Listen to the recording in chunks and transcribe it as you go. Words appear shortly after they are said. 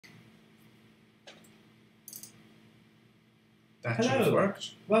That should have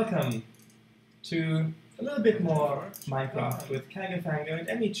worked. Welcome to a little bit more Minecraft with CangoFango and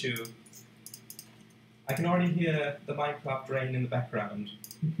Emichu. I can already hear the Minecraft rain in the background.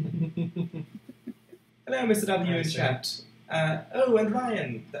 Hello, Mr. W in chat. Oh, and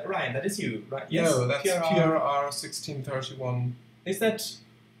Ryan. Ryan, that is you, right? Yes, no, that's PRR1631. Is that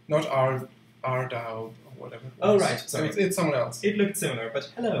not RDAO or whatever? Oh, right. Sorry. So it's someone else. It looked similar,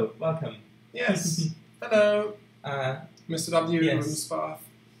 but hello, welcome. Yes. Hello. Mr. W. Yes. Roomspath.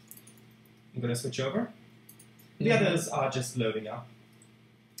 I'm going to switch over. The others are just loading up.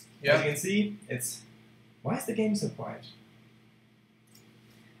 Yeah. As you can see, it's... Why is the game so quiet?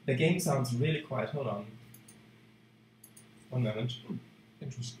 The game sounds really quiet. Hold on. One moment.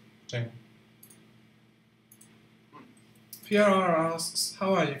 Interesting. PRR asks,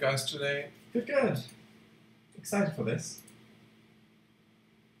 how are you guys today? Good, good. Excited for this.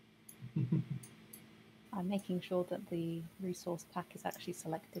 I'm making sure that the resource pack is actually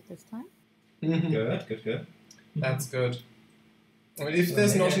selected this time. Good, good, good. That's good. I mean, if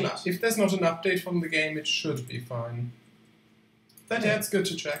there's not an update from the game, it should be fine. But yeah, it's good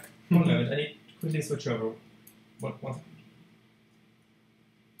to check. One moment, I need to quickly switch over. One second.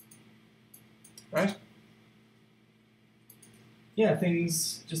 Right? Yeah,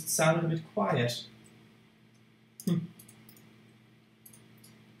 things just sounded a bit quiet.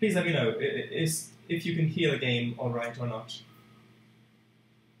 Please let me know if you can hear the game alright or not.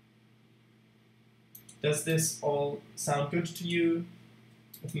 Does this all sound good to you?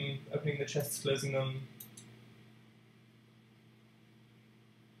 Opening the chests, closing them.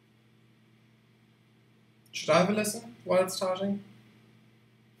 Should I have a listen while it's starting?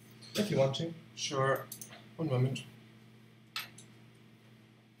 If you want to. Sure. One moment.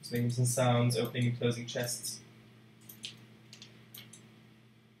 Just making some sounds, opening and closing chests.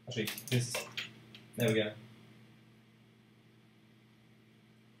 Actually, this... There we go.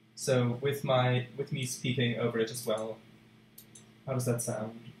 So with me speaking over it as well, how does that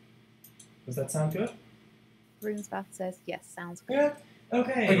sound? Does that sound good? Runesbath says yes, sounds good. Yeah.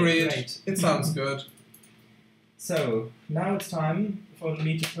 Okay. Agreed. Great. It sounds good. So now it's time for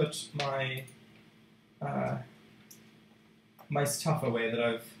me to put my my stuff away that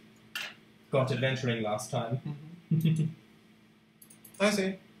I've got adventuring last time. I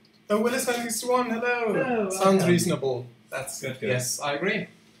see. Oh, Willis 961, hello! Hello, sounds welcome. reasonable. That's Good, good. Yes, I agree.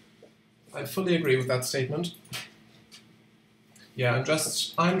 I fully agree with that statement. Yeah, I'm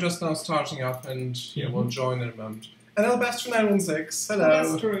just now starting up, and yeah, we'll join in a moment. And Albastro916, hello.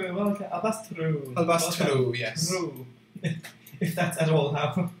 Albastro, welcome. Albastro. Albastro, yes. True. If that's at all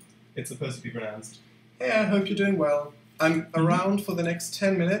how it's supposed to be pronounced. Hey, I hope you're doing well. I'm around for the next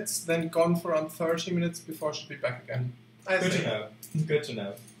 10 minutes, then gone for around 30 minutes before I should be back again. Good to know. Good to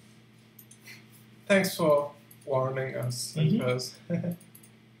know. Thanks for warning us, I suppose.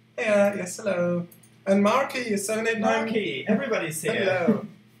 Yeah, yes, hello. And Marky is 789. Marky, everybody's here. Hello.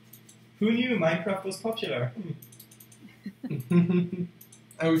 Who knew Minecraft was popular? And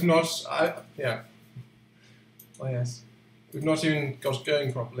we've not, yeah. Oh yes. We've not even got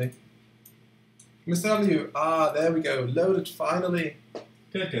going properly. Mr. W, there we go. Loaded finally.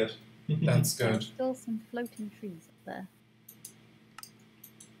 Good, good. That's good. There's still some floating trees up there.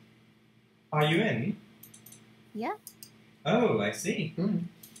 Are you in? Yeah. Oh, I see.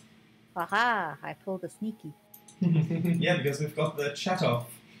 Aha! I pulled a sneaky. Yeah, because we've got the chat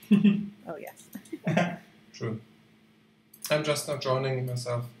off. Oh yes. True. I'm just now joining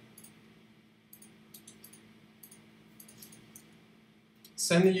myself.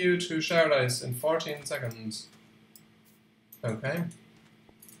 Sending you to Sharadise in 14 seconds. Okay.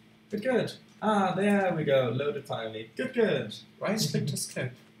 Good, good. There we go. Loaded finally. Good, good. Right click to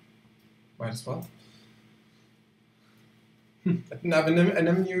skip. Might as well. I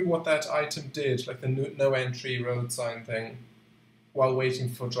never knew what that item did, like the no entry road sign thing, while waiting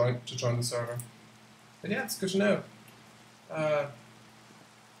for to join the server. But yeah, it's good to know.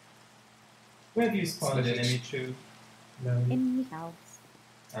 Where have you spawned in, Emichu? No. In the house.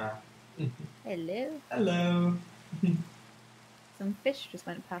 Hello. Hello. Some fish just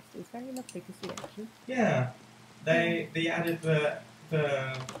went past. It was very lovely to see, actually. Yeah. They added the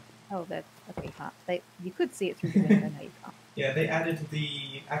Oh, they're okay. You could see it through the window. Now you can't. Yeah, they added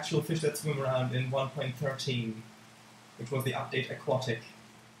the actual fish that swim around in 1.13, which was the update aquatic.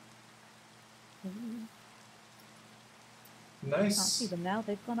 Nice. Can't see them now.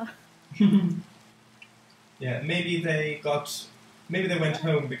 They've gone off. Yeah, maybe they went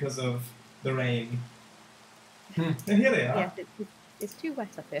home because of the rain. And here they are. Yes, it's too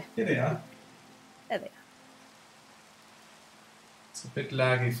wet up here. Here they are. There they are. It's a bit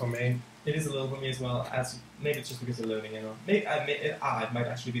laggy for me. It is a little for me as well. As maybe it's just because of loading, you know. Maybe it might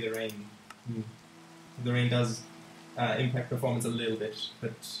actually be the rain. The rain does impact performance a little bit,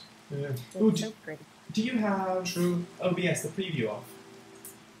 but. Yeah. Ooh, So pretty. do you have True. OBS, the preview off?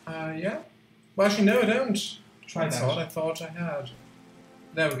 Yeah. Well, actually, no, I don't. Try That's that. odd. I thought I had.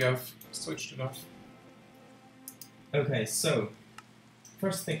 There we go. Switched it off. Okay, so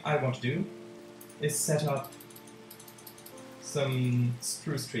first thing I want to do is set up some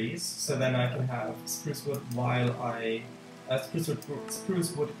spruce trees, so then I can have spruce wood while I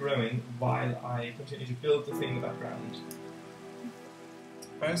spruce wood growing while I continue to build the thing in the background.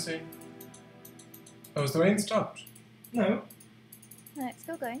 I see. Oh, has the rain stopped? No, No, it's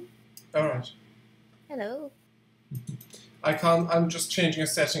still going. Alright. Hello. I can't, I'm just changing a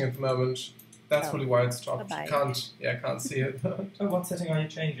setting at the moment. That's Oh. probably why it stopped. Bye-bye. Can't see it. oh, what setting are you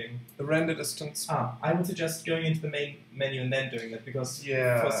changing? The render distance. I would suggest going into the main menu and then doing that because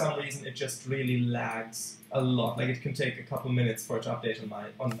Yeah. for some reason it just really lags a lot. Like it can take a couple minutes for it to update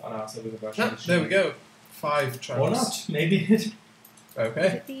on our server version. Ah, there we go. 5 chunks. Or not, maybe it. Is Okay.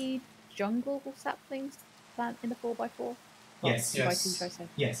 it the jungle saplings plant in the 4x4? Yes. 2x2, Yes. should I say?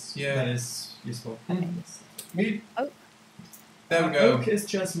 Yes, Yeah. that is useful. Okay. Me? Oh. There we go. Oak is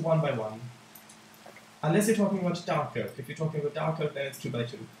just 1 by 1. Unless you're talking about dark oak. If you're talking about dark oak, then it's 2 by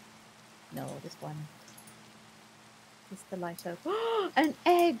 2. No, this one. It's the light oak. An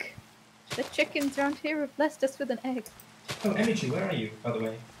egg! The chickens around here have blessed us with an egg. Oh, Emichu, where are you, by the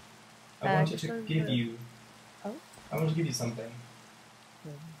way? I wanted just to over- give you... Oh? I want to give you something.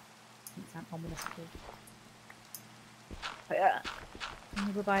 It's an ominous too. Oh, yeah. I'm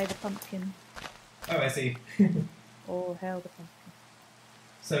gonna buy the pumpkin. Oh, I see. Oh, hell, the pumpkin.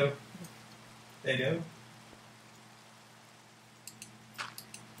 So, there you go.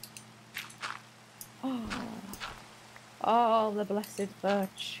 Oh, the blessed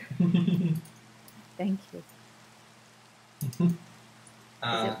birch. Thank you.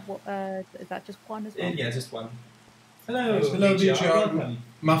 Is that just one as well? Yeah, just one. Hello, Hello, VGR. VGR. Welcome.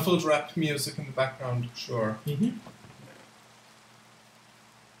 Muffled rap music in the background, sure.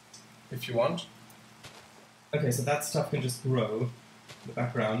 If you want. Okay, so that stuff can just grow in the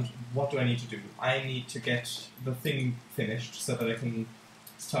background. What do I need to do? I need to get the thing finished so that I can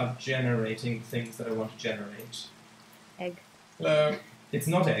start generating things that I want to generate. Egg. Hello. It's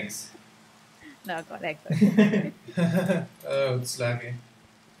not eggs. No, I've got egg. Oh, it's laggy.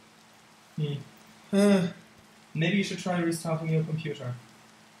 Maybe you should try restarting your computer.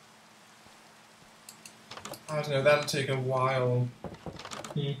 I don't know, that'll take a while.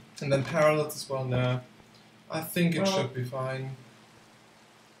 And then parallels as well now. I think it should be fine.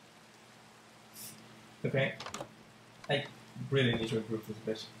 Okay. I really need to improve this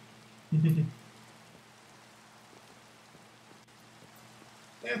a bit.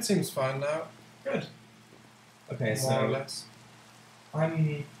 Yeah, it seems fine now. Good. Okay, More so or less.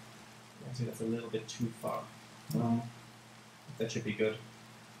 actually that's a little bit too far. That should be good.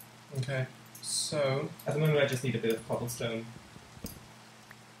 Okay, so... At the moment I just need a bit of cobblestone.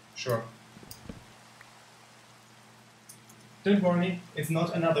 Sure. Don't worry, it's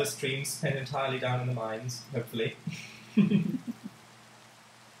not another stream spent entirely down in the mines, hopefully. Now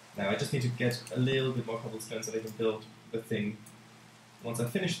I just need to get a little bit more cobblestone so they can build the thing. Once I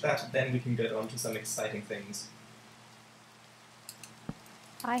finish that, then we can get on to some exciting things.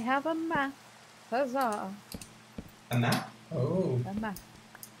 I have a map. Huzzah! A map? Oh. A map.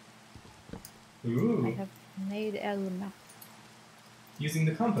 Ooh. I have made a map. Using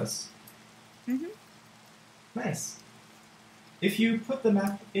the compass. Mm-hmm. Nice. If you put the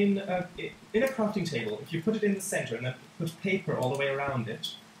map in a crafting table, if you put it in the center and then put paper all the way around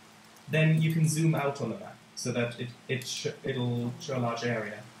it, then you can zoom out on the map so that it'll show a large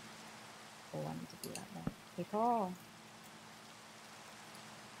area. Oh, I need to do that then. Paper.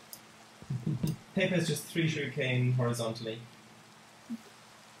 Paper is just 3 sugarcane horizontally.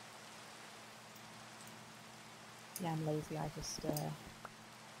 Yeah, I'm lazy. I just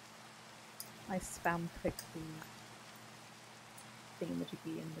I spam click the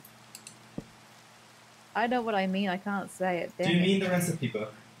thingamajiggy in the. I know what I mean. I can't say it. Do Damn you it. mean the recipe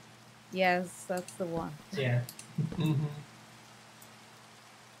book? Yes, that's the one. Yeah.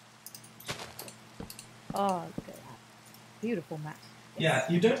 Oh, look at that. Beautiful map. Yeah,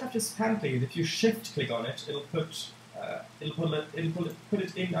 you don't have to spam click it. If you shift click on it, it'll put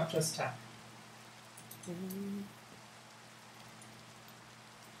it in up to a stack. Ooh.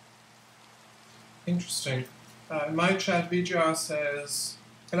 Interesting. In my chat, VGR says,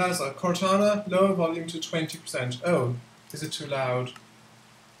 Eliza, Cortana, lower volume to 20%. Oh, is it too loud?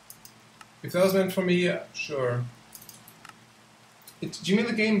 If that was meant for me, sure. Do you mean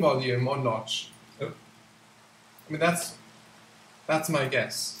the game volume or not? Oh. I mean, that's my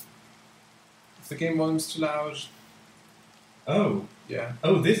guess. If the game volume's too loud, Oh. yeah.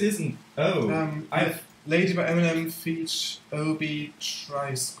 Oh, this isn't. Oh. I've. Lady by Eminem feat Obi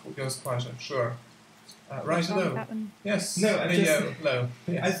Trice goes quieter. Sure. Right low. Yes. No, I've just. Low.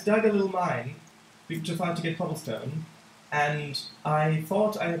 Yes. I've dug a little mine to try to get cobblestone, and I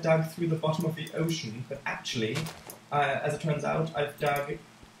thought I had dug through the bottom of the ocean, but actually, as it turns out, I've dug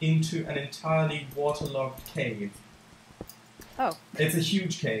into an entirely waterlogged cave. Oh. It's a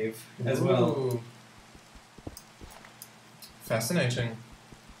huge cave as well. Ooh. Fascinating.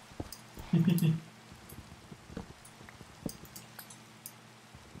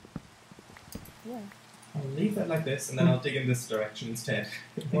 Yeah. I'll leave that like this, and then I'll dig in this direction instead.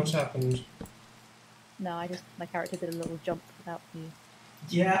 What happened? No, my character did a little jump without me.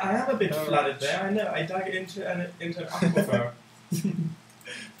 Yeah, I am a bit Oh, flooded right. there. I know. I dug into an aquifer.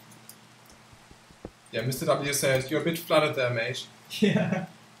 Yeah, Mr. W said, you're a bit flooded there, mate. Yeah.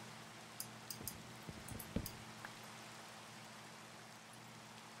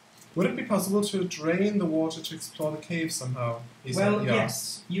 Would it be possible to drain the water to explore the cave somehow? Well,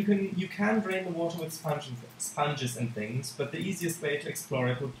 yes, you can drain the water with sponges and things, but the easiest way to explore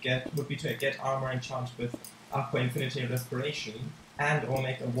it would be to get armor enchanted with Aqua Infinity Respiration and or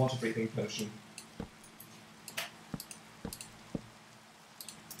make a water breathing potion.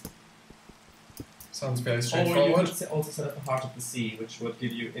 Sounds very Or you straightforward. could also set up the Heart of the Sea, which would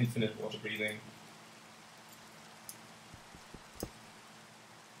give you infinite water breathing.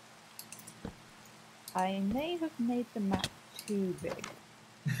 I may have made the map too big.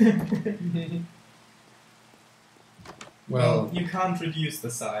 Well, You can't reduce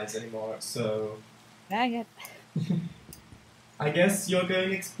the size anymore, so Dang it. I guess you're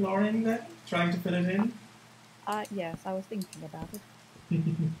going exploring then? Trying to fill it in? Yes, I was thinking about it.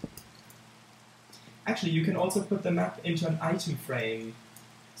 Actually, you can also put the map into an item frame,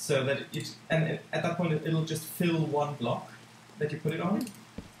 so that and at that point it'll just fill one block that you put it on.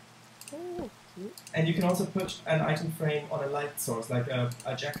 Oh, cute. And you can also put an item frame on a light source, like a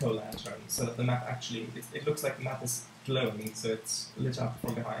jack-o'-lantern, so that the map actually, it looks like the map is glowing, so it's lit up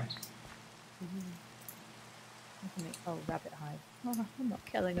from behind. I can make, rabbit hide. Oh, I'm not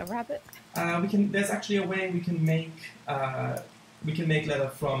killing a rabbit. There's actually a way we can make leather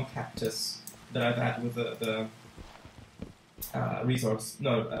from cactus that I've had with the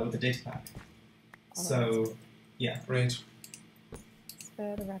with the data pack. Oh, So, yeah. great.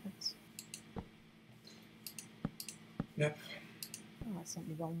 Spare the rabbits. Yep. Oh, that's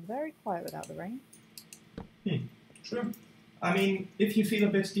something gone very quiet without the rain. True. I mean, if you feel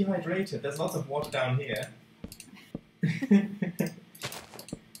a bit dehydrated, there's lots of water down here.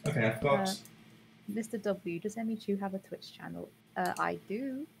 Okay, I've got... Mr. W, does Emichu have a Twitch channel? I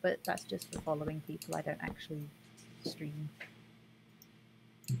do, but that's just for following people. I don't actually stream.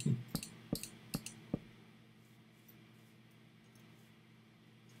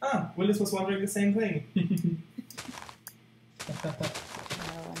 Willis was wondering the same thing. No,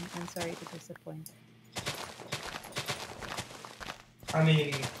 I'm sorry to disappoint. I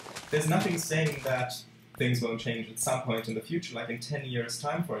mean, there's nothing saying that things won't change at some point in the future, like in 10 years'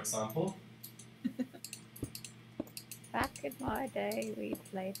 time, for example. Back in my day, we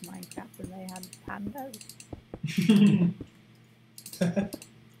played Minecraft and they had pandas.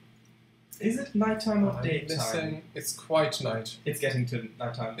 Is it nighttime or daytime? Listen, it's quite night. It's getting to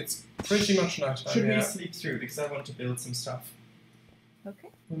nighttime. It's pretty much nighttime, Should we yeah. sleep through? Because I want to build some stuff. Okay.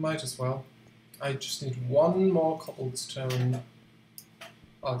 We might as well. I just need one more cobblestone.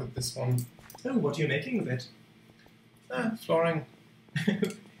 I'll get this one. Oh, what are you making with it? Flooring.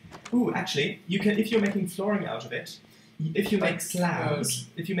 Ooh, actually, you can, if you're making flooring out of it, if you make That's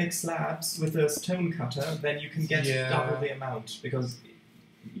slabs, with a stone cutter, then you can get Yeah. double the amount, because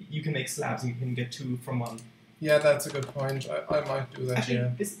you can make slabs and you can get 2 from 1. Yeah, that's a good point. I might do that, Actually,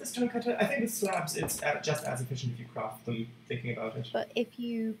 yeah. is the stone cutter? I think with slabs, it's just as efficient if you craft them. Thinking about it. But if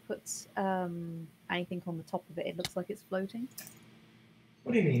you put anything on the top of it, it looks like it's floating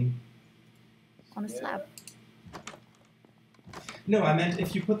What do you mean? on a slab. No, I meant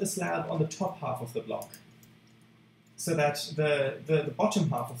if you put the slab on the top half of the block, so that the bottom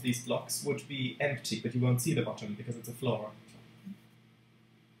half of these blocks would be empty, but you won't see the bottom because it's a floor.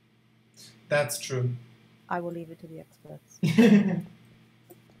 That's true. I will leave it to the experts.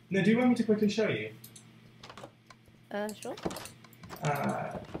 Now, do you want me to quickly show you? Sure.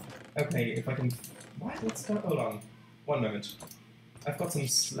 Okay, if I can. Why? Let's go. Hold on. One moment. I've got some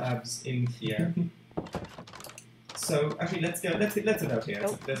slabs in here. So actually, let's go. Let's it out here.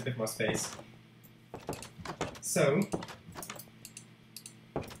 Oh. There's a bit more space. So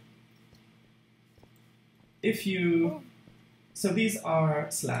if you... So these are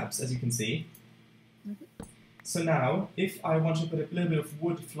slabs, as you can see. Mhm. So now, if I want to put a little bit of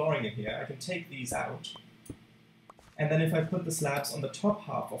wood flooring in here, I can take these out. And then if I put the slabs on the top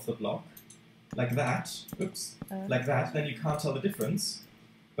half of the block, like that, oops, like that, then you can't tell the difference.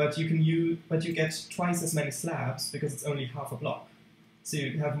 But you get twice as many slabs because it's only half a block. So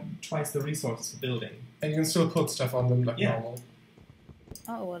you have twice the resources for building. And you can still put stuff on them like Yeah. normal.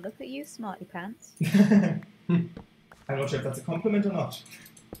 Oh, well, look at you, smarty pants. I'm not sure if that's a compliment or not.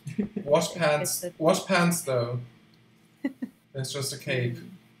 Wash pants. Wash pants, though. It's just a cape.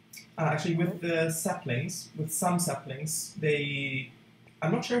 Actually, with the saplings, with some saplings,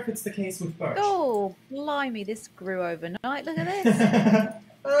 I'm not sure if it's the case with birch. Oh, blimey, this grew overnight. Look at this.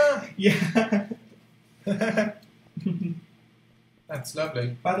 Yeah. That's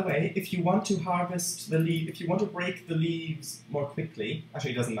lovely. By the way, if you want to harvest the leaf, if you want to break the leaves more quickly,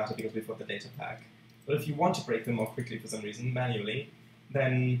 actually it doesn't matter because we've got the data pack, but if you want to break them more quickly for some reason, manually,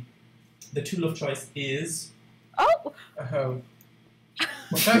 then the tool of choice is... Oh! Oh.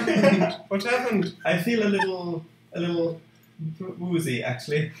 What happened? What happened? I feel a little woozy,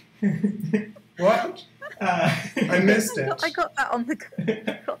 actually. What? I missed it. I got that on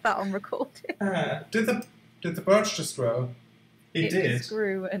recording. Did the birch just grow? It did. Just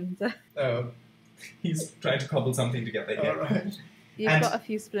grew and... Oh. He's trying to cobble something together here. Alright. You've got a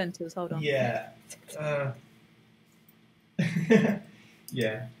few splinters, hold on. Yeah.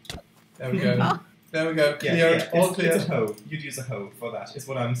 Yeah. There we go. There we go. Clear. All clear. It's a hoe. You'd use a hoe for that, is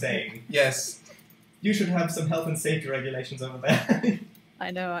what I'm saying. Yes. You should have some health and safety regulations over there.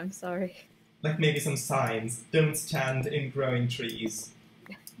 I know, I'm sorry. Like maybe some signs. Don't stand in growing trees.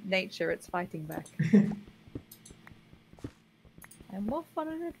 Nature, it's fighting back. I'm off on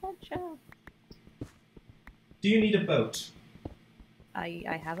an adventure. Do you need a boat?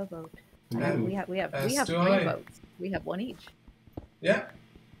 I have a boat. No. We have As do three I. boats. We have one each. Yeah.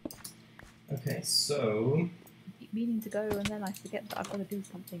 Okay, so... Keep meaning to go and then I forget that I've got to do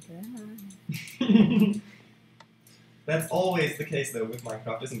something. That's always the case though with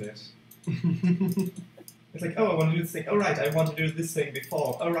Minecraft, isn't it? It's like, oh, I want to do this thing. Oh, right, I want to do this thing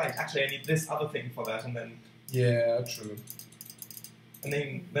before. Oh, right, actually I need this other thing for that, and then... Yeah, true. And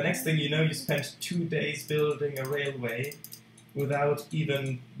then the next thing you know, you spent 2 days building a railway without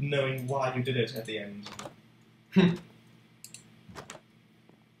even knowing why you did it at the end.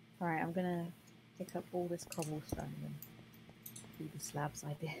 Alright, I'm gonna pick up all this cobblestone and do the slabs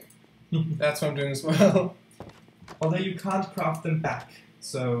I did. That's what I'm doing as well. Although you can't craft them back,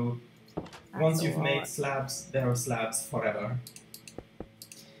 so once That's you've a made lot. slabs, there are slabs forever.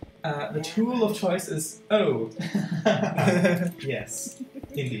 The tool of choice is O. Yes,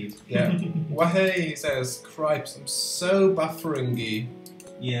 indeed. Yeah. Wahey says, cripes, I'm so bufferingy.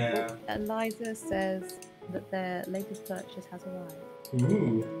 Yeah. Eliza says that their latest purchase has arrived.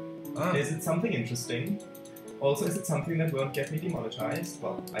 Ooh. Ah. Is it something interesting? Also, is it something that won't get me demonetized?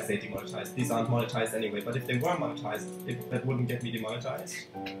 Well, I say demonetized. These aren't monetized anyway, but if they were monetized, that wouldn't get me demonetized.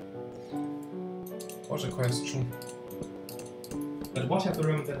 What a question. But what have the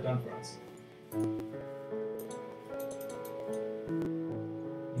Romans ever done for us?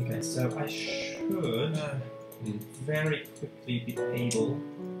 Okay, so I should very quickly be able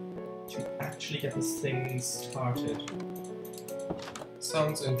to actually get this thing started.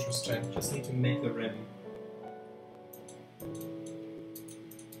 Sounds interesting. Just need to make the rim.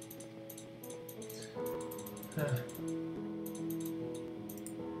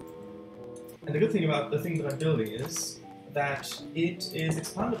 And the good thing about the thing that I'm building is that it is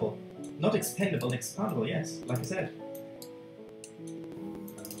expandable. Not expendable, expandable, yes, like I said.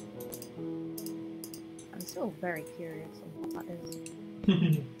 I'm still very curious on what that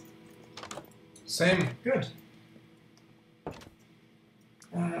is. Same. Good.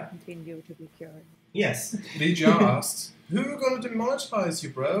 Continue to be curious. Yes. DJ asked, who are going to demonetize you,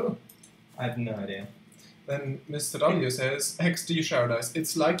 bro? I have no idea. Then Mr. W says, XD Sharadise,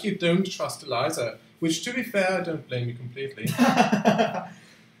 it's like you don't trust Eliza. Which, to be fair, I don't blame you completely.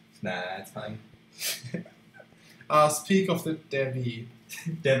 Nah, it's fine. Speak of the Devi.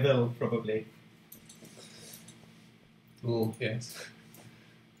 Devil, probably. Oh, yes.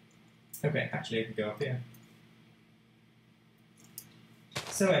 Okay, actually I can go up here.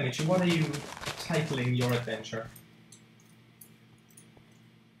 So, Emichu, what are you titling your adventure?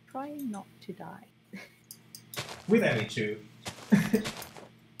 Try not to die. With Emichu.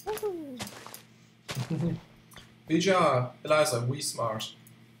 Woohoo! DJ, Eliza, we smart.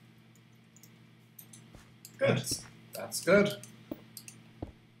 Good. That's good.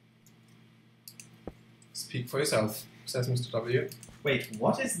 Speak for yourself, says Mr. W. Wait,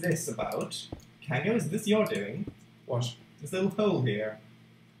 what is this about? Kango, is this your doing? What? This little hole here.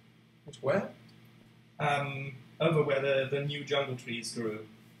 Which where? Over where the new jungle trees grew.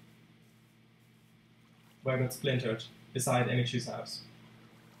 Where it got splintered, beside Emichu's house.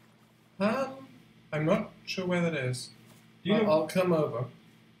 I'm not sure where that is. I'll come over.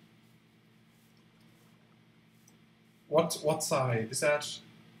 What side? Is that...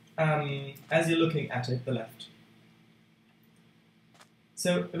 as you're looking at it, the left.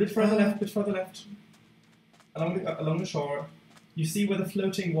 So, a bit further left, along the shore, you see where the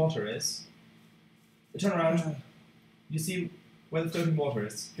floating water is. Turn around, you see where the floating water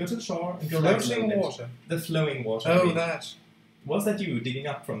is. Go to the shore and go right a little floating bit. water? The flowing water. Oh, I mean. that. Was that you digging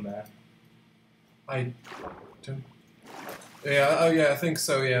up from there? I don't... Yeah, oh yeah, I think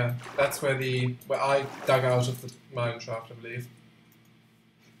so, yeah. That's where I dug out of the mine shaft, I believe.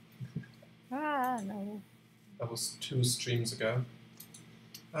 No. That was 2 streams ago.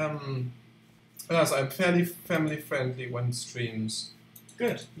 Yes, I'm fairly family friendly when streams.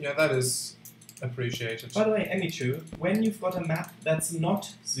 Good. Yeah, that is appreciated. By the way, Emichu, when you've got a map that's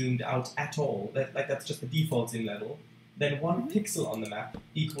not zoomed out at all, that's just the default zoom level, then 1 pixel on the map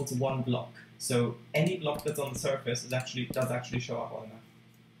equals 1 block. So any block that's on the surface does actually show up on the map.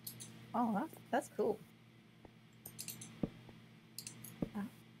 Oh, that's cool. I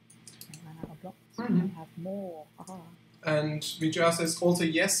ran out of blocks. I have more. And Vijay says also,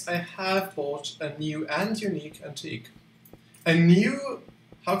 yes, I have bought a new and unique antique. A new...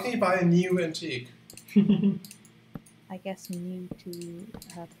 How can you buy a new antique? I guess new to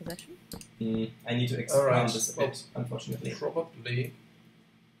her possession? I need to expand this a bit, unfortunately. Probably.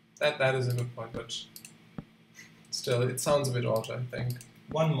 That is a good point, but still, it sounds a bit odd, I think.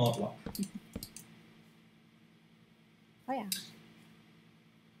 1 more block. Oh yeah.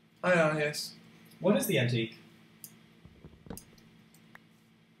 Oh yeah, yes. What is the antique?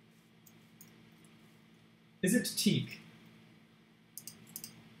 Is it teak?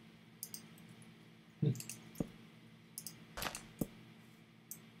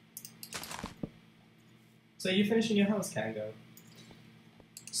 So are you finishing your house, Kango?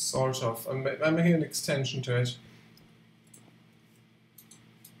 Sort of. I'm making an extension to it.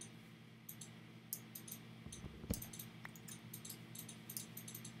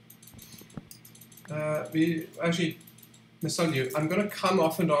 I'm gonna come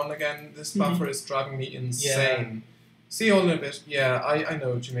off and on again. This buffer is driving me insane. Yeah. See you all in a bit. Yeah, I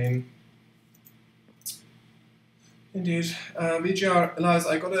know what you mean. Indeed. VGR, Elias,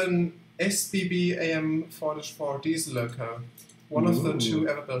 I got an SBB AM4-4 diesel loco. One of the 2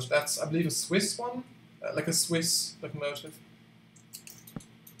 ever built. That's, I believe, a Swiss one? Like a Swiss locomotive.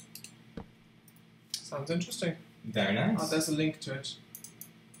 Sounds interesting. Very nice. There's a link to it.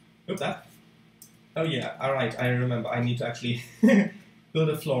 Look that. Oh yeah, alright, I remember. I need to actually build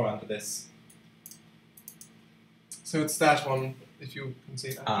a floor under this. So it's that one, if you can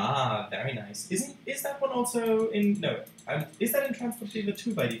see that. Ah, very nice. Is that one also in... No. Is that in Transport Fever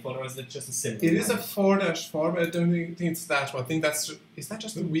 2 by default, or is it just a similar It one? is a 4-4, but I don't think it's that one. I think that's... Is that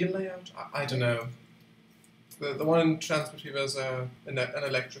just the wheel layout? I don't know. The one in Transport Fever is an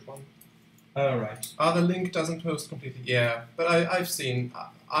electric one. Oh, right. The link doesn't post completely. Yeah, but I've seen...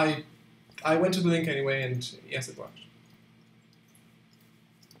 I went to the link anyway, and yes, it worked.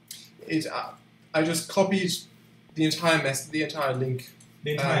 I just copied the entire link.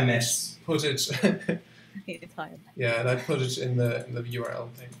 The entire mess. Put it... The entire mess. Yeah, and I put it in the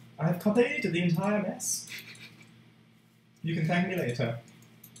URL thing. I have copied the entire mess. You can thank me later.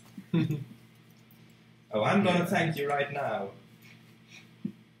 Oh, I'm gonna thank you right now.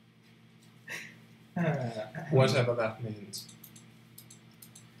 Whatever that means.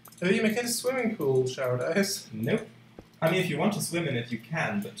 Are you making a swimming pool, Sharadise? Nope. I mean, if you want to swim in it, you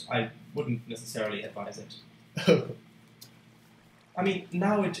can, but I wouldn't necessarily advise it. I mean,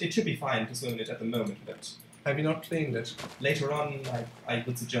 now it should be fine to swim in it at the moment, but... Have you not cleaned it? Later on, I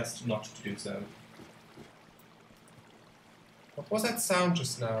would suggest not to do so. What was that sound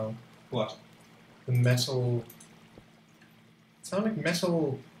just now? What? The metal... It sounded like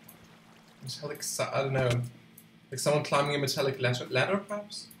metallic... I don't know. Like someone climbing a metallic ladder,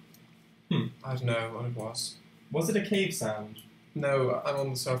 perhaps? I don't know what it was. Was it a cave sound? No, I'm on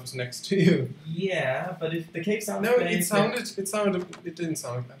the surface next to you. Yeah, but if the cave sounds No, play... it didn't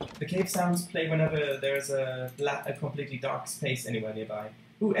sound like that. The cave sounds play whenever there's a completely dark space anywhere nearby.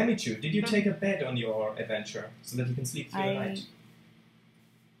 Ooh, Emichu, did you take a bed on your adventure so that you can sleep through the night?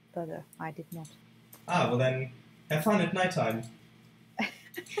 Brother, I did not. Ah, well then, have fun at nighttime.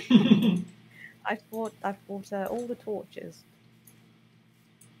 I've bought all the torches.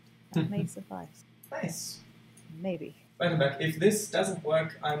 That may suffice. Nice. Maybe. Right, I'm back. If this doesn't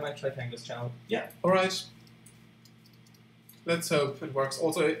work, I might try Kango's channel. Yeah. Alright. Let's hope it works.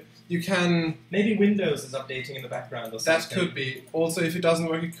 Also, you can... Maybe Windows is updating in the background or something. That could be. Also, if it doesn't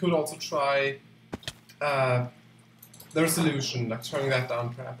work, you could also try the resolution, like turning that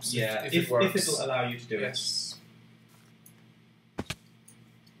down perhaps. Yeah, if it works. if it'll allow you to do it. Yes.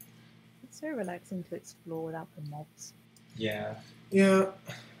 It's so relaxing to explore without the mobs. Yeah. Yeah.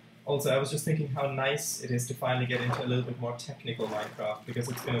 Also, I was just thinking how nice it is to finally get into a little bit more technical Minecraft, because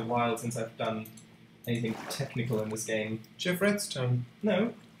it's been a while since I've done anything technical in this game. Do you have redstone?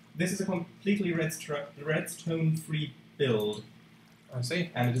 No, this is a completely redstone-free build, I see.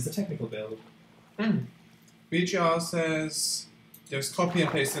 and it is a technical build. BGR says just copy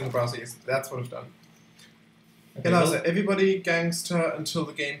and paste in the browser. Yes, that's what I've done. Okay, Hello, everybody gangster until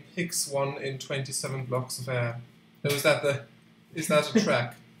the game picks one in 27 blocks of air. No, is that a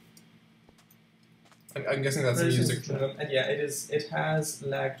track? I'm guessing that's a music track. And yeah, it has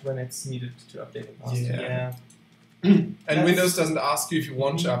lagged when it's needed to update the past. Yeah. Yeah. And Windows doesn't ask you if you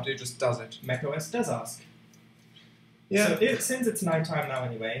want to update, it just does it. macOS does ask. Yeah. So since it's nighttime now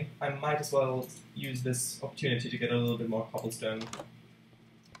anyway, I might as well use this opportunity to get a little bit more cobblestone.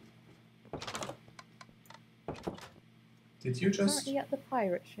 Did you just... Currently at the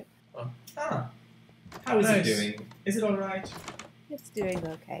pirate ship. Ah, how is Nice. it doing? Is it alright? It's doing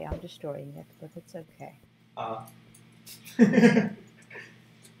okay. I'm destroying it, but it's okay. Ah.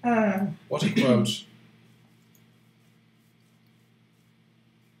 Ah. What a quote.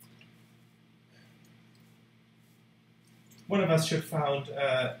 One of us should found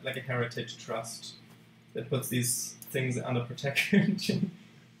like a heritage trust that puts these things under protection.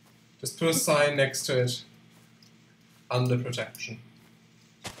 Just put a sign next to it. Under protection.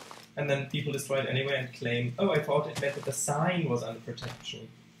 And then people destroy it anyway and claim, oh, I thought it meant that the sign was under protection.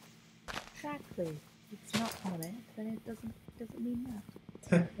 Exactly. It's not on it, then it doesn't mean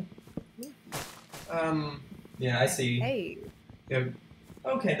that. Yeah, I see. Hey. Yeah.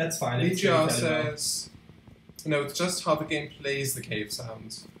 Okay, that's fine. It's BGR doing fairly well. says... No, it's just how the game plays the cave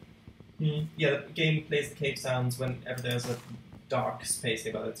sounds. Yeah, the game plays the cave sounds whenever there's a dark space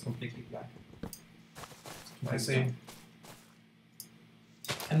nearby that's completely black. I see.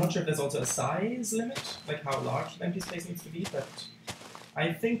 I'm not sure if there's also a size limit, like how large the empty space needs to be, but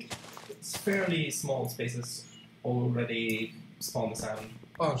I think it's fairly small spaces already spawn the sound.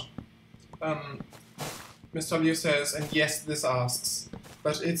 But, Miss W says, and yes, this asks,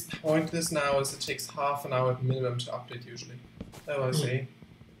 but it's pointless now as it takes half an hour at minimum to update usually. Oh, I see.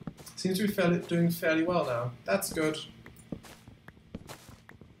 Seems to be doing fairly well now. That's good.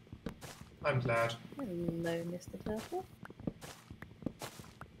 I'm glad. Hello, Mr. Turtle.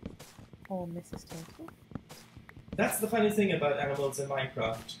 Or Mrs. Turtle. That's the funny thing about animals in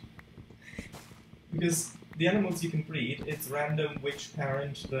Minecraft. Because the animals you can breed, it's random which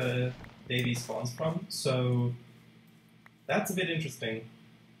parent the baby spawns from, so that's a bit interesting.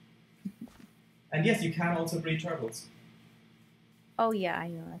 And yes, you can also breed turtles. Oh yeah, I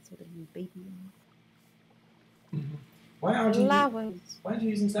know, that's what a new baby is. Why aren't you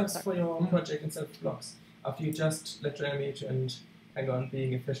using slabs Sorry. for your project instead of blocks? After you just let Emichu and Kango on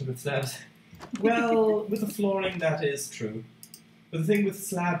being efficient with slabs. Well, with the flooring that is true. But the thing with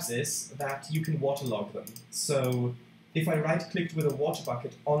slabs is that you can waterlog them. So if I right-clicked with a water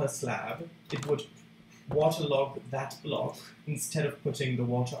bucket on a slab, it would waterlog that block instead of putting the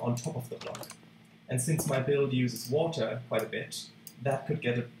water on top of the block. And since my build uses water quite a bit, that could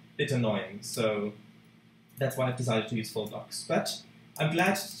get a bit annoying. So that's why I've decided to use full blocks. But I'm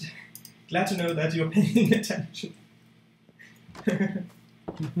glad to know that you're paying attention.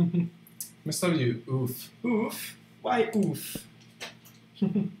 Miss W, oof. Oof? Why oof?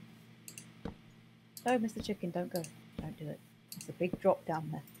 Oh, Mr. Chicken, don't go. Don't do it. It's a big drop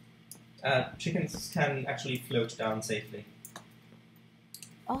down there. Chickens can actually float down safely.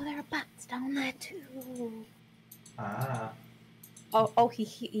 Oh, there are bats down there too. Ah. Oh, he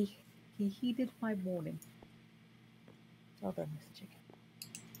heeded my warning. Well done, Mr.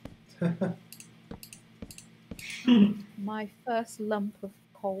 Chicken. My first lump of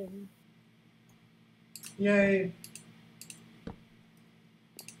coal. Yay.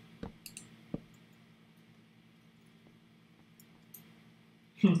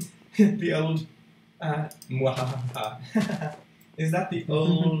 The old mwahaha. Is that the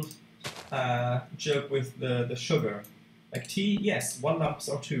old joke with the sugar? Like tea, yes, 1 lumps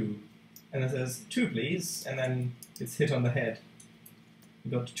or 2. And it says 2 please, and then it's hit on the head.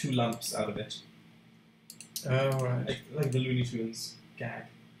 You got 2 lumps out of it. Oh, right. Like the Looney Tunes gag.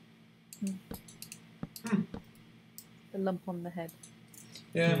 The lump on the head.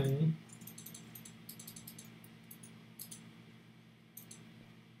 Yeah.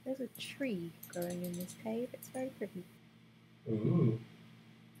 There's a tree growing in this cave. It's very pretty. Ooh.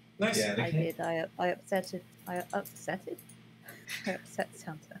 Nice. Yeah, the I cave. did. I upset it. I upset it. I upset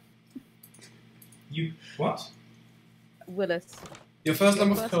Santa. You what? Willis. Your first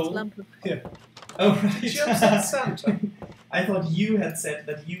lump of First coal. lump of Here. Oh, right. Did you upset Santa? I thought you had said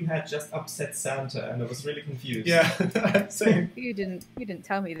that you had just upset Santa, and I was really confused. Yeah, same. You didn't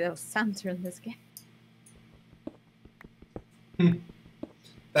tell me there was Santa in this game.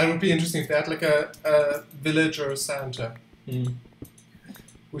 That would be interesting if they had like a villager Santa, Hmm.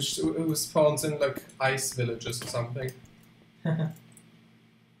 who spawns in like ice villages or something.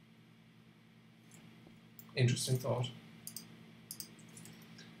 Interesting thought.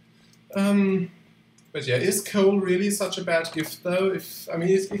 But yeah, is coal really such a bad gift though? If I mean,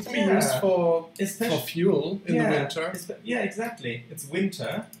 it can be Yeah. used for Especially- fuel in the winter. Yeah, exactly. It's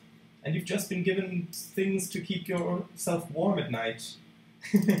winter, and you've just been given things to keep yourself warm at night.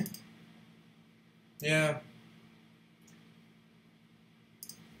 Yeah.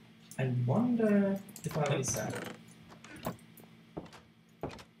 I wonder if I will sell.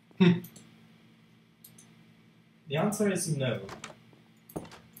 The answer is no.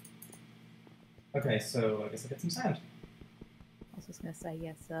 Okay, so I guess I'll get some sand. I was just going to say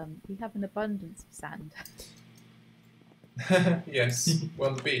yes. We have an abundance of sand. Yes, we're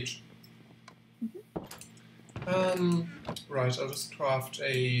on the beach. Right, I'll just craft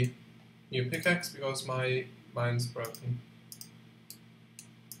a new pickaxe because mine's broken.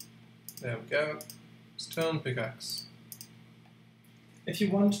 There we go. Stone pickaxe. If you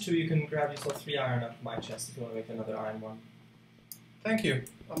want to, you can grab yourself 3 iron out of my chest if you want to make another iron one. Thank you.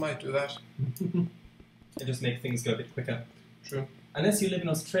 I might do that. It just make things go a bit quicker. True. Unless you live in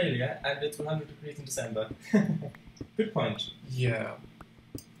Australia and it's 100 degrees in December. Good point. Yeah.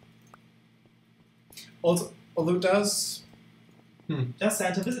 Although does Does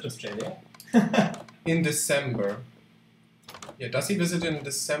Santa visit Australia? in December. Yeah, does he visit in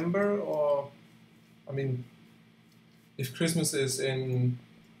December or I mean if Christmas is in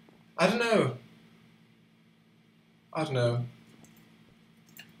I don't know.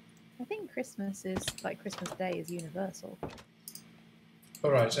 I think Christmas is like Christmas Day is universal.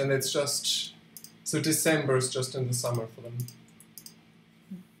 Alright, and it's just so December is just in the summer for them.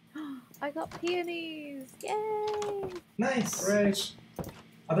 I got peonies! Yay! Nice. Great.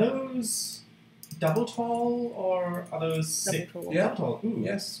 Are those double tall or are those Double sick? tall. Yeah. Double tall. Ooh.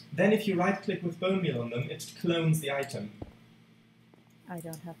 Yes. Then if you right click with bone meal on them, it clones the item. I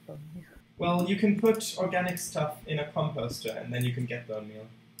don't have bone meal. Well, you can put organic stuff in a composter and then you can get bone meal.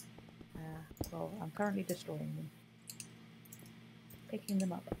 Well, I'm currently destroying them. Picking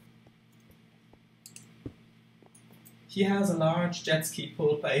them up. He has a large jet ski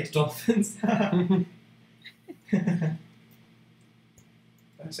pulled by 8 dolphins. I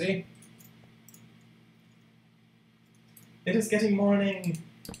see. It is getting morning.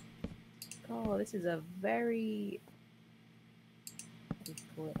 Oh, this is a very... what do you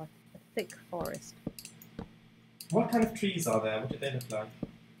call it? Like a thick forest. What kind of trees are there? What do they look like?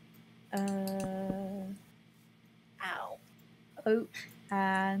 Ow. Oak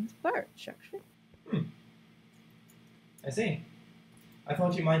and birch, actually. I see. I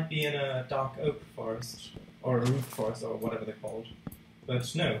thought you might be in a dark oak forest, or a roof forest, or whatever they're called.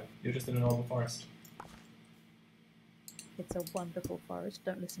 But no, you're just in a normal forest. It's a wonderful forest.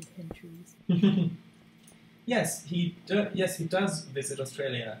 Don't listen to him, trees. Yes, he does visit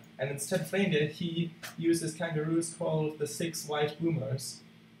Australia, and instead of reindeer, he uses kangaroos called the 6 white boomers.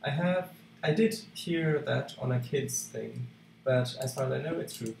 I did hear that on a kids thing, but as far as I know,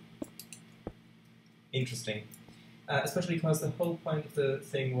 it's true. Interesting. Especially because the whole point of the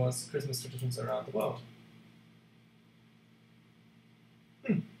thing was Christmas traditions around the world.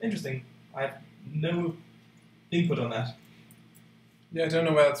 Interesting. I have no input on that. Yeah, I don't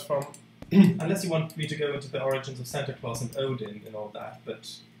know where it's from. Unless you want me to go into the origins of Santa Claus and Odin and all that,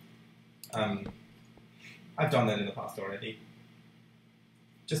 but I've done that in the past already.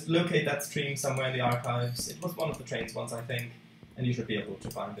 Just locate that stream somewhere in the archives. It was one of the trains once, I think, and you should be able to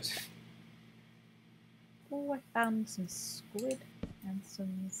find it. Oh, I found some squid and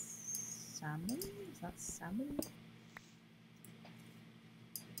some salmon. Is that salmon?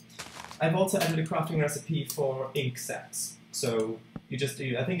 I've also added a crafting recipe for ink sets. So you just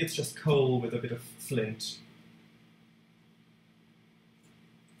do, I think it's just coal with a bit of flint.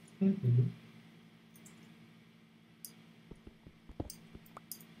 Mm-hmm.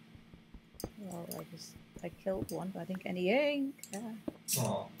 Well, I killed one, but I didn't get any ink.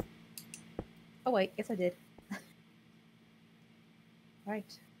 Aw. Oh wait, yes I did.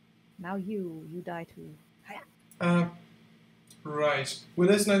 Right. Now you die too. Right.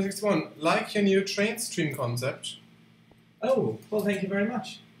 Willis 961, like your new train stream concept. Oh, well, thank you very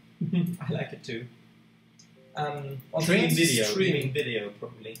much. I like it too. Also, Train you mean video. stream. You mean video,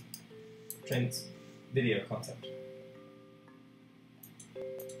 probably. Train's video concept.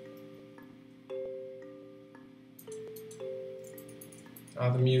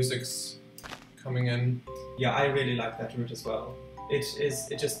 The music's coming in. Yeah, I really like that route as well. It's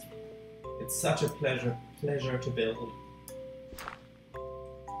such a pleasure to build.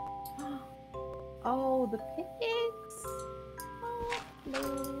 Oh, the pigs! Oh,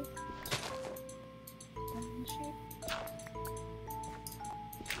 hello. And sheep.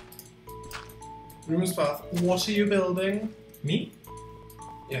 Rumors Path, what are you building? Me?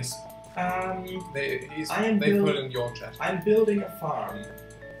 Yes, I they am put in your chat. I'm building a farm.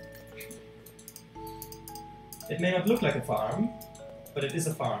 It may not look like a farm, but it is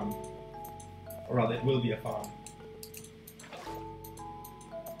a farm. Or rather, it will be a farm.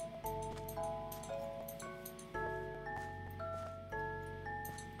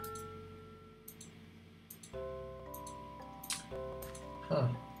 Huh.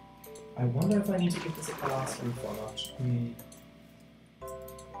 I wonder if I need to give this a glass roof or not.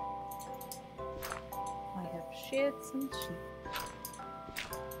 I have sheared some sheep.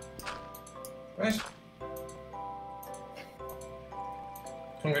 Right.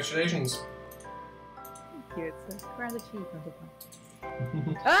 Congratulations. Thank you, it's a grand achievement of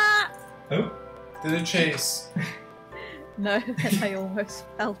mine. Ah! Oh? Did it chase? No, then I almost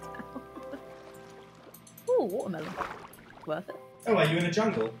fell down. Ooh, watermelon. Worth it. Oh, are you in a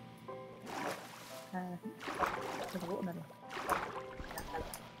jungle? There's a watermelon.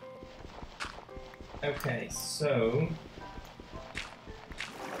 Okay, so...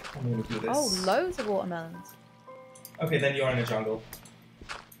 I'm gonna do this. Oh, loads of watermelons. Okay, then you're in a jungle.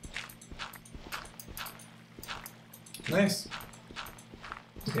 Nice.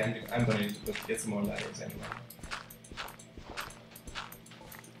 Okay, I'm gonna need to get some more ladders anyway.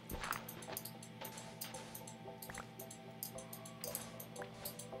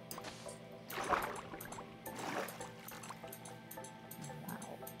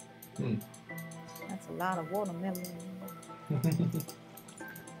 Wow. That's a lot of watermelon. It's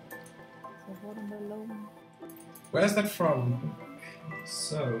a watermelon. Where's that from?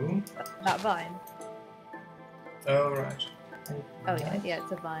 So... That vine. Oh, right. Oh yeah, yeah,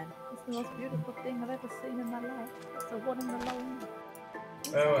 it's a vine. It's the most beautiful thing I've ever seen in my life. It's a watermelon.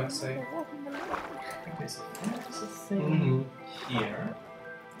 It's Oh, I a see. watermelon. Okay, so there's a thing here.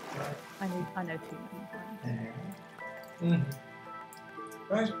 I know too many vines. There.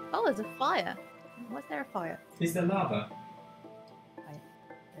 Right. Oh, there's a fire. Why's there a fire? Is there lava? I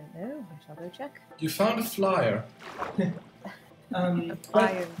don't know. I shall go check. You found a flyer. A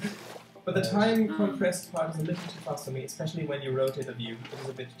fire. But the time compressed part is a little too fast for me, especially when you rotate the view. It is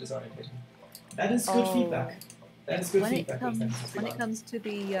a bit disorientating. That is good feedback. That is good When it feedback. comes to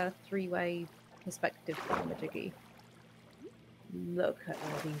the three-way perspective thingamajiggy, look at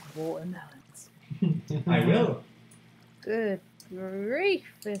all these watermelons. I will. Good grief,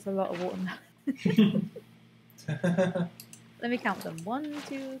 there's a lot of watermelons. Let me count them. 1,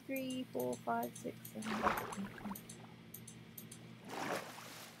 2, 3, 4, 5, 6, 7, 8, 9,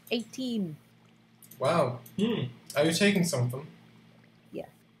 18. Wow. Are you taking something? Yeah.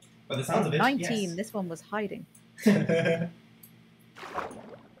 By the sounds of it, 19. yes. This one was hiding. I've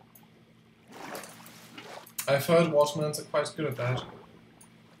heard watermelons are quite good at that.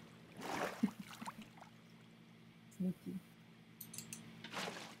 Sneaky.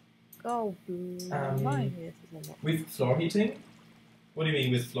 Oh, blimey, this is a lot. With floor heating? What do you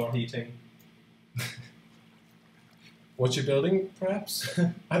mean with floor heating? What you building, perhaps?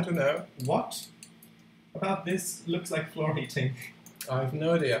 I don't know. What about this looks like floor heating? I have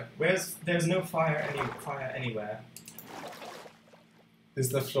no idea. There's no fire anywhere. Is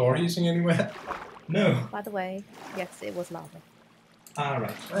the floor heating anywhere? No. By the way, yes, it was lava. Ah,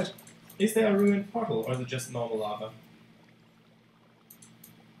 right. Right. Is there a ruined portal, or is it just normal lava?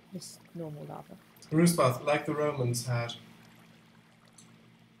 Just normal lava. Roosbath, like the Romans had.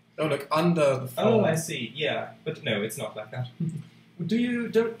 Oh, look, under the floor. Oh, I see. Yeah, but no, it's not like that.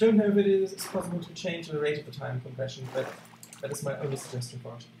 Don't know if it is possible to change the rate of the time compression, but that is my only suggestion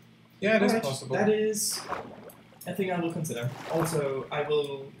for it. Yeah, it is Alright, possible. That is a thing I will consider. Also, I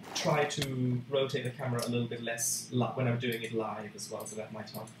will try to rotate the camera a little bit less when I'm doing it live as well, so that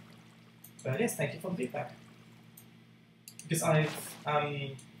might help. But yes, thank you for the feedback. Because I've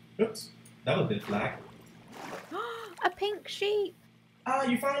oops, that was a bit of lag. A pink sheep! Ah,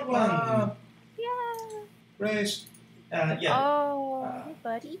 you found one! Yeah! Great. Yeah. Oh, hey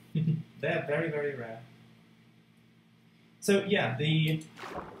buddy. They're very, very rare. So yeah,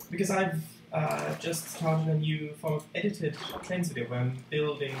 because I've just started a new form of edited trains video where I'm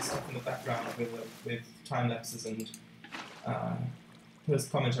building stuff in the background with time lapses and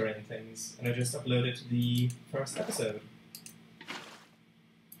post commentary and things, and I just uploaded the first episode.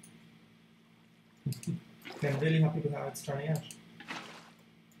 I'm really happy with how it's turning out.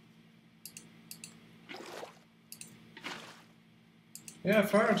 Yeah,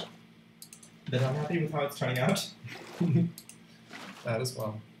 I've heard. That I'm happy with how it's turning out. That as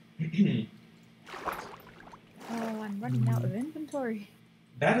well. Oh, I'm running out of inventory.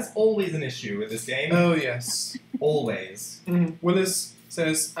 That is always an issue with this game. Oh, yes. Always. Willis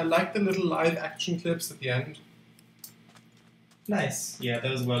says, I like the little live action clips at the end. Nice. Yeah,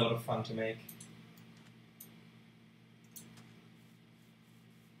 those were a lot of fun to make.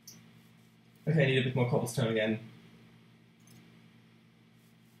 Okay, I need a bit more cobblestone again.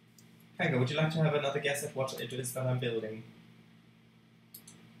 Kango, would you like to have another guess at what it is that I'm building?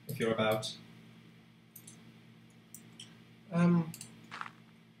 If you're about.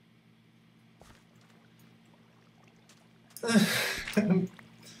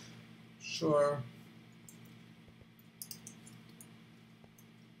 Sure.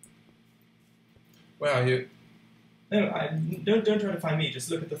 Where are you? No, don't try to find me. Just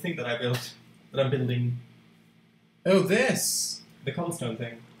look at the thing that I built, that I'm building. Oh, this! The cobblestone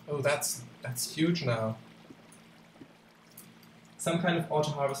thing. Oh, that's huge now. Some kind of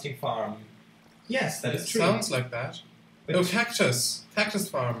auto-harvesting farm. Yes, that is true. Sounds like that. But Oh, cactus! Cactus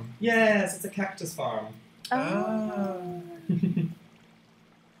farm. yes, it's a cactus farm. Ah.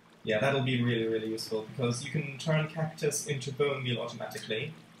 Yeah, that'll be really, really useful because you can turn cactus into bone meal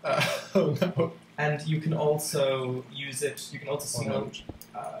automatically. Oh no. And you can also use it, you can also smoke.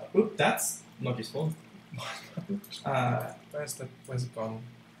 Oop, that's not useful. Where's it gone?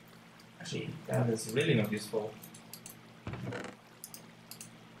 Actually, that is really not useful.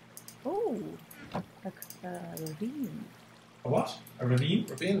 Oh, a ravine. A what? A ravine?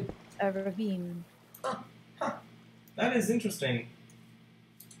 Ravine. A ravine. That is interesting.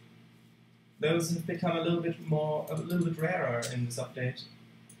 Those have become a little bit rarer in this update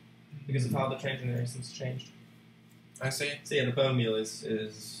because of how the train generations changed. I see. So yeah, the bone meal is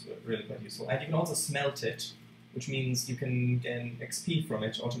really quite useful, and you can also smelt it, which means you can gain XP from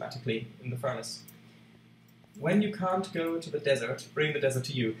it automatically in the furnace. When you can't go to the desert, bring the desert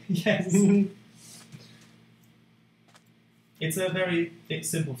to you. Yes. It's a very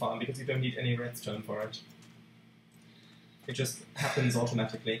simple farm because you don't need any redstone for it. It just happens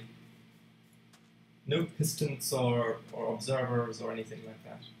automatically. No pistons or observers or anything like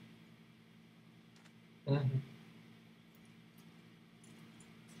that. Mm-hmm.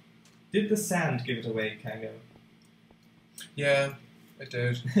 Did the sand give it away, Kango? Yeah, it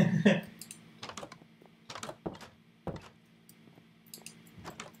did.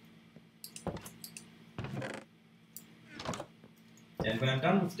 And when I'm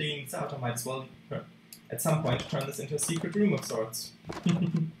done with digging this out, I might as well, at some point, turn this into a secret room of sorts.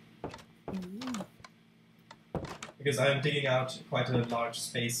 Because I'm digging out quite a large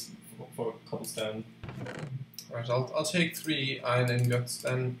space for cobblestone. Right, I'll take 3 iron ingots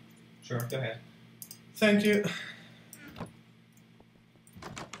then. Sure, go ahead. Thank you.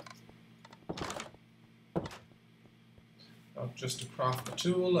 Just to craft the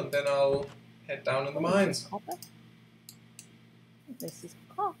tool, and then I'll head down in the mines. Copper? This is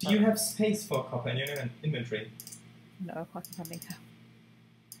copper. Do you have space for copper in your inventory? No, I can running out.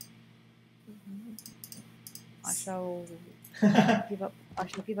 I shall give up. I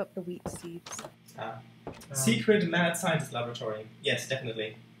shall give up the wheat seeds. Secret mad scientist laboratory. Yes,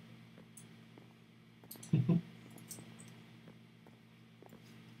 definitely.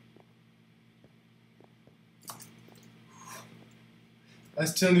 I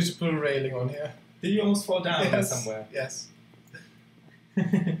still need to put a railing on here. Did you almost fall down Yes, somewhere? Yes.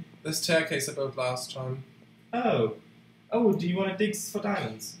 The staircase I built last time. Oh, do you want to dig for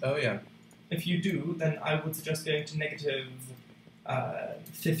diamonds? Oh yeah. If you do, then I would suggest going to negative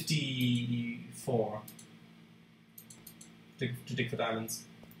 54 to dig for diamonds.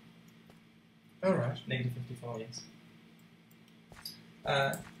 Alright. Negative 54, yes.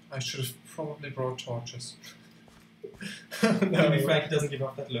 I should have probably brought torches. To be No. frank, he doesn't give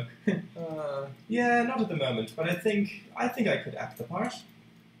off that look. Yeah, not at the moment, but I think I could act the part.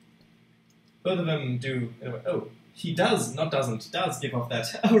 Both of them do. Anyway, oh, he does, not doesn't, does give off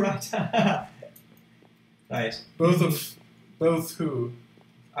that. Oh, right. Right. Both who?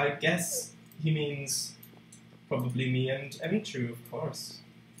 I guess he means probably me and Emichu, of course.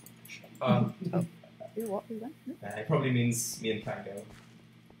 Do what we went? It probably means me and Kango.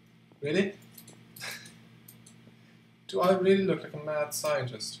 Really? Do I really look like a mad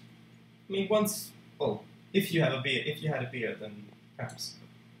scientist? I mean, well, if you had a beard, then perhaps.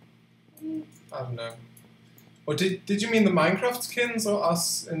 I don't know. Or did you mean the Minecraft skins or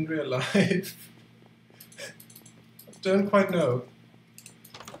us in real life? I don't quite know.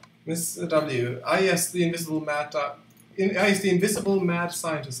 Miss W. Ah yes, the invisible mad the invisible mad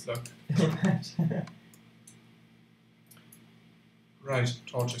scientist look. Right,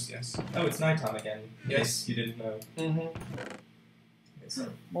 torches, yes. Oh, it's nighttime again. Yes. You didn't know. Mm-hmm. Okay, so.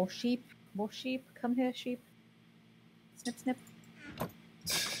 More sheep. More sheep. Come here, sheep. Snip, snip.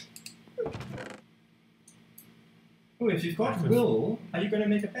 Oh, if you've got wool, are you going to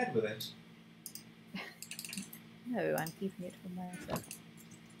make a bed with it? No, I'm keeping it for myself.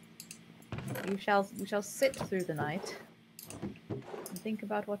 You shall sit through the night and think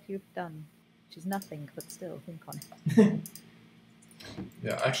about what you've done, which is nothing, but still think on it.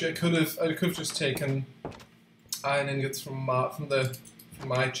 Yeah, actually, I could have just taken iron ingots from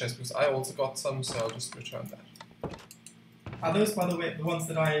my chest because I also got some, so I'll just return that. Are those, by the way, the ones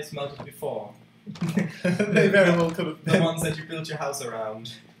that I smelted before? They very well could have The been. ones that you built your house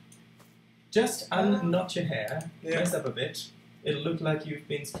around. Just unknot your hair, Yeah. dress up a bit. It'll look like you've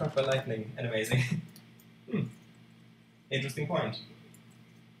been struck by lightning and amazing. Interesting point.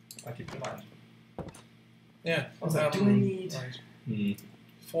 I'll keep it in mind. Yeah. Also, do I need... Right.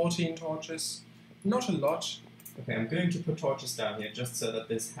 14 torches. Not a lot. Okay, I'm going to put torches down here just so that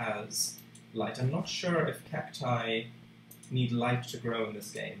this has light. I'm not sure if cacti need light to grow in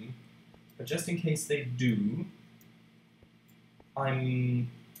this game, but just in case they do, I'm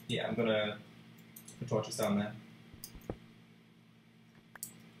gonna put torches down there.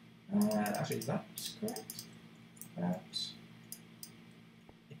 Actually, is that correct? I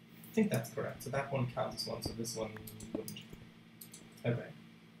think that's correct. So that one counts as one, so this one wouldn't. Okay.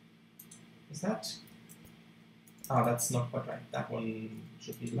 Is that... Ah, that's not quite right. That one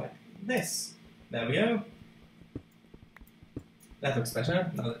should be like this. There we go. That looks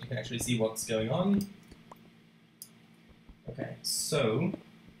better, now that you can actually see what's going on. Okay, so...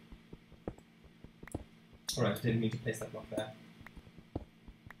 Alright, I didn't mean to place that block there.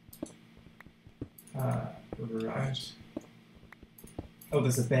 Right. Oh,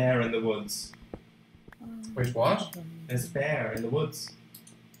 there's a bear in the woods. Wait, what? There's a bear in the woods.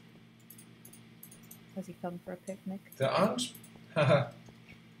 Has he come for a picnic? There aren't? Haha.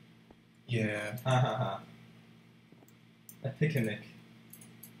 Yeah. Ha ha ha. A picnic.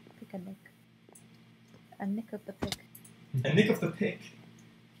 Pick a nick. A nick of the pick. A nick of the pick.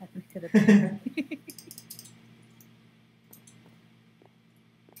 A nick of the pick.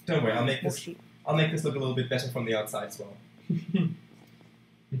 Don't worry, More sheep. I'll make this look a little bit better from the outside as well.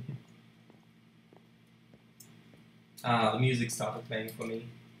 Ah, the music started playing for me.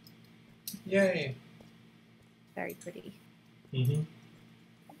 Yay. Very pretty. Mm-hmm.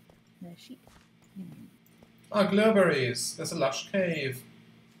 No sheep. Ah, glowberries. There's a lush cave.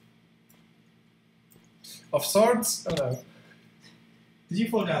 Of sorts? Oh no. Did you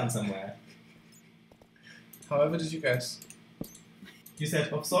fall down somewhere? However did you guess? You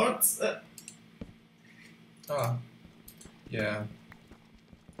said of sorts? Ah. Yeah.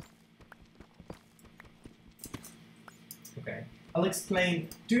 Okay. I'll explain.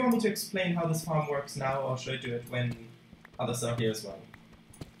 Do you want me to explain how this farm works now, or should I do it when others are here as well?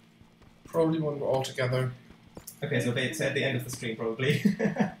 Probably when we're all together. Okay, so it's at the end of the stream, probably.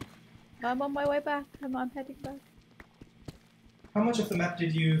 I'm on my way back. I'm heading back. How much of the map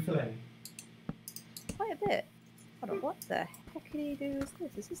did you fill in? Quite a bit. Hold on, what the heckity-doo is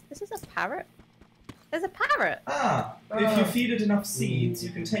this? This is a parrot? There's a parrot! Ah! If you feed it enough seeds,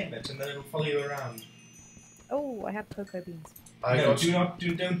 you can tame it, and then it'll follow you around. Oh, I have cocoa beans.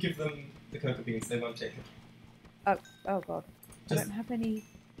 Don't give them the cocoa beans, they won't take it. Oh god. Just- I don't have any...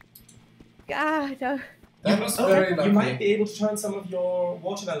 Ah, no. That was very lucky. You might be able to turn some of your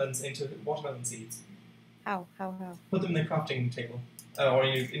watermelons into watermelon seeds. How? Put them in the crafting table, or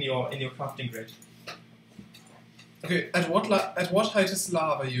in your crafting grid. Okay, at what height is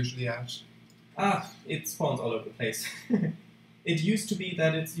lava usually at? Ah, it spawns all over the place. It used to be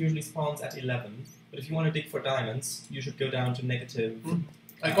that it usually spawns at 11, but if you want to dig for diamonds, you should go down to negative.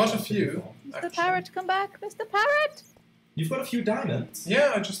 I got a few. Mr. actually. Parrot, come back! Mr. Parrot! You've got a few diamonds.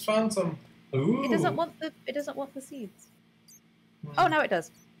 Yeah, I just found some. Ooh. It doesn't want the seeds. Oh, now it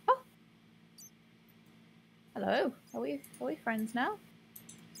does. Oh. Hello. Are we friends now?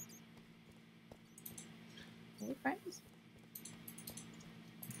 Are we friends?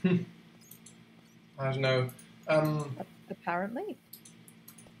 I don't know. Apparently.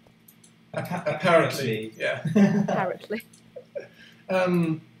 Apparently. Yeah. Apparently.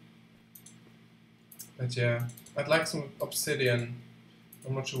 But yeah. I'd like some obsidian.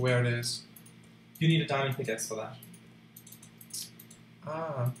 I'm not sure where it is. You need a diamond pickaxe for that.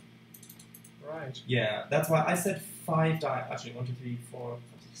 Ah, right. Yeah, that's why I said 5 diamonds. Actually, 1, 2, 3, 4, 5,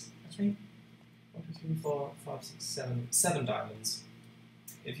 6. Actually, 1, 2, 3, 4, 5, 6, 7. 7 diamonds.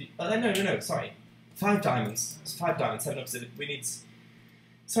 If you. No. Sorry. 5 diamonds. 5 diamonds. 7 obsidian. We need.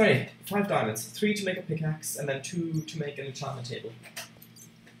 Sorry, 5 diamonds. 3 to make a pickaxe, and then 2 to make an enchantment table.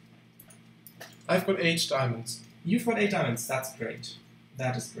 I've got 8 diamonds. You've got 8 diamonds. That's great.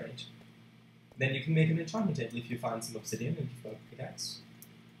 That is great. Then you can make an enchantment table if you find some obsidian and you've got a pickaxe.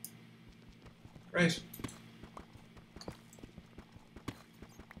 Great.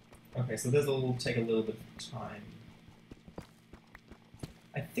 Okay, so this will take a little bit of time.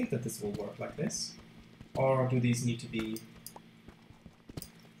 I think that this will work like this. Or do these need to be...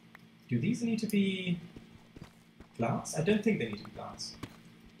 Do these need to be glass? I don't think they need to be glass.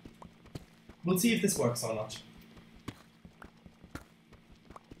 We'll see if this works or not.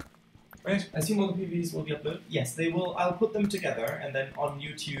 Right. I assume all the PVs will be uploaded? Yes, they will. I'll put them together, and then on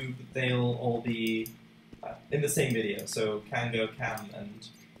YouTube they'll all be in the same video. So Kango Cam and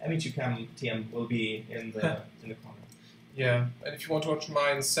Emichu Cam TM will be in the corner. Yeah, and if you want to watch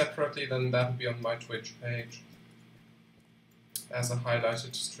mine separately, then that'll be on my Twitch page as a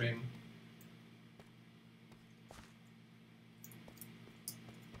highlighted stream.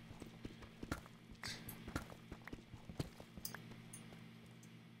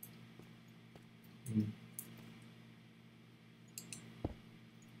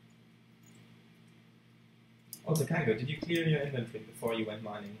 Also, Kango, did you clear your inventory before you went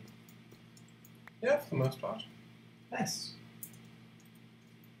mining? Yeah, for the most part. Nice.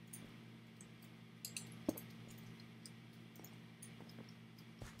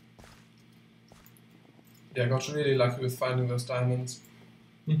 Yeah, I got really lucky with finding those diamonds.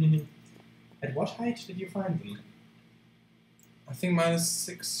 At what height did you find them? I think mine is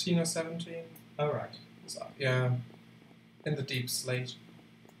 16 or 17. Oh, right. So, yeah, in the deep slate.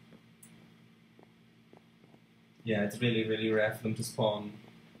 Yeah, it's really, really rare for them to spawn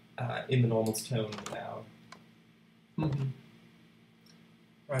in the normal stone now.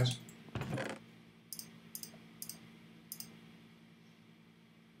 Right.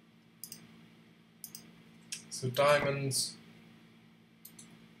 So diamonds.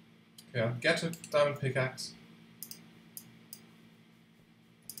 Yeah, get a diamond pickaxe.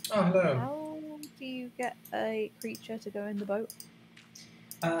 Oh, hello. How do you get a creature to go in the boat?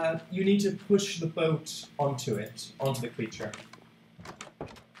 You need to push the boat onto the creature.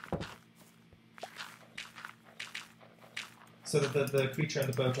 So that the creature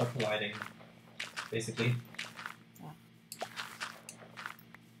and the boat are colliding, basically.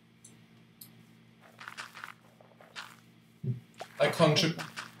 I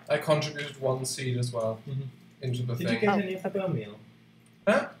contributed 1 seed as well into the Did thing. you get any of the bone meal?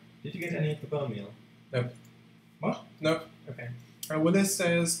 Huh? Did you get any of the bone meal? Nope. What? Nope. Okay. Willis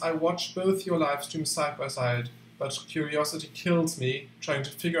says, I watched both your live streams side by side, but curiosity kills me trying to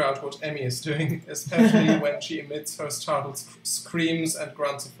figure out what Emmy is doing, especially when she emits her startled screams and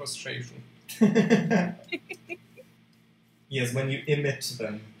grunts of frustration. Yes, when you emit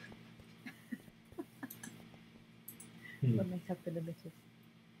them. When they have been emitted.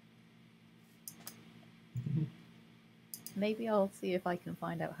 Maybe I'll see if I can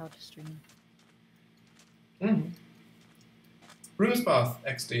find out how to stream. Bruce Bath,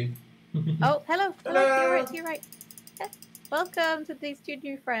 XD. Oh, hello! Hello. You're right. Yeah. Welcome to these 2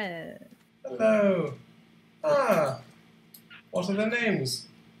 new friends. Hello. Ah. What are their names?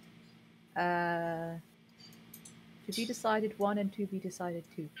 To be decided 1 and to be decided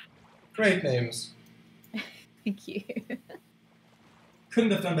 2. Great names. Thank you.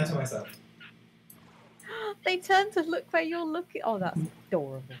 Couldn't have done better myself. They turn to look where you're looking. Oh, that's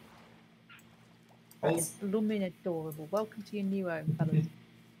adorable. That is blooming adorable. Welcome to your new home, fellas.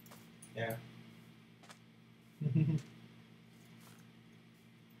 Yeah.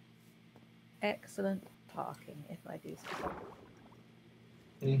 Excellent parking, if I do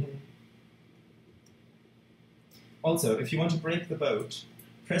so. Also, if you want to break the boat,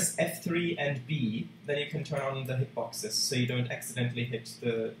 press F3 and B, then you can turn on the hitboxes so you don't accidentally hit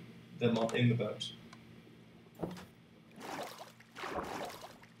the mob in the boat.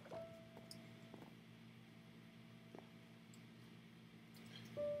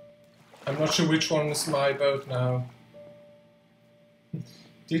 I'm not sure which one is my boat now.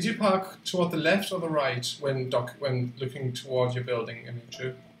 Did you park toward the left or the right when looking toward your building,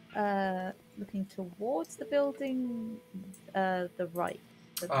 Emichu? Looking towards the building, the right.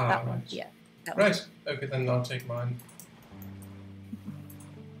 That right. one, yeah. That Right, okay, then I'll take mine.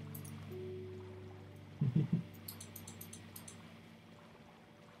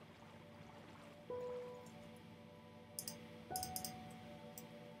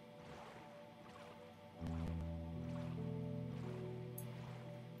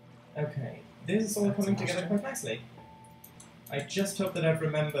 Okay, this is all coming together quite nicely. I just hope that I've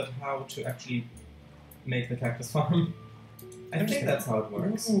remembered how to actually make the cactus farm. I think that's how it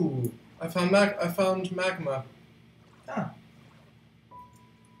works. Ooh, I found magma. Ah.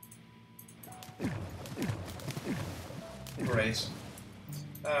 Great.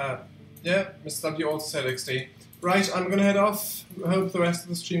 Yeah, Mr. W also said XD. Right, I'm gonna head off. Hope the rest of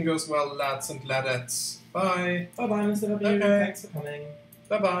the stream goes well, lads and ladettes. Bye. Bye bye, Mr. W. Okay. Thanks for coming.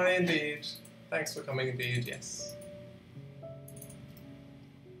 Bye bye, indeed. Thanks for coming, indeed, yes.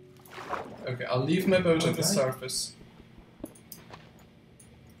 Okay, I'll leave my boat at the surface.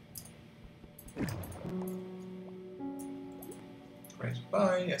 Great.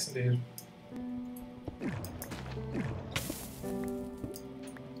 Bye, yes, indeed.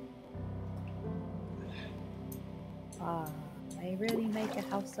 They really make a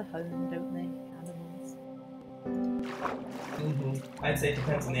house a home, don't they, animals? I'd say it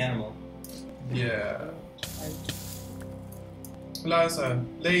depends on the animal. Yeah. Liza,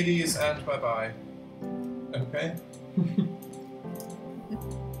 ladies, and bye-bye. Okay?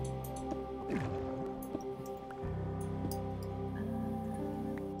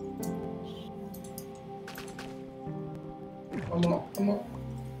 Come on, come on.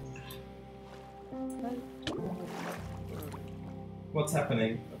 What's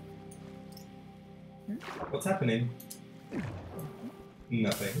happening? What's happening?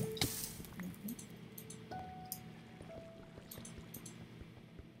 Nothing.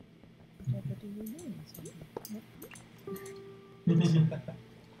 Whatever do you mean?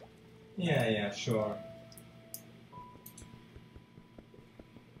 Yeah, sure.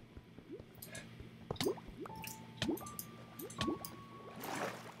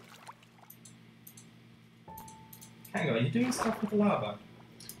 Kango, are you doing stuff with the lava?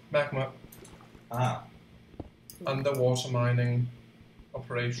 Magma. Ah. Underwater mining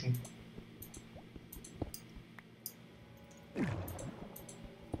operation.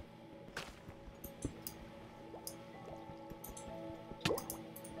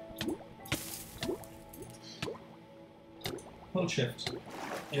 Hold shift.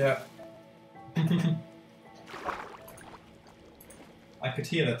 Yeah. I could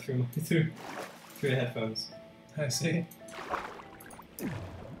hear that through the headphones. I see.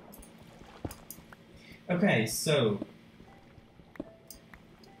 Okay, so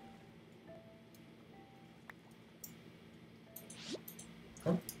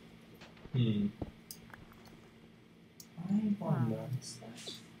oh. I wonder,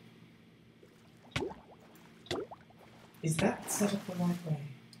 is that set up the right way?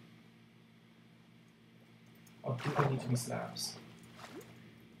 Or do they need to be slabs?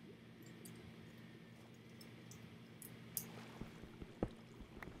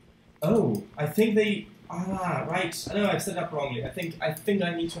 Oh, I think they... Ah, right. No, I've set it up wrongly. I think I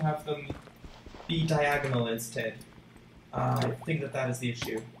need to have them be diagonal instead. I think that is the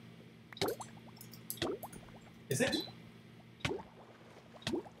issue. Is it? Can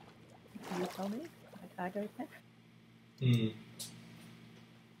you tell me? I go there.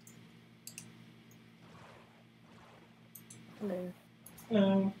 Hello.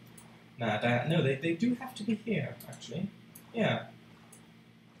 Hello. Nah, no, they do have to be here, actually. Yeah.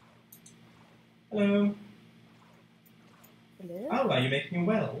 Hello. Hello. Oh, are you making a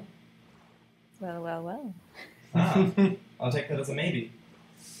well? Well. Ah, I'll take that as a maybe.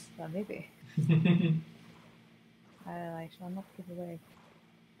 Well, maybe. I shall not give away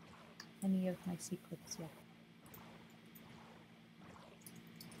any of my secrets yet.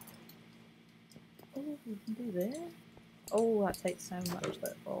 Oh, we can do this. Oh, that takes so much.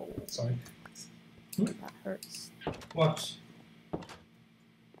 That Sorry. that hurts. What?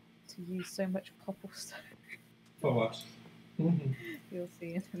 To use so much cobblestone. For what? You'll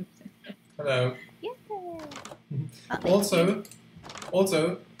see in a minute. Hello. Yeah. Also,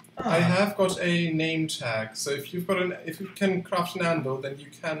 I have got a name tag. So if you can craft an anvil, then you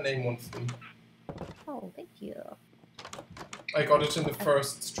can name one for me. Oh, thank you. I got it in the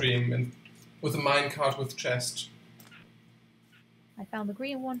first stream with a minecart with chest. I found the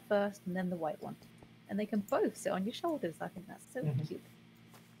green one first and then the white one. And they can both sit on your shoulders. I think that's so cute.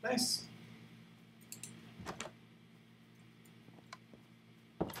 Nice.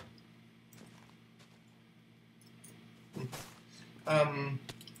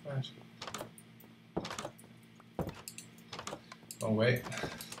 Right. Oh, wait.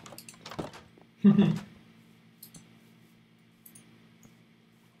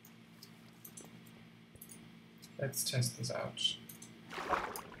 Let's test this out.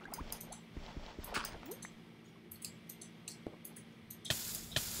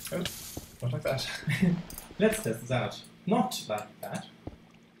 Oh, not like that. Let's test this out. Not like that.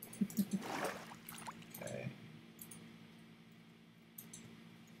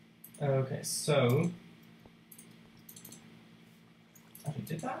 Okay, so... Actually,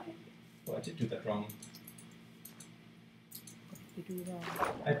 did I? Oh, I did do that wrong. What did you do wrong?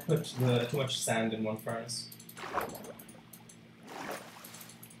 I put too much sand in one furnace.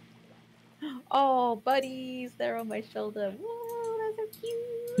 Oh, buddies! They're on my shoulder. Whoa, they're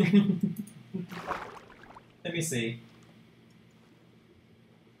so cute! Let me see.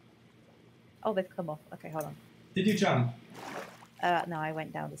 Oh, they've come off. Okay, hold on. Did you jump? No, I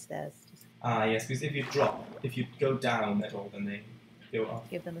went down the stairs. Just Ah, yes, because if you drop, if you go down at all, then they go off.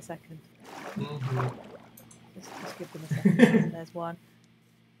 give them a second. Mm-hmm. Just give them a second. There's one.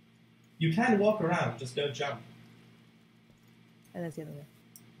 You can walk around, just don't jump. And there's the other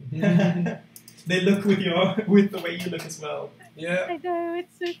one. They look with the way you look as well. Yeah. I know,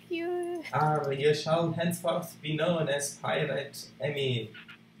 it's so cute. You shall henceforth be known as Pirate Emmy,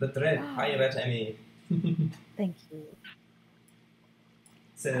 the Dread Pirate Emmy. Thank you.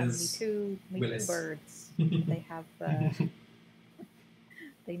 Says Me too, Willis. birds. They have,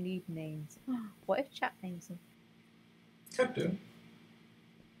 they need names. What if chat names them? Could do.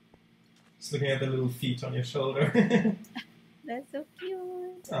 Just looking at the little feet on your shoulder. They're so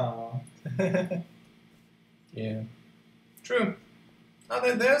cute. Aww. Yeah. True. Oh,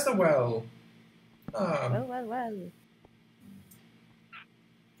 there's the well. Well, well, well.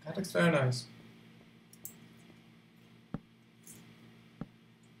 That looks very nice.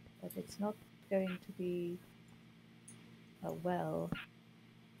 But it's not going to be a well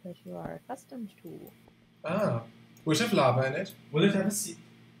that you are accustomed to. Ah. Would have lava in it. Will it have a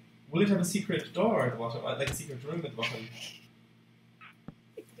Will it have a secret door at the bottom, like a secret room at the bottom?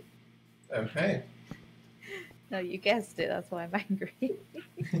 Okay. No, you guessed it. That's why I'm angry.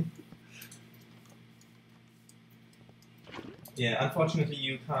 Yeah, unfortunately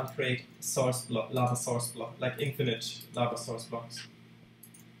you can't create lava source block, like infinite lava source blocks.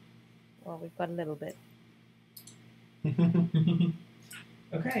 Well, we've got a little bit.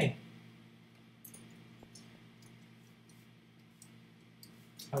 Okay.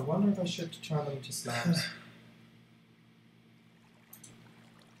 I wonder if I should turn them to slabs.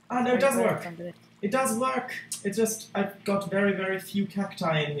 Ah, no, it does work! It does work! It's just, I've got very, very few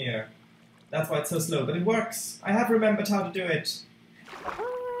cacti in here. That's why it's so slow, but it works! I have remembered how to do it!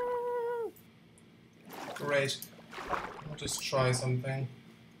 Great. I'll just try something.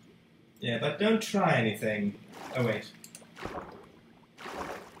 Yeah, but don't try anything. Oh, wait.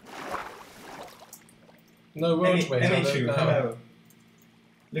 No, won't wait. Emichu, No. hello.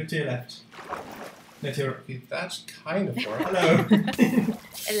 Look to your left. No, to your... That kind of works. Hello.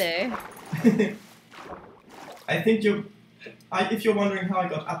 Hello. I think you're... if you're wondering how I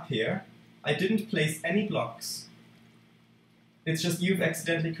got up here, I didn't place any blocks. It's just you've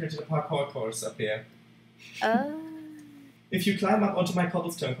accidentally created a parkour course up here. If you climb up onto my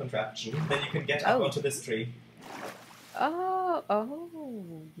cobblestone contraption, then you can get up onto this tree. Oh,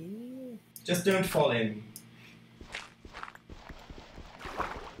 yeah. Just don't fall in.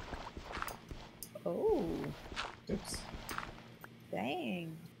 Oh, Oops.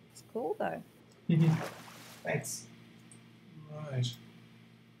 dang. It's cool though. Thanks. Right.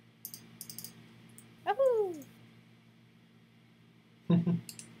 Oh.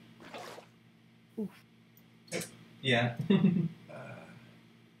 Oof. Yeah. You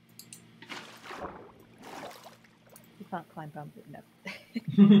can't climb bamboo, no.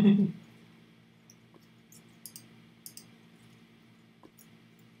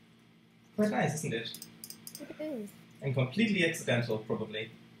 Quite nice, isn't it? It is. And completely accidental,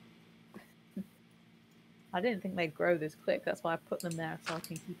 probably. I didn't think they'd grow this quick. That's why I put them there so I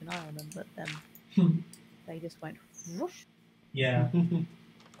can keep an eye on them. But then they just went whoosh Yeah.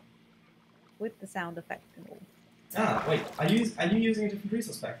 with the sound effect and all. Ah, wait. Are you using a different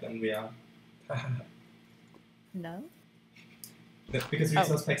resource pack than we are? No. Because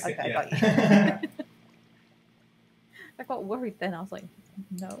resource packs. Okay, Yeah. I got you. I got worried then. I was like,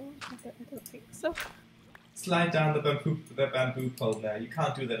 no, I don't think so. Slide down the bamboo pole there. You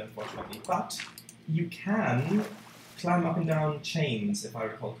can't do that, unfortunately. But you can climb up and down chains, if I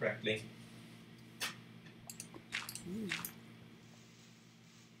recall correctly.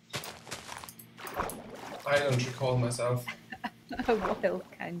 I don't recall myself. A wild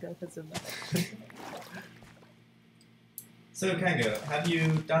kangoism. So, Kango, have you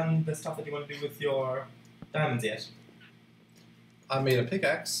done the stuff that you want to do with your diamonds yet? I made a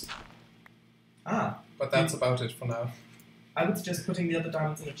pickaxe, Ah, but that's about it for now. I would suggest putting the other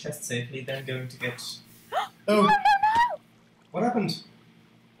diamonds in a chest safely, then going to get... Oh, No! What happened?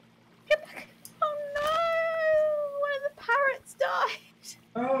 Get back! Oh no! One of the parrots died!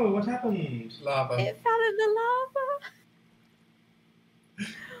 Oh, what happened? lava. It fell in the lava!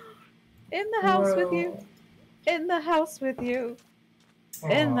 In the house with you. In the house with you.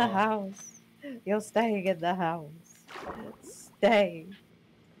 In the Aw. house. You're staying in the house. Stay.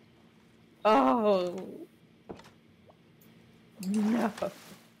 Oh.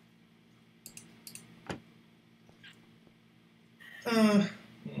 No.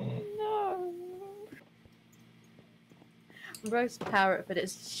 No. Roast parrot, but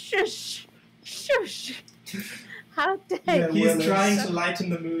it's shush. Shush. How dare Yeah, you? He's well, trying it's- to lighten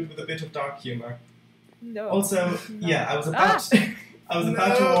the mood with a bit of dark humor. No. Also, No. yeah, I was about I was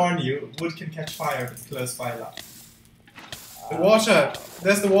about to No. warn you, wood can catch fire if it's close by enough. The water!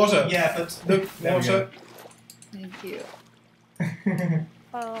 There's the water! Yeah, but Look, there we water. Thank you. go.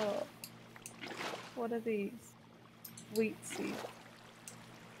 Oh. What are these? Wheat seeds.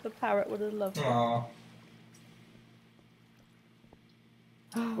 The parrot would have loved them. Aw.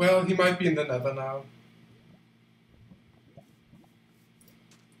 Well, he might be in the nether now.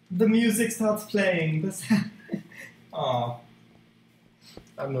 The music starts playing. Aw.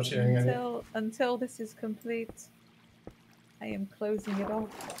 I'm not hearing any. Until this is complete, I am closing it off.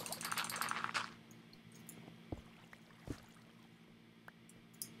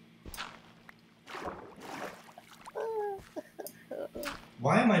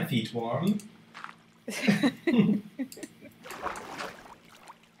 Why are my feet warm?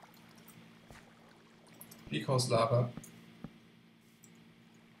 Because lava.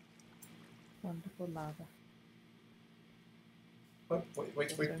 Wonderful lava. Oh,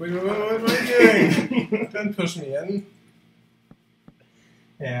 wait, what are you doing? Don't push me in.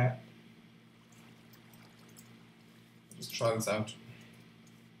 Yeah. Just try this out.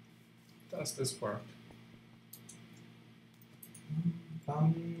 Does this work?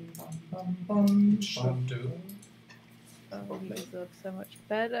 Bum, bum, bum, bum, Should bum. do. Oh, he deserves so much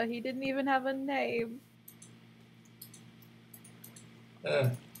better. He didn't even have a name.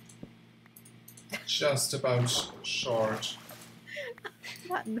 Just about short.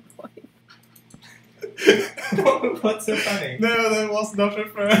 That noise. What's so funny? No, that was not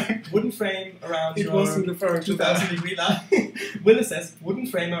referring. Wooden frame around It your wasn't referring to 2000 that. degree lava. Willis says, wooden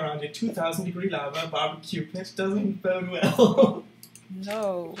frame around your 2000 degree lava barbecue pit doesn't bode well.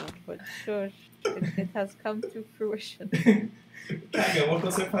 No, but shush. It has come to fruition. Kango, what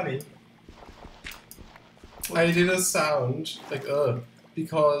was so funny? I did a sound like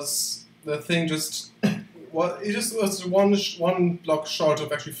because the thing just it just was one block short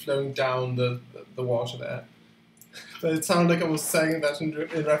of actually flowing down the water there. But it sounded like I was saying that in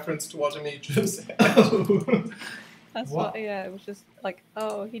reference to what Emichu said. That's What? what, yeah, it was just like,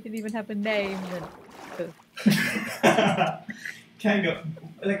 oh, he didn't even have a name. And Kango,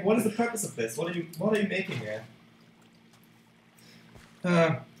 like, what is the purpose of this? What are you making here?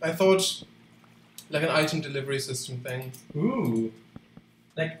 I thought like an item delivery system thing. Ooh,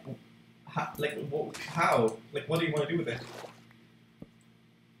 like, how? Like, what do you want to do with it?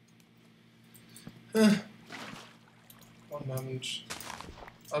 One moment.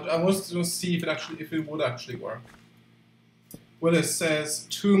 I was to see if it would actually work. Well, it says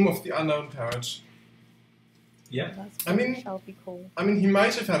Tomb of the Unknown Parrot. Yep. that's I what mean- it shall be called. I mean, he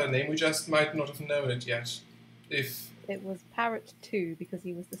might have had a name. We just might not have known it yet. If It was Parrot 2 because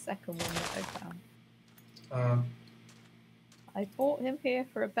he was the second one that I found. I brought him here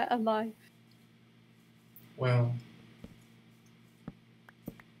for a better life. Well,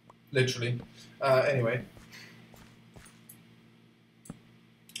 literally. Anyway.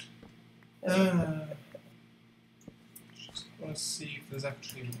 Just want to see if this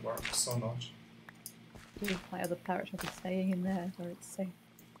actually works or not. My other parrot shall be staying in there where it's safe.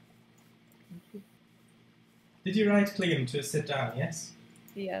 Thank you. Did you right click him to sit down? Yes.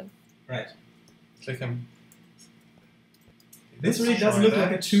 Yeah. Right. Click him. This really Let's does try look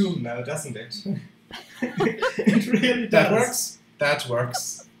that. like a tomb now, doesn't it? It really does. That works. That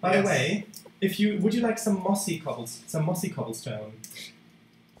works. By Yes. the way, would you like some mossy cobblestone?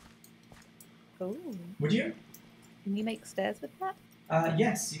 Oh. Would you? Can you make stairs with that?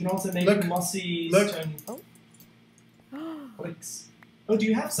 Yes. You can also make Look. mossy Look. stone Oh. bricks. Oh, do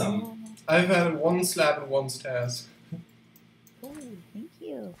you have some? I've had one slab and one stairs. Oh, thank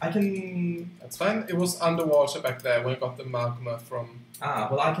you. I can. That's fine. It was underwater back there when I got the magma from.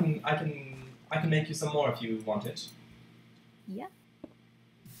 Well, I can make you some more if you want it. Yeah.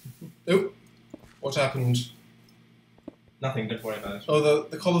 Oh, what happened? Nothing. Don't worry about it. Oh,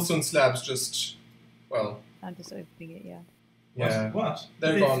 the cobblestone slabs just. Well, I'm just opening it, yeah. yeah. What?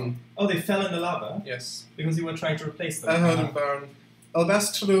 They're gone. Oh, they fell in the lava Yes. because you were trying to replace them. I heard him burn.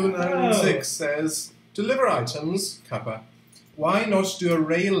 Albastru906 Oh. says, deliver items, Kappa. Why not do a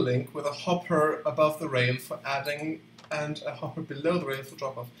rail link with a hopper above the rail for adding and a hopper below the rail for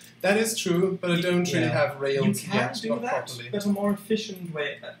drop-off. That is true, but I don't really have rails You can yet, do not that, properly. but a more efficient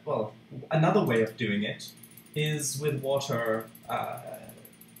way, well, another way of doing it is with water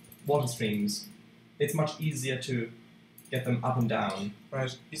streams. It's much easier to get them up and down.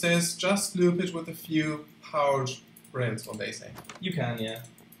 Right. He says just loop it with a few powered rails, what they say. You can, yeah.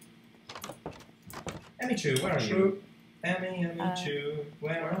 Emichu, where are you? Emichu,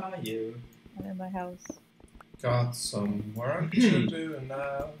 where are you? I'm in my house. Got some work to do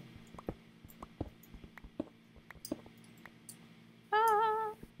now.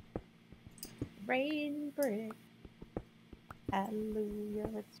 Ah, rain brick. Hallelujah,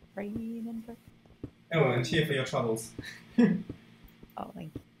 it's raining brick. Oh, and here for your troubles. Oh,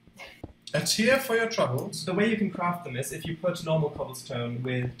 thank you. A tear for your troubles. The way you can craft them is if you put normal cobblestone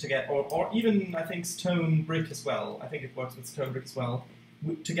with or even I think stone brick as well. I think it works with stone brick as well,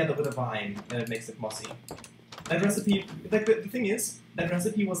 together with a vine, and it makes it mossy. That recipe, like the thing is, that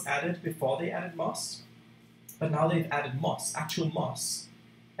recipe was added before they added moss, but now they've added moss, actual moss,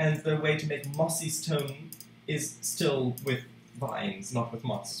 and the way to make mossy stone is still with vines, not with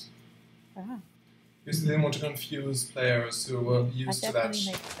moss. Ah, Because they didn't want to confuse players who were used to that.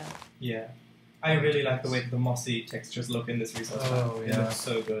 definitely makes sense. Yeah. I really like the way the mossy textures look in this resource pack. Oh, It yeah. looks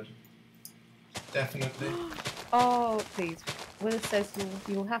so good. Definitely. Oh, please. Willis says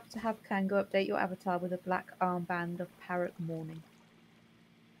you'll have to have Kango update your avatar with a black armband of parrot mourning.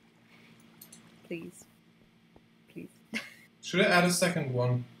 Please. Please. Should I add a second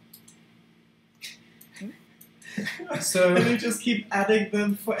one? So And you just keep adding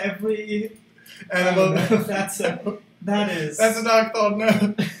them for every animal. That's a That's a dark thought. No.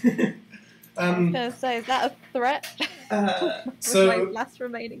 I was gonna say, is that a threat? With So- my last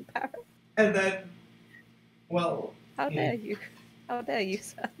remaining parrot. and then, well, How dare you? How dare you,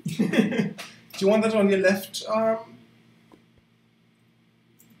 sir? Do you want that on your left arm?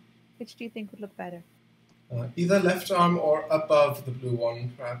 Which do you think would look better? Either left arm or above the blue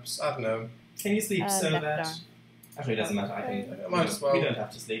one, perhaps. I don't know. can you sleep so left that? arm. Actually, it doesn't matter. I can. Might as well. We don't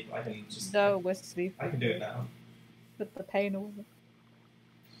have to sleep. I can just. No, we're sleeping. I can do it now. Put the pain away.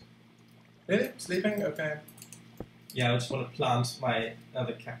 Really? Sleeping? Okay. Yeah, I just want to plant my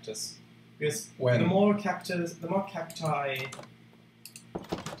other cactus because When? the more cacti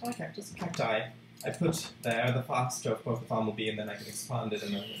I put there, the faster, of course, the farm will be, and then I can expand it,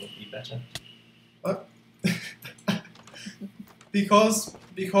 and then it will be better. What? because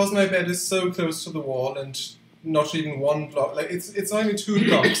my bed is so close to the wall and not even one block. Like it's only 2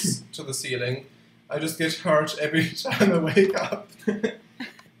 blocks to the ceiling. I just get hurt every time I wake up.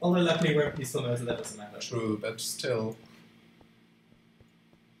 Although luckily we're in peaceful mode, so that doesn't matter. True, but still.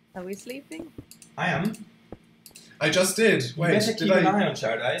 Are we sleeping? I am. I just did. You Wait, better did keep an I? eye on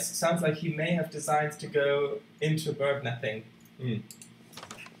Sharadise. Sounds like he may have designs to go into bird netting.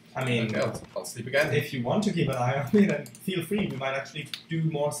 I mean, Okay, I'll sleep again. if you want to keep an eye on me, then feel free. We might actually do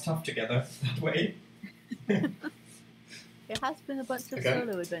more stuff together that way. It has been a bunch of Okay.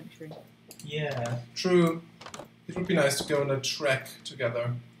 solo adventuring. Yeah. True. It would be nice to go on a trek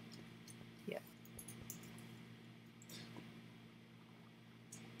together. Yeah.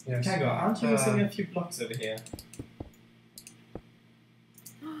 Yes. Kango, aren't you missing a few blocks over here?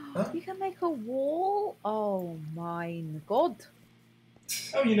 Huh? You can make a wall? Oh my god.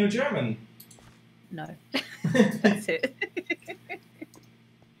 Oh, you know German. No. That's it.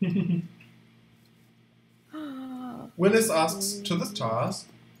 Willis asks to the stars.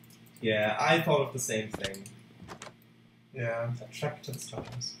 Yeah, I thought of the same thing. Yeah. A trek to the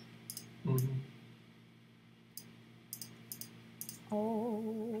stars. Mm-hmm.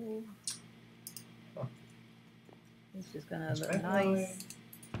 Oh. It's just gonna That's look right. nice.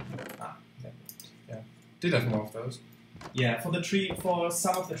 Ah, okay. Did have more of those. Yeah, for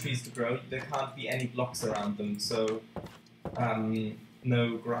some of the trees to grow, there can't be any blocks around them, so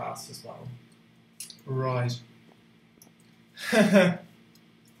no grass as well. Right.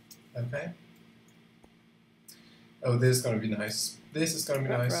 Okay. Oh, this is gonna be nice. This is gonna be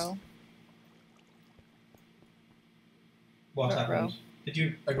nice. Ruh-roh. What Ruh-roh. happened? Did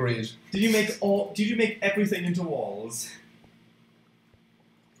you Agreed. make everything into walls?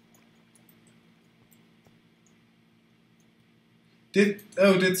 Did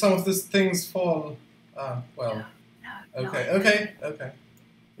some of these things fall? Ah, well. No, Okay, no. okay.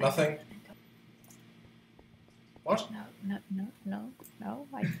 Nothing. What? No,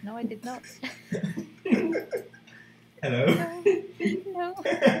 I did not. Hello? No.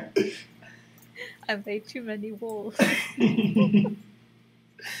 I've made too many walls.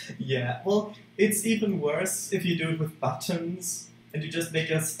 Yeah, well, it's even worse if you do it with buttons, and you just make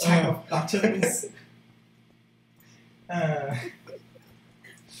a stack of buttons. Uh,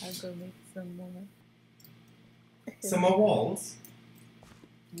 I'll go make some more. some more walls?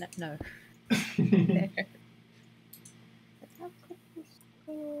 No. There. Let's have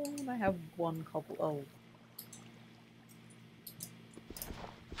cobblestone. I have one cobble. Oh.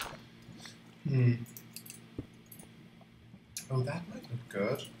 Oh, that might look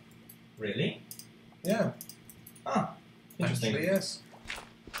good. Really? Yeah. Ah, interesting. Actually, yes.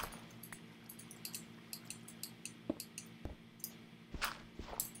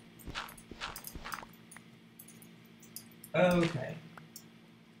 Okay.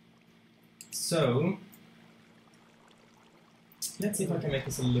 So, let's see if I can make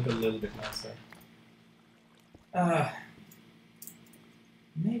this look a little bit nicer.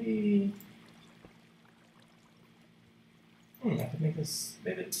 Maybe... I could make this...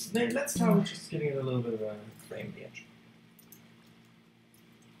 Maybe let's try with just giving it a little bit of a frame at the edge.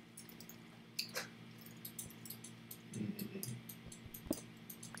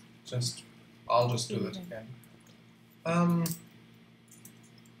 I'll just do it again.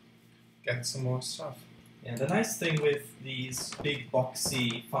 Get some more stuff. Yeah, the nice thing with these big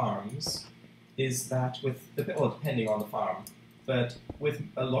boxy farms is that well, depending on the farm, but with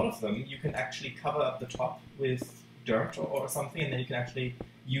a lot of them, you can actually cover up the top with dirt or something, and then you can actually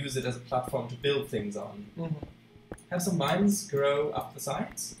use it as a platform to build things on. Mm-hmm. Have some vines grow up the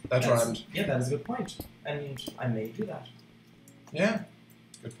sides. That rhymed. Yeah, that is a good point, and I may do that. Yeah,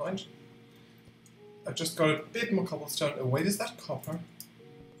 good point. I've just got a bit more cobblestone. Oh, wait, is that copper?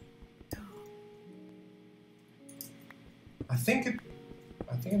 I think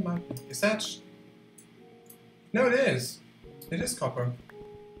it might be. Is that... No, it is. It is copper.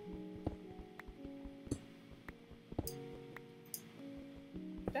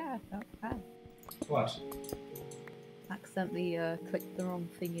 Yeah, not bad. What? Accidentally clicked the wrong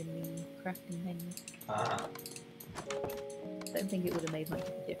thing in the crafting menu. Ah. Don't think it would have made much of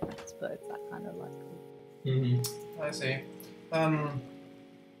a difference, but it's that kind of like. Mm-hmm. I see.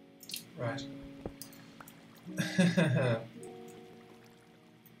 Right.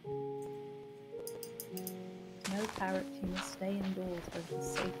 No parrot, you must stay indoors for the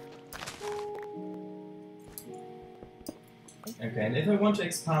safe. Okay, and if I want to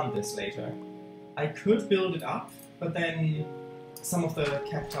expand this later, I could build it up, but then some of the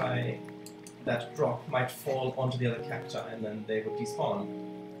cacti that drop might fall onto the other cacti and then they would despawn.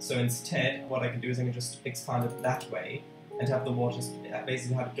 So instead, what I can do is I can just expand it that way and have the water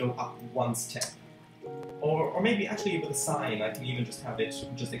basically have it go up one step. Or maybe actually with a sign, I can even just have it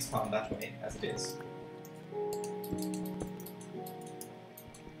just expand that way as it is.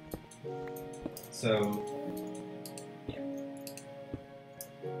 So, yeah.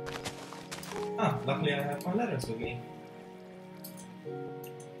 Ah, luckily I have my letters with me.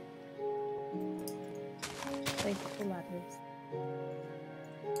 Faithful ladders.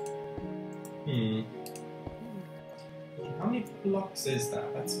 How many blocks is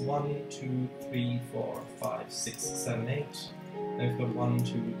that? That's 1, 2, 3, 4, 5, 6, 7, 8. Then we've got 1,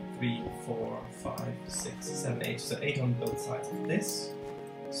 2, 3, 4, 5, 6, 7, 8. So 8 on both sides of this.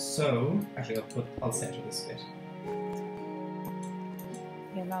 So, actually I'll center this bit.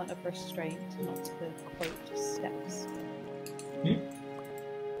 The amount of restraint, not to quote steps.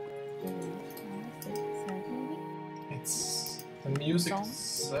 It's... The music Song? is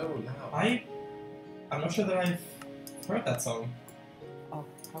so loud. I'm not sure that I've heard that song. Oh,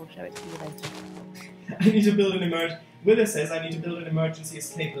 I'll show it to you later. I need to build an Willa says I need to build an emergency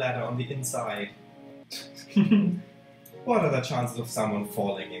escape ladder on the inside. What are the chances of someone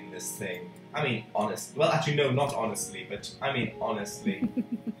falling in this thing? I mean, honest. Well, actually, no, not honestly, but I mean, honestly.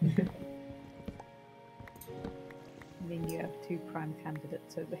 I mean, you have two prime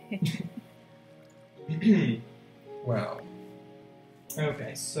candidates over here. Well.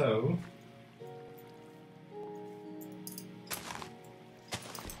 Okay, so...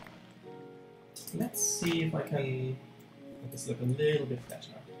 let's see if I can make this look a little bit better.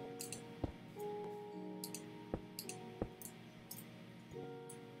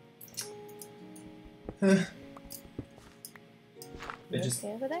 You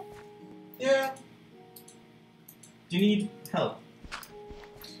okay over there? Yeah. Do you need help?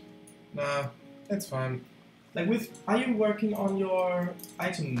 Nah, it's fine. Like are you working on your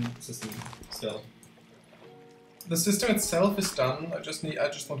item system still? The system itself is done. I just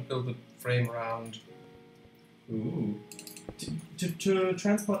want to build a frame around. Ooh. To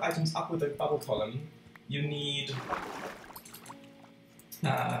transport items up with a bubble column, you need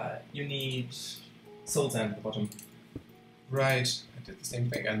soul sand at the bottom. Right, I did the same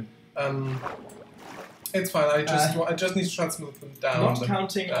thing. And It's fine. I just need to transmit them down. Not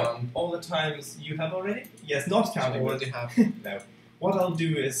counting all the times you have already. Yes, not counting. I already have. No. What I'll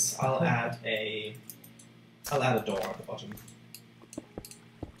do is I'll add a door at the bottom.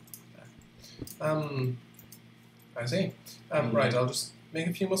 I see. Right. I'll just make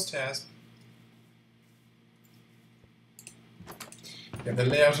a few more stairs. Yeah, the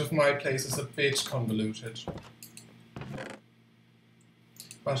layout of my place is a bit convoluted.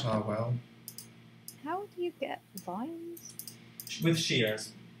 But well. How do you get vines? With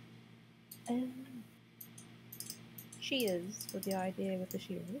shears. Shears was the idea with the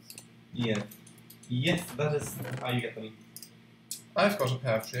shears. Yeah. Yes, that is how you get them. I've got a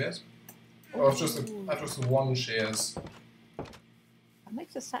pair of shears. Oh, I've just one shears. That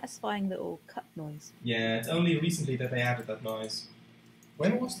makes a satisfying little cut noise. Yeah, it's only recently that they added that noise.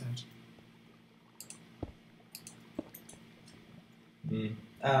 When was that?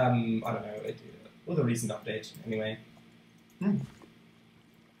 I don't know. It was a recent update, anyway.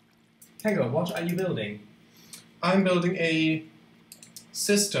 Kango, what are you building? I'm building a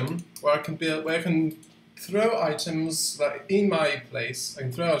system where I can throw items like in my place. I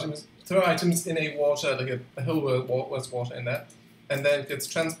can throw items in a water, like a hill where there's water in there, and then it gets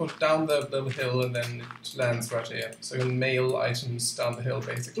transported down the hill and then it lands right here. So you can mail items down the hill,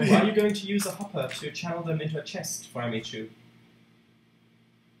 basically. Ooh, are you going to use a hopper to channel them into a chest for Emichu?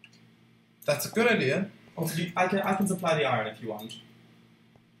 That's a good idea. Also, I can supply the iron if you want.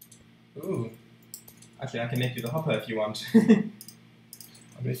 Ooh. Actually, I can make you the hopper if you want. I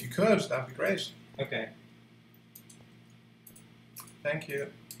mean, if you could, that'd be great. Okay. Thank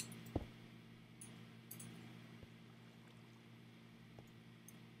you.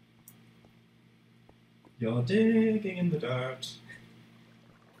 You're digging in the dirt.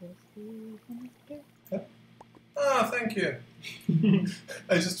 Ah, thank you.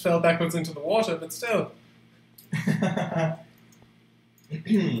 I just fell backwards into the water, but still.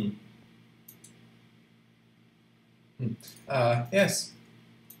 Yes. I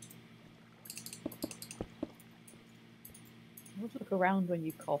always look around when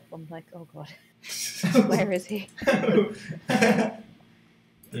you cough. I'm like, oh god, where is he?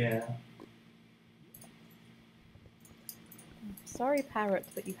 Yeah. Sorry, parrot,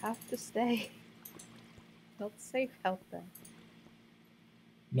 but you have to stay. Not safe out there.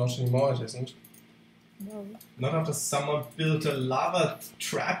 Not anymore, it isn't. No. Not after someone built a lava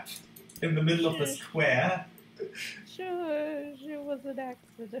trap in the middle of the square. Sure, it was an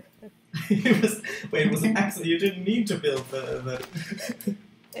accident. It was an accident. You didn't mean to build the...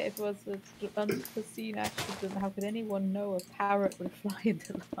 It was an unforeseen accident. How could anyone know a parrot would fly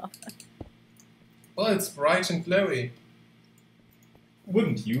into lava? Well, it's bright and glowy.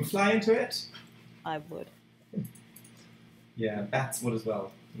 Wouldn't you fly into it? I would. Yeah, bats would as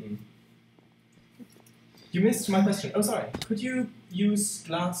well. You missed my question. Oh, sorry. Could you use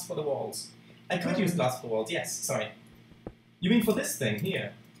glass for the walls? I could use glass for the walls, yes, sorry. You mean for this thing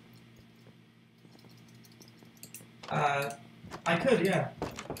here? I could, yeah.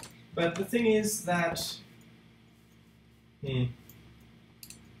 But the thing is that... I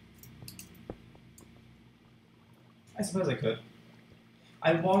suppose I could.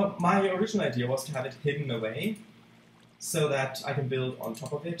 My original idea was to have it hidden away, so that I can build on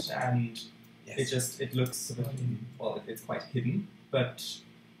top of it, and it looks a bit, well, it's quite hidden, but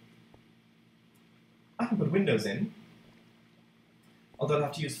I can put windows in, although I'll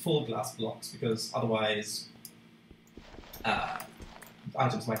have to use full glass blocks, because otherwise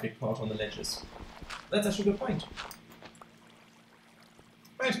items might get caught on the ledges. That's actually a good point.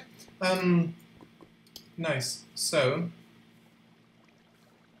 Right. Nice. So...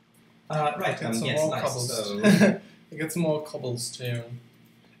 right, yes, nice. So... I get some more cobblestone.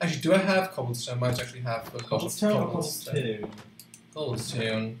 Actually, do I have cobblestone? I might actually have a lot of cobblestone.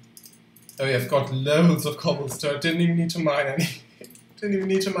 Cobblestone. Oh yeah, I've got loads of cobblestone. I didn't even need to mine any. Didn't even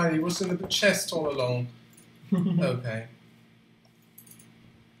need to mine. It was in the chest all along. Okay.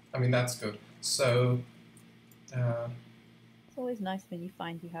 I mean, that's good. So... It's always nice when you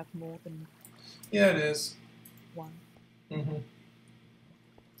find you have more than... Yeah, it is. One. Mm-hmm.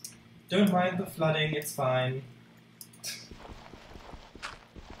 Don't mind the flooding, it's fine.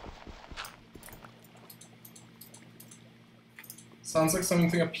 Sounds like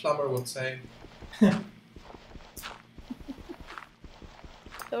something a plumber would say.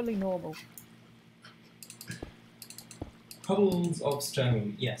 Totally normal. Cobbles of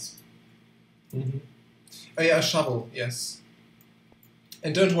stone, yes. Mm-hmm. Oh yeah, a shovel, yes.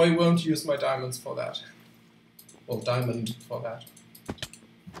 And don't worry, I won't use my diamonds for that. Well, diamond for that.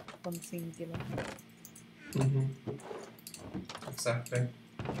 One singular. Mm-hmm. Exactly.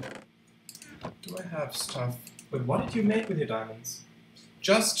 Do I have stuff? But what did you make with your diamonds?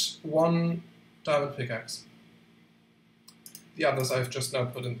 Just one diamond pickaxe. The others I've just now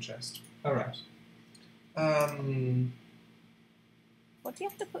put in the chest. Alright. What do you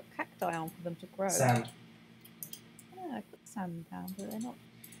have to put cacti on for them to grow? Sand. Yeah, I put sand down, but they're not.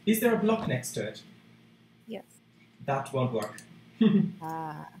 Is there a block next to it? Yes. That won't work.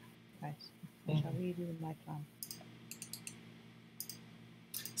 Ah, right. I shall redo my plan.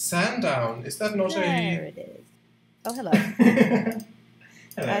 Sandown, is that not There it is. Oh, hello.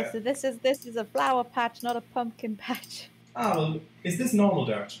 Hello. So this is a flower patch, not a pumpkin patch. Ah, well, is this normal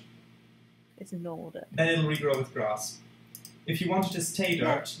dirt? It's an order. Then it'll regrow with grass. If you want it to stay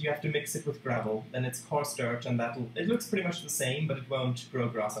dirt, you have to mix it with gravel. Then it's coarse dirt, and it looks pretty much the same, but it won't grow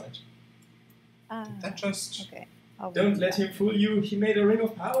grass on it. Ah, that just... okay. Don't let him fool you. He made a ring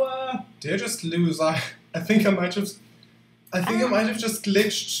of power. Did I just lose? I think I might have just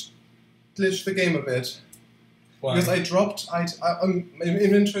glitched the game a bit. Why? Because I dropped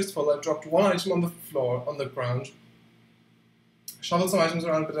inventory is full. I dropped one item on the floor, on the ground. Shoveled some items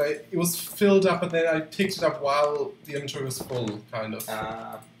around, but it was filled up, and then I picked it up while the inventory was full, kind of.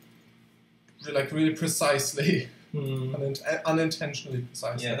 Like really precisely, unintentionally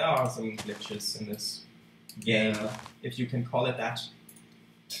precisely. Yeah, there are some glitches in this game, if you can call it that.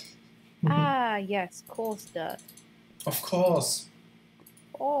 Ah, yes, coarse dirt. Of course.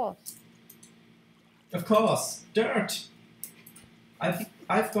 Coarse. Of course, dirt.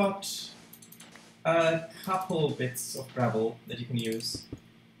 I've got a couple bits of gravel that you can use.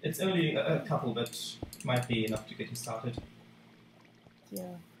 It's only a couple, but might be enough to get you started.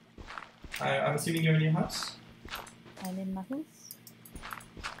 Yeah. I'm assuming you're in your house? I'm in my house.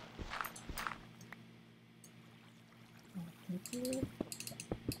 Thank you.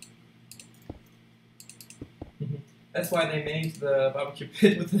 That's why they made the barbecue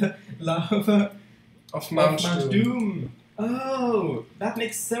pit with the lava Of Mount Doom. Oh, that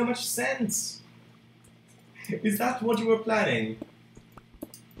makes so much sense. Is that what you were planning?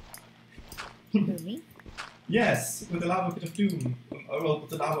 Who, me? Yes, with the lava pit of Doom. Well, with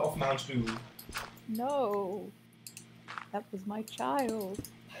the lava of Mount Doom. No. That was my child.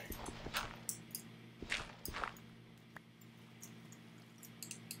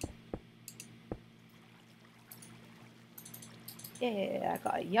 Yeah, I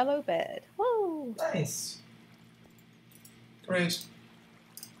got a yellow bed. Woo! Nice. Great.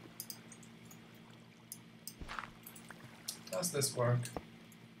 Does this work?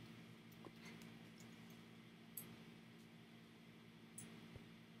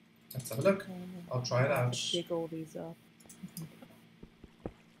 Let's have a look. I'll try it out. Dig all these up.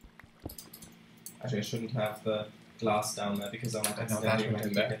 Actually, I shouldn't have the glass down there because I might I know accidentally that went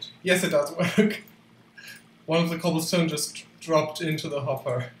in there. break it. Yes, it does work. One of the cobblestone just dropped into the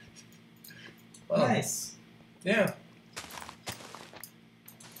hopper. Well, Nice. yeah.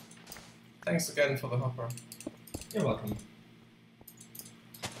 Thanks again for the hopper. You're welcome.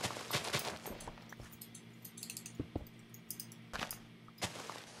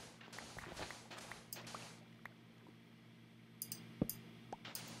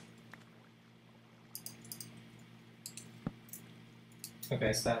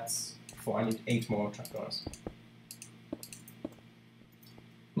 Okay, so that's 4. I need 8 more trapdoors.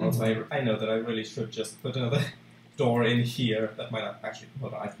 Also, I know that I really should just put another door in here. That might not actually.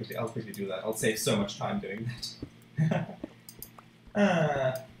 Hold on, I'll quickly do that. I'll save so much time doing that.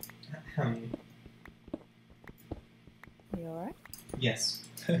 Are you alright? Yes.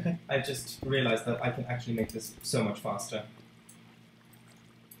 I just realized that I can actually make this so much faster.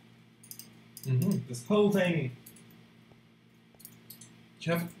 This whole thing.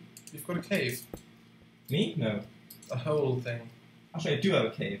 You've got a cave. Me? No. The whole thing. Actually, I do have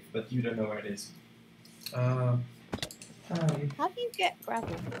a cave, but you don't know where it is. How do you get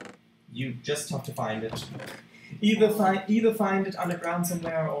gravel? You just have to find it. Either find it underground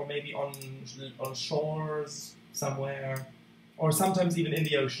somewhere, or maybe on shores somewhere, or sometimes even in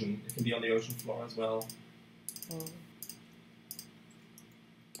the ocean. It can be on the ocean floor as well. Oh.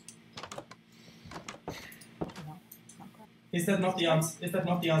 No, not gravel. Is that not the answer? Is that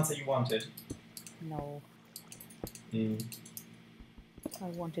not the answer you wanted? No. Hmm. I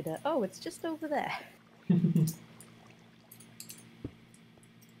wanted a... Oh, it's just over there.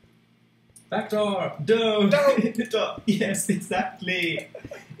 Back door! Door! Door! Yes, exactly!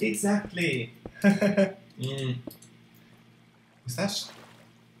 Exactly! Mm.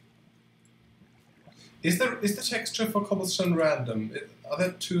 Is the texture for cobblestone random? Are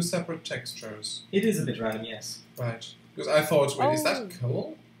there two separate textures? It is a bit random, yes. Right. Because I thought, wait, is Oh. that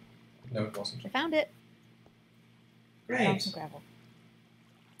coal? No, it wasn't. I found it. Found Great. some gravel.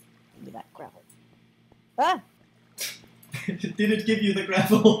 Give me that gravel. Ah! Did it give you the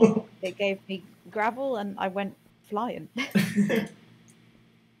gravel? It gave me gravel and I went flying.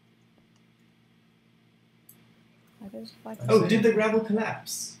 Oh, did the gravel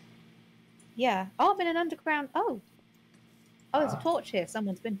collapse? Yeah. Oh, I'm in an underground. Oh, there's a torch here.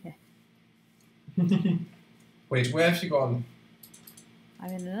 Someone's been here. Wait, where have you gone?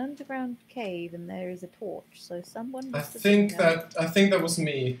 I'm in an underground cave and there is a torch. So someone. I must have think been there. that was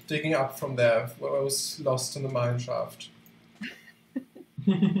me digging up from there where I was lost in the mine shaft.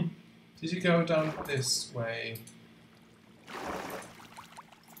 Did you go down this way?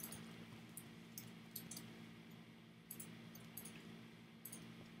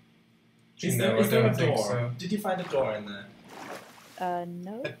 Is No, there I don't a think door? so. Did you find a door in there?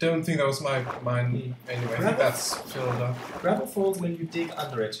 No. I don't think that was mine anyway. I think that's filled up. Gravel falls when you dig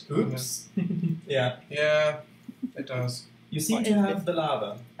under it. Oops. Yeah. Yeah, it does. You seem What to is have this? the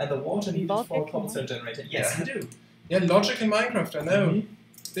lava and the water needed for a Logic, cobblestone generator. Yes, Yeah. you do. Yeah, logic in Minecraft, I know. Mhm.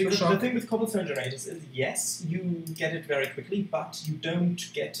 Big So shock. the thing with cobblestone generators is, yes, you get it very quickly, but you don't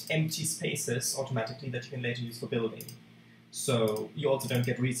get empty spaces automatically that you can later use for building. So you also don't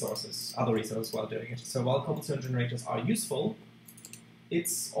get other resources while doing it. So while cobblestone generators are useful,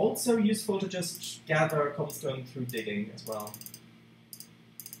 it's also useful to just gather cobblestone through digging as well.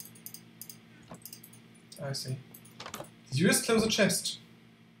 I see. Did you just close a chest?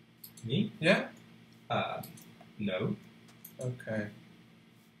 Me? Yeah? No. Okay.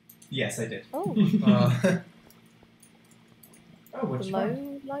 Yes, I did. Oh, Oh, what you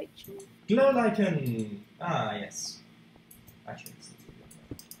find? glow light. Glow lichen! Ah, yes. Actually,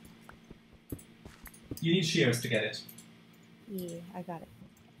 you need shears to get it. Yeah, I got it.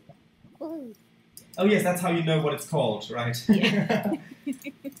 Woohoo. Oh yes, that's how you know what it's called, right? Yeah.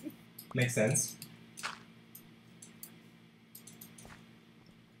 Makes sense.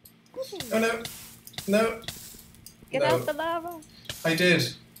 Oh no! No! Get No. out the lava. I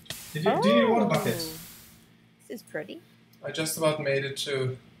did. Do you need a water bucket? This is pretty. I just about made it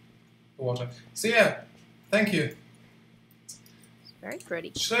to the water. So yeah, thank you. It's very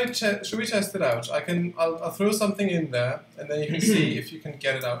pretty. Should we test it out? I'll throw something in there, and then you can see if you can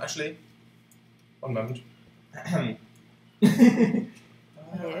get it out. Actually, one moment. Hello.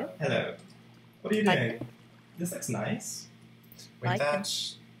 Hello. What are you Hi. doing? This looks nice. Wait, Like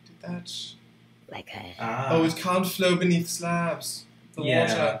did that? Like a... Ah. Oh, it can't flow beneath slabs. The Yeah.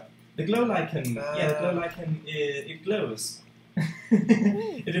 water. The glow lichen. Yeah, the glow lichen. It glows.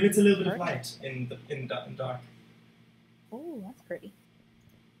 It emits a little bit of light in dark. Oh, that's pretty.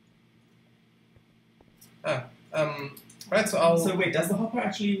 Right. So I'll So wait, does the hopper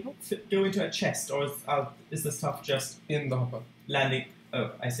actually go into a chest, or is the stuff just in the hopper. landing?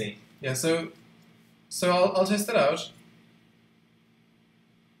 Oh, I see. Yeah. So I'll test it out.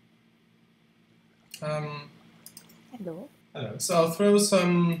 Hello. Hello. So I'll throw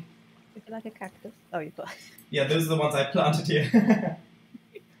some. Is it like a cactus? Oh, you've got... Yeah, those are the ones I planted here.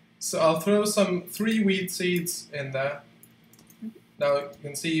 So I'll throw some 3 wheat seeds in there. Now you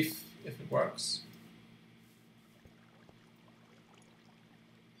can see if it works.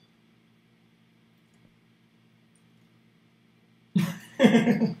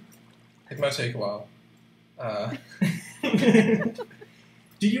 It might take a while.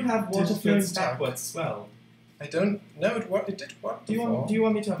 Do you have water Did it flowing get stuck? backwards as well? I don't know. It did work Do before. you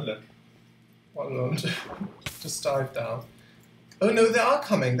want me to have a look? One moment. Just dive down. Oh no, they are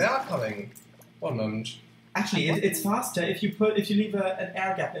coming. They are coming. One moment. Actually, it's faster if you leave an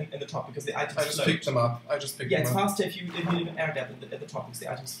air gap in the top because the items I just float. picked them up. Yeah, it's faster if you leave an air gap at the top because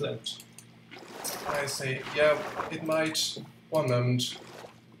the items float. I see. Yeah, it might. One moment.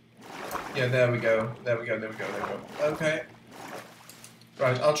 Yeah, there we go. There we go. There we go. There we go. Okay.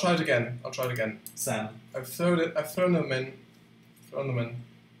 Right, I'll try it again. Sam. I've thrown them in.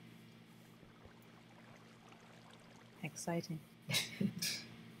 Exciting.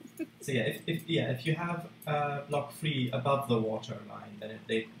 So yeah, if you have block 3 above the water line, then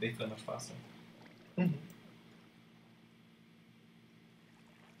they flow much faster. Mhm.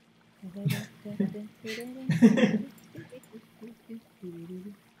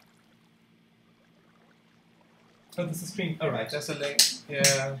 Oh, this is screen. All right. There's a link.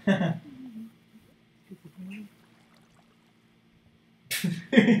 Yeah.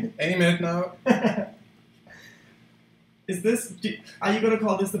 Any minute now. Are you going to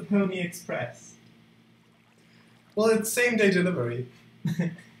call this the Pony Express? Well, it's same day delivery.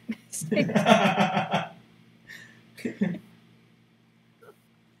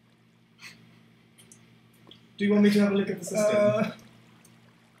 Do you want me to have a look at the system?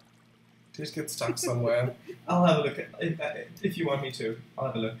 Did get stuck somewhere. I'll have a look if you want me to. I'll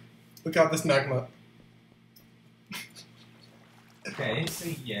have a look. Look out this magma. Okay, so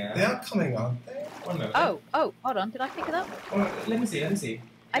yeah. They are coming, aren't they? One moment. Oh, hold on. Did I pick it up? Oh, let me see.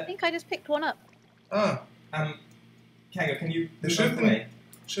 I think I just picked one up. Ah, Kango, can you there move out of the way?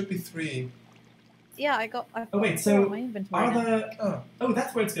 should be 3. Yeah, I've got Oh wait, four in so my inventory are now. the... Oh,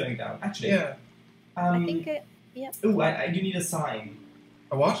 that's where it's going down, actually. Yeah. I think it... Yep. Oh, you need a sign.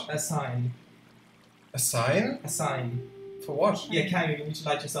 A what? A sign. A sign? A sign. For what? Yeah, Kango, you need to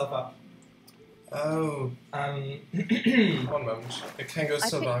light yourself up. Oh. One moment. It can go I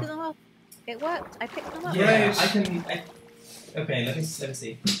so picked long. them up. It worked. I picked them up. Yeah, Great. Okay, let me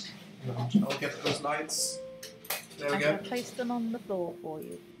see. I'll get those lights. There we I'm go. going to place them on the floor for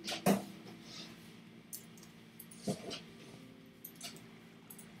you.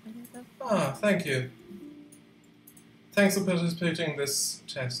 Ah, thank you. Thanks for participating in this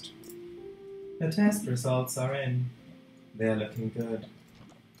test. The test results are in. They're looking good.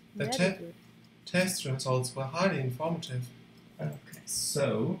 The Very good. test results were highly informative. Okay,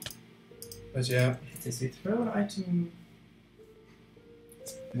 so... But yeah. So you throw an item...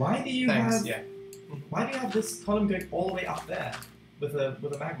 Why do you Thanks, have... yeah. Why do you have this column going all the way up there with a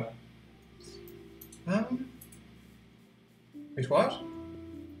magma? Wait, what?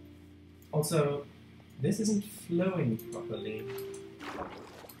 Also, this isn't flowing properly.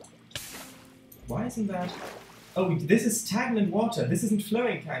 Why isn't that... Oh, this is stagnant water. This isn't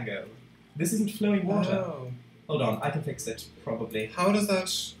flowing, Kango. This isn't flowing water. Oh. Hold on, I can fix it, probably. How does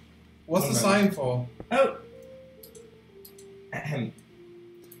that... What's One the moment. sign for? Oh! Ahem.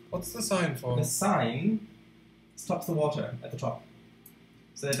 What's the sign for? The sign stops the water at the top.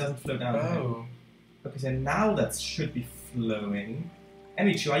 So it doesn't flow down. Oh. Okay, so now that should be flowing.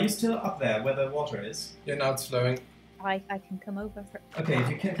 Emichu, are you still up there where the water is? Yeah, now it's flowing. I can come over for... Okay, if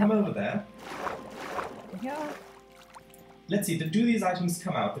you can come over there. Yeah. Let's see, do these items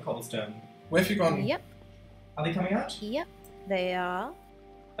come out, the cobblestone? Where have you gone? Yep. Are they coming out? Yep. They are.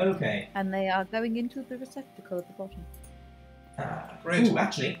 Okay. And they are going into the receptacle at the bottom. Great. Ooh,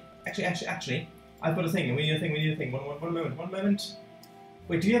 actually, I've got a thing, we need a thing. One moment.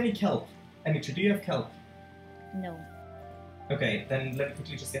 Wait, do you have any kelp? Emichu, do you have kelp? No. Okay, then let me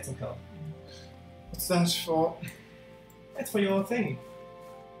quickly just get some kelp. What's that for? That's for your thing.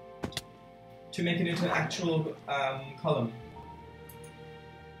 To make it into an actual column.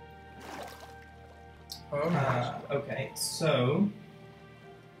 Oh, Okay, so...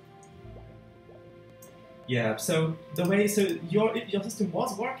 Yeah, so your system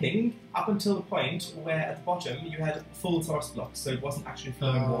was working up until the point where at the bottom you had full source blocks, so it wasn't actually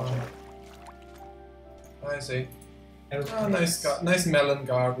flowing water. I see. Okay. Oh, nice melon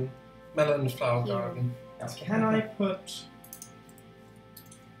garden. Melon flower garden. Now, can I put...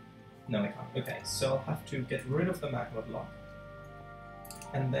 No, I can't. Okay, so I'll have to get rid of the magma block.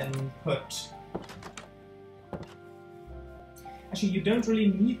 And then put... Actually, you don't really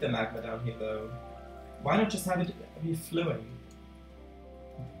need the magma down here, though. Why not just have it be flowing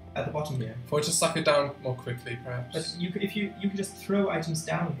at the bottom here? For it to suck it down more quickly, perhaps. But you could just throw items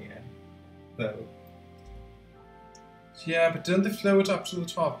down here, though. Yeah, but don't they flow it up to the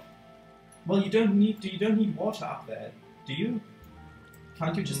top? Well, you don't need water up there, do you?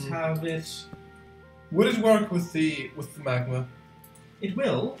 Can't you just have it? Would it work with the magma? It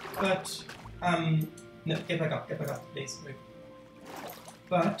will, but no, get back up, please. Wait.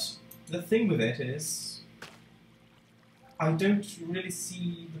 But the thing with it is, I don't really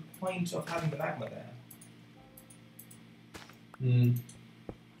see the point of having the magma there.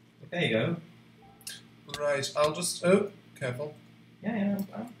 There you go. Right, I'll just... Oh, careful. Yeah,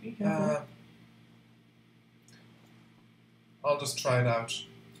 be careful. I'll just try it out.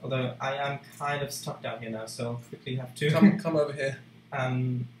 Although I am kind of stuck down here now, so I'll quickly have to... Come over here.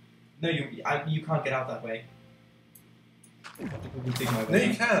 No, you can't get out that way. No,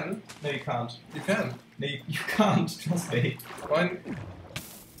 you can. No, you can't. You can. No, you can't. Trust me. Why?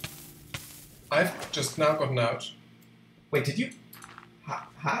 I've just now gotten out. Wait, did you?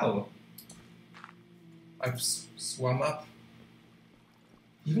 How? I've swum up.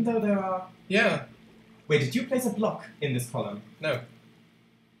 Even though there are... Yeah. Wait, did you place a block in this column? No.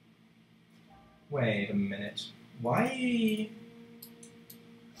 Wait a minute. Why?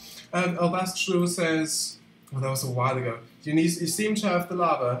 Albastro says... Oh, that was a while ago. You seem to have the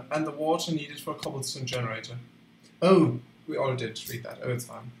lava and the water needed for a cobblestone generator. Oh, we already did read that. Oh, it's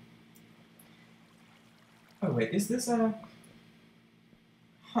fine. Oh wait, is this a...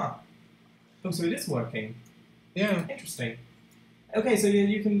 Huh. Oh, so it is working. Yeah. Interesting. Okay, so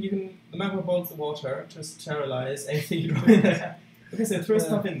you can the magma boils the water to sterilize anything you drop in there. Okay, so throw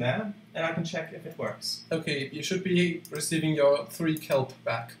stuff in there, and I can check if it works. Okay, you should be receiving your 3 kelp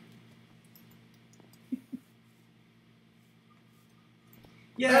back.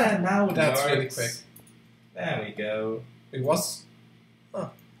 Yeah, now it that's works. really quick. There we go. It was. Oh.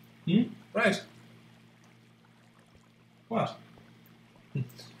 Right. What?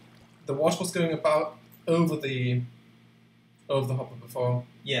 The water was going about over the hopper before.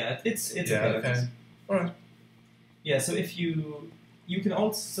 Yeah, it's Yeah. okay. Okay. All right. Yeah, so if you can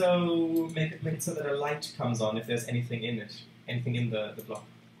also make it so that a light comes on if there's anything in it, anything in the block.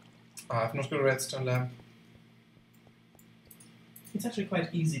 I've not got a redstone lamp. It's actually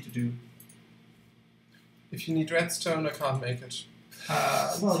quite easy to do. If you need redstone, I can't make it.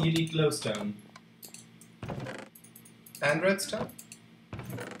 Well, you need glowstone. And redstone?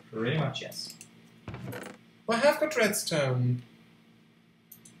 Pretty much, yes. Well, I have got redstone.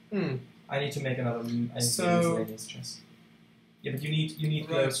 I need to make another miscellaneous chest. Yeah, but you need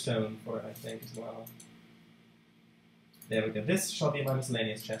Right. glowstone for it, I think, as well. There we go. This shall be my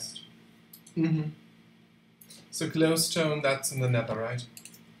miscellaneous chest. So glowstone, that's in the nether, right?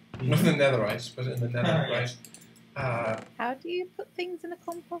 Not in the netherite, but in the nether, right? How do you put things in a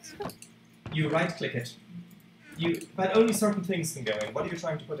composter? You right-click it. But only certain things can go in. What are you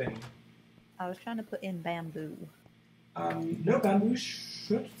trying to put in? I was trying to put in bamboo. No, bamboo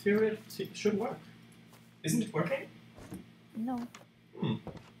should work. Isn't it working? No.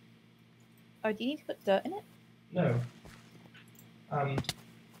 Oh, do you need to put dirt in it? No.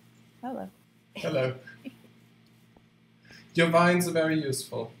 Hello. Hello. Your vines are very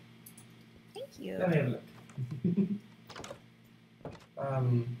useful. Thank you. Let me have a look.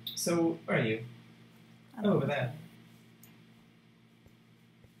 So, where are you? Over there.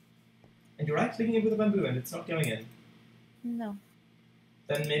 And you're right-clicking it with a bamboo and it's not going in. No.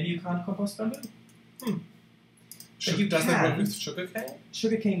 Then maybe you can't compost bamboo? But you Does it can. work with sugarcane?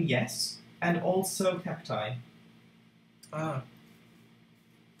 Sugarcane, yes. And also cacti. Ah.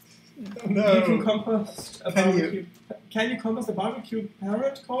 You No. can compost a Can you? barbecue... Can you compost a barbecue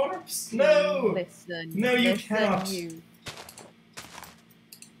parrot corpse? No! Listen. No, you listen, cannot. You.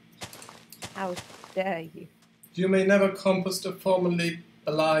 How dare you? You may never compost a formerly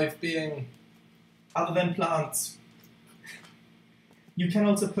alive being. Other than plants. You can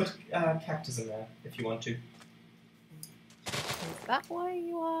also put cactus in there if you want to. Is that why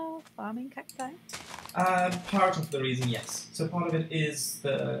you are farming cacti? Part of the reason, yes. So part of it is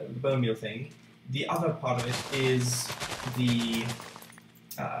the bone meal thing. The other part of it is the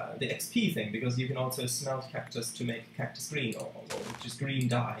XP thing, because you can also smelt cactus to make cactus green, or just green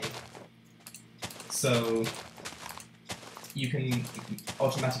dye. So you can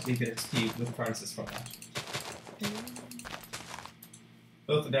automatically get XP with furnaces from that.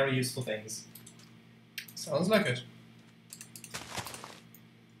 Both are very useful things. Sounds like it.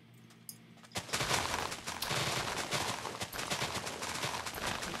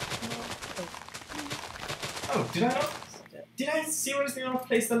 Oh, did I not? Did I seriously not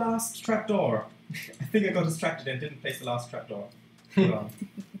place the last trapdoor? I think I got distracted and didn't place the last trapdoor. Hold on.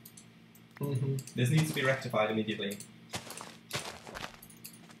 This needs to be rectified immediately.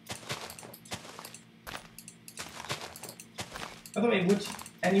 By the way, would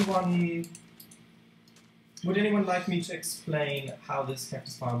anyone like me to explain how this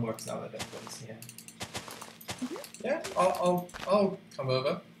cactus farm works now that everyone's here? Yeah, I'll come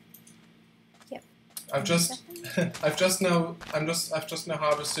over. Yep. I've just now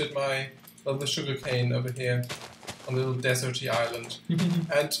harvested the sugarcane over here on a little deserty island,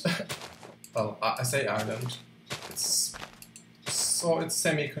 and well, I say island. It's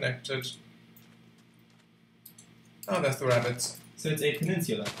semi-connected. Oh, there's the rabbits. So it's a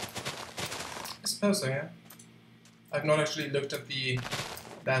peninsula. I suppose so, yeah. I've not actually looked at the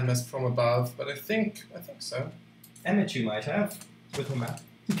landmass from above, but I think so. Emichu might have, with her map.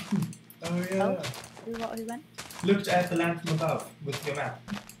 Oh yeah. Who went? Looked at the land from above with your map.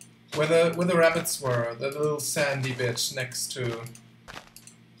 Where the rabbits were, the little sandy bit next to,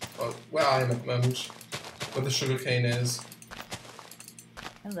 well, where I am at the moment, where the sugarcane is.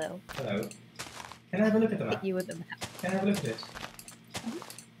 Hello. Hello. Can I have a look at the map? Hit you with the map. Can I have a look at it?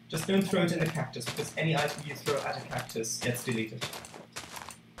 Just don't throw it in the cactus, because any item you throw at a cactus gets deleted.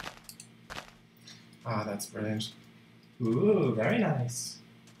 Ah, that's brilliant. Ooh, very nice.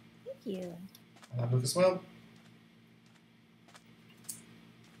 Thank you. I'll have a look as well.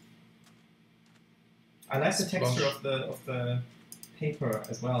 I like the texture of the paper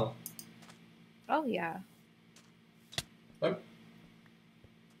as well. Oh yeah. Oh.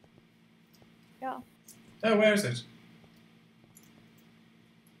 Yeah. Oh, where is it?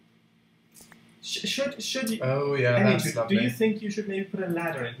 Should you? Oh yeah, Amy, that's lovely. do you think you should maybe put a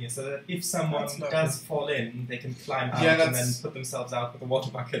ladder in here so that if someone does fall in, they can climb out and then put themselves out with a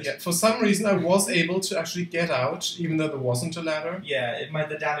water bucket? Yeah, for some reason I was able to actually get out, even though there wasn't a ladder. Yeah,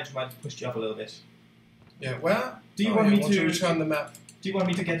 the damage might have pushed you up a little bit. Yeah, where? Do you want me to return the map? Do you want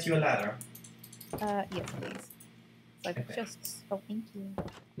me to get you a ladder? Yes, please. So I've just... Oh, thank you.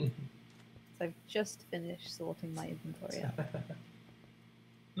 So I've just finished sorting my inventory out.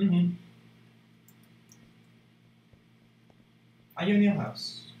 Mm-hmm. Are you in your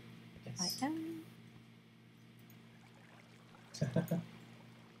house? Yes. I am.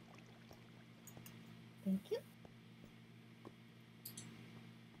 Thank you.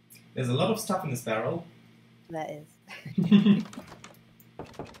 There's a lot of stuff in this barrel. There is.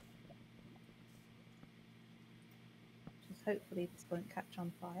 Just hopefully this won't catch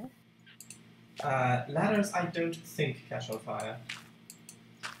on fire. Ladders, I don't think catch on fire.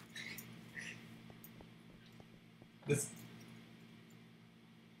 This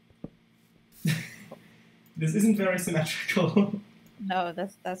isn't very symmetrical. No,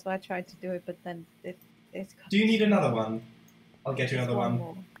 that's why I tried to do it, but then it's. Do you need another one? I'll get you another one.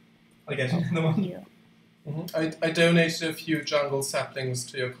 More. I'll get you another one. Yeah. I donated a few jungle saplings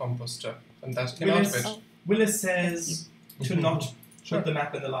to your composter, and that came out of it. Willis says to not put the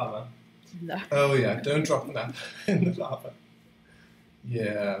map in the lava. No. Oh yeah, don't drop the map in the lava.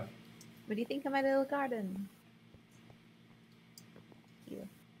 Yeah. What do you think of my little garden? Cute.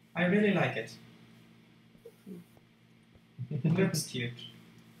 I really like it. It looks cute.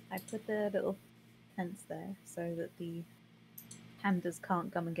 I put the little tents there so that the pandas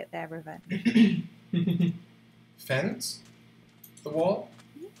can't come and get their revenge. Fence? The wall?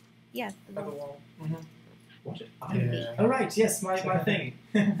 Yeah, The wall. Mm-hmm. What? Yeah. Oh right, yes, my thing.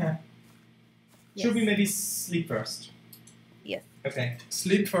 Yes. Should we maybe sleep first? Yes. Okay.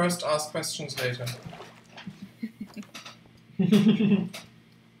 Sleep first, ask questions later.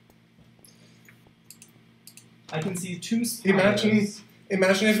 I can see two spiders.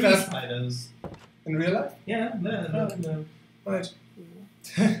 Imagine if Two that spiders. in real life. Yeah, no. Right.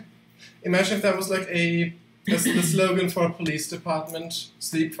 Imagine if that was like the slogan for a police department: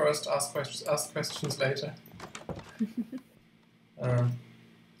 sleep first, ask questions later.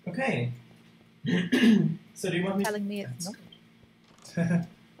 Okay. So do you want me? Telling me it's not.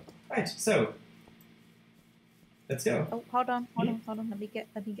 Right. So let's go. Oh, hold on. Let me get.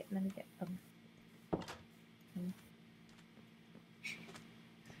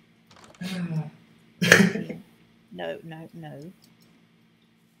 No.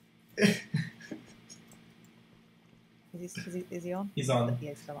 Is he on? He's on. Yeah,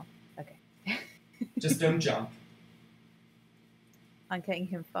 he's still on. Okay. Just don't jump. I'm getting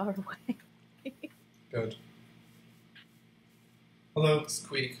him far away. Good. Although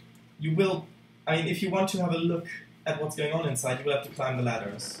Squeak. you will, I mean, if you want to have a look at what's going on inside, you will have to climb the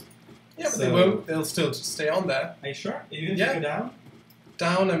ladders. Yeah, but So- they won't. They'll still stay on there. Are you sure? Even if Yeah. you go down?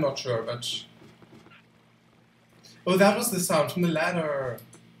 Down, I'm not sure, but. Oh, that was the sound from the ladder.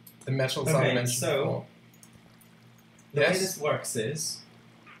 The metal sound I Okay, mentioned so before. the way Yes. this works is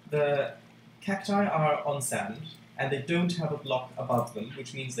the cacti are on sand and they don't have a block above them,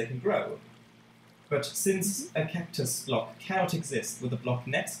 which means they can grow. But since a cactus block cannot exist with a block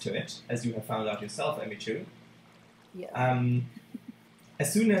next to it, as you have found out yourself, Emichu, Yeah.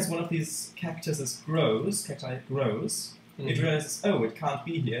 as soon as one of these cacti grows, it realizes, oh, it can't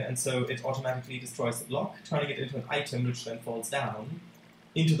be here, and so it automatically destroys the block, turning it into an item which then falls down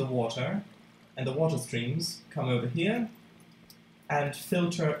into the water, and the water streams come over here and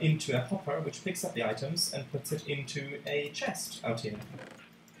filter into a hopper which picks up the items and puts it into a chest out here.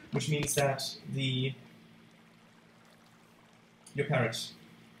 Which means that your parrot.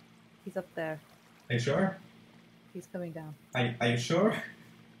 He's up there. Are you sure? He's coming down. Are you sure?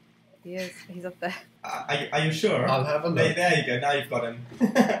 He is. He's up there. Are you sure? I'll have a look. There you go, now you've got him.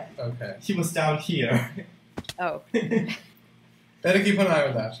 Okay. He was down here. Oh. Better keep an eye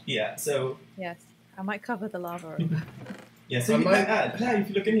on that. Yeah, so... Yes. I might cover the lava. Yeah, so I if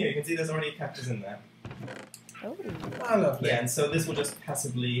you look in here, you can see there's already a cactus in there. Oh. Ah, lovely. Yeah, and so this will just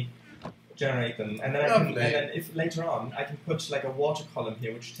passively generate them. And then if later on, I can put like a water column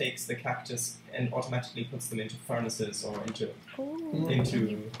here which takes the cactus and automatically puts them into furnaces or into...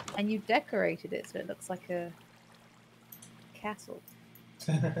 Ooh. And you decorated it so it looks like a castle.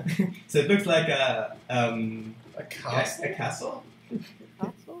 So it looks like a castle? A castle?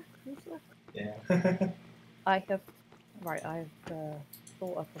 Castle? Yeah. I've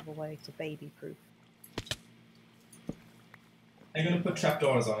thought up of a way to baby-proof. I'm going to put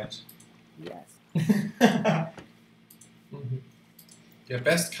trapdoors on it. Yes. Yeah,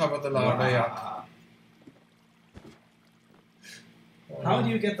 best cover the lava, yeah. How do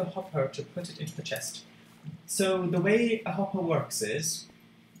you get the hopper to put it into the chest? So the way a hopper works is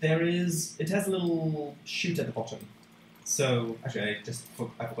it has a little chute at the bottom. So actually,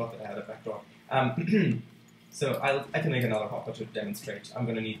 I forgot that I had a back door. So I can make another hopper to demonstrate. I'm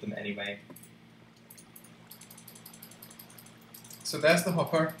going to need them anyway. So there's the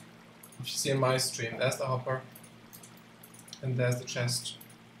hopper. If you see in my stream, there's the hopper. And there's the chest.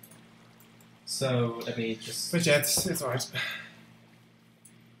 So let me just... But yeah, it's alright.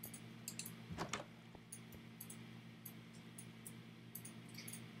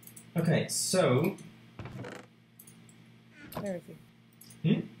 Okay, so... Where is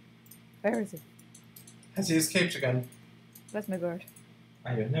he? Where is he? Has he escaped again? Where's my bird?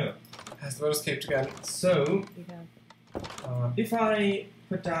 I don't know. Has the bird escaped again? So, Yeah. if I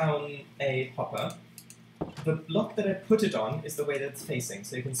put down a hopper, the block that I put it on is the way that it's facing.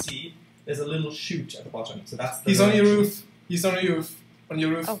 So you can see there's a little chute at the bottom. So that's the He's on your direction. roof. He's on your roof. On your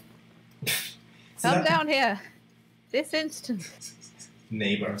roof. Oh. So Come that- down here. This instant.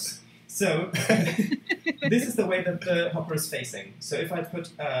 Neighbors. So this is the way that the hopper is facing. So if I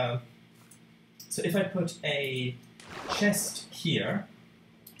put a chest here,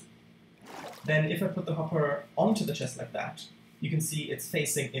 then if I put the hopper onto the chest like that, you can see it's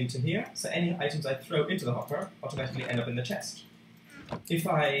facing into here. So any items I throw into the hopper automatically end up in the chest. If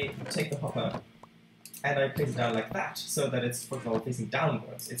I take the hopper and I place it down like that, so that it's, for example, facing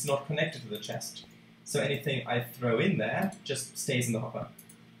downwards, it's not connected to the chest. So anything I throw in there just stays in the hopper.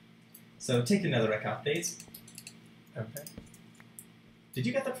 So take the netherrack out, please. Okay. Did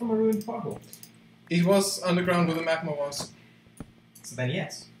you get that from a ruined portal? It was underground where the magma was. So then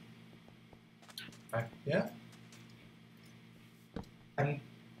yes. Yeah? And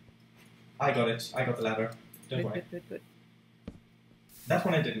I got it. I got the ladder. Don't worry. Good. That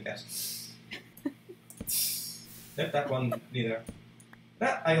one I didn't get. Nope, that one neither.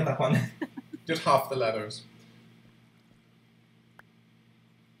 Ah, I got that one. Did half the ladders.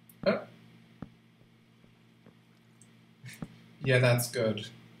 Oh. Yeah, that's good.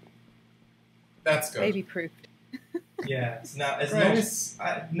 That's good. Baby proofed. Yeah, so now as Right. long as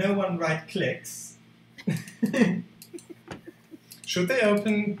no one right clicks. Should they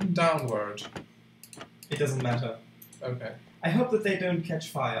open downward? It doesn't matter. Okay. I hope that they don't catch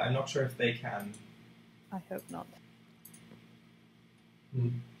fire. I'm not sure if they can. I hope not. Hmm.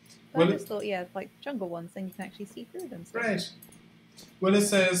 But Well, I just thought, yeah, like jungle ones, then you can actually see through them. So. Right. Well, it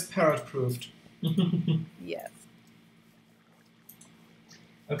says parrot-proofed. Yes.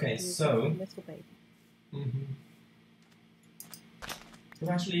 Okay, You so little baby. Mm-hmm.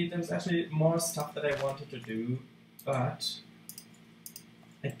 there was actually more stuff that I wanted to do, but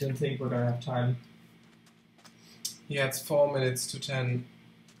I don't think we're gonna have time. Yeah, it's 4 minutes to 10.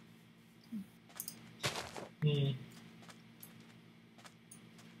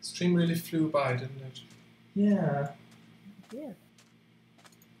 Stream really flew by, didn't it? Yeah, Yeah.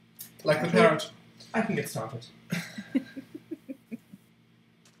 Like the parrot. I can get started.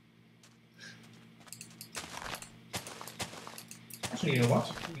 Actually, you know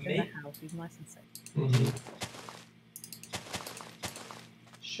what? In the house, he's nice and safe. Mm-hmm.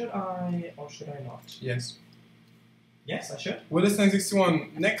 Should I or should I not? Yes. Yes, I should. Willis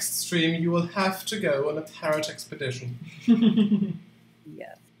 961, next stream you will have to go on a parrot expedition.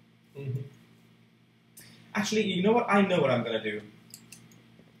 Yes. Mm-hmm. Actually, you know what? I know what I'm gonna do.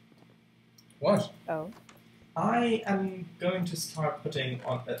 What? Oh. I am going to start putting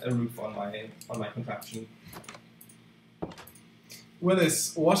on a roof on my contraption.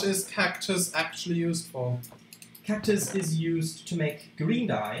 Willis, what is cactus actually used for? Cactus is used to make green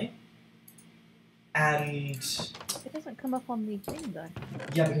dye, and It doesn't come up on the thing though.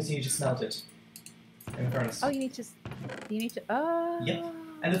 yeah, because you need to smelt it in a furnace. Oh, you need to. Oh. Yep.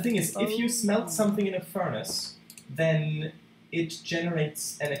 And the thing is, if you smelt something in a furnace, then it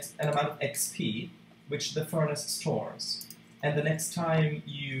generates an amount of XP, which the furnace stores. And the next time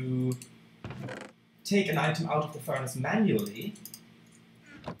you take an item out of the furnace manually,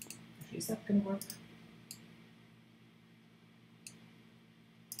 actually, is that going to work?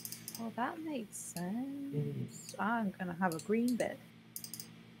 Well, that makes sense. I'm gonna have a green bed.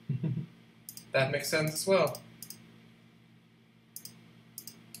 That makes sense as well.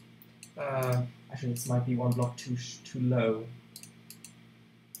 Actually, this might be one block too low.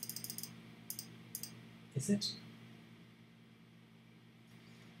 Is it?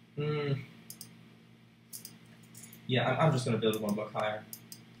 Yeah, I'm just going to build it one block higher.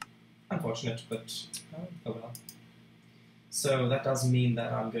 Unfortunate, but oh well. So that does mean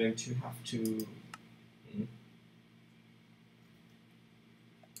that I'm going to have to...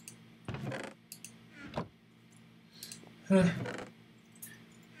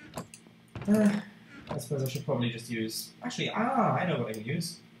 I suppose I should probably just use... Actually, I know what I can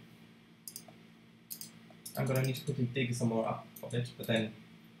use. I'm going to need to quickly dig some more up of it, but then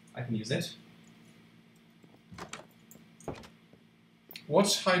I can use it.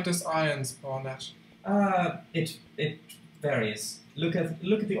 What height does iron spawn at? It varies. Look at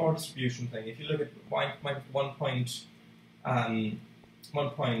the ore distribution thing. If you look at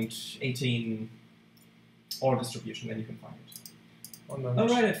 1.18 ore distribution, then you can find it. Oh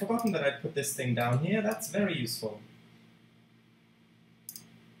right, I'd forgotten that I'd put this thing down here. That's very useful.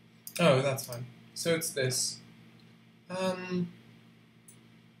 Oh, that's fine. So it's this.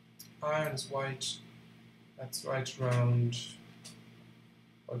 Iron's white. That's right round.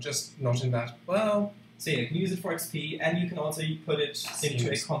 Or just not in that. Well. So yeah, you can use it for XP, and you can also put it into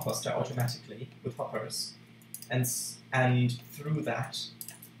a composter automatically with hoppers, and through that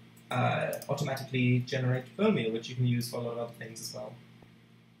automatically generate bone meal, which you can use for a lot of other things as well.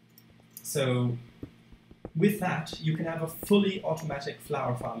 So with that, you can have a fully automatic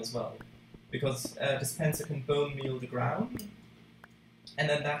flower farm as well, because a dispenser can bone meal the ground, and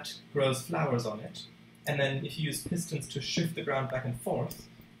then that grows flowers on it. And then if you use pistons to shift the ground back and forth,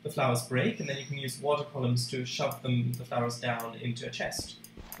 the flowers break, and then you can use water columns to shove the flowers down into a chest.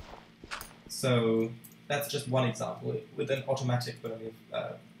 So that's just one example with an automatic bone meal.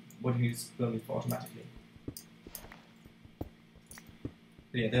 What you use bone meal for automatically.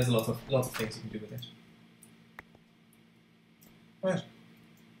 But yeah, there's lots of things you can do with it. Right.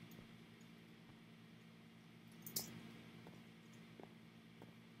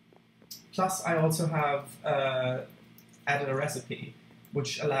 Plus, I also have added a recipe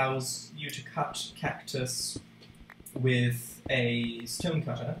which allows you to cut cactus with a stone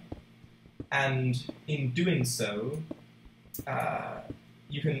cutter, and in doing so,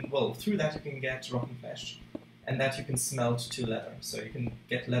 you can, well, through that you can get rotten flesh, and that you can smelt to leather. So you can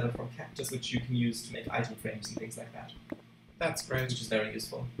get leather from cactus, which you can use to make item frames and things like that. That's great. Which is very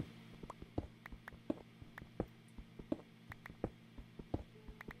useful.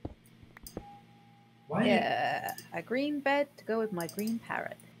 Why? Yeah, a green bed to go with my green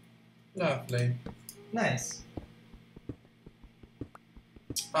parrot. Lovely. Nice.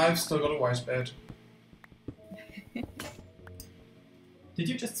 I've still got a white bed. Did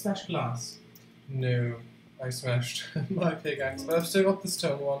you just smash glass? No, I smashed my pickaxe, but I've still got the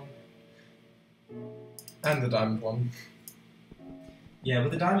stone one. And the diamond one. Yeah,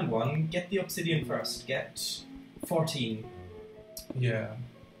 with the diamond one, get the obsidian first. Get 14. Yeah.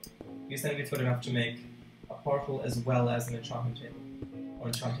 Because then we've got enough to make a portal as well as an enchantment table. Or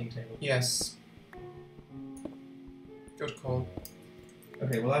enchanting table. Yes. Good call.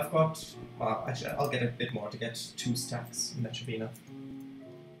 Okay, well I've got... Well, actually, I'll get a bit more to get 2 stacks, and that should be enough.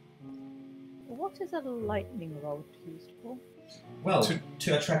 What is a lightning rod used for? Well,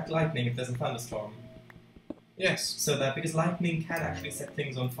 to attract lightning if there's a thunderstorm. Yes. So that, because lightning can actually set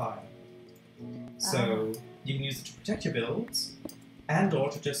things on fire. So you can use it to protect your builds, and or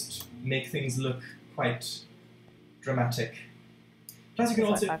to just make things look quite dramatic. Plus you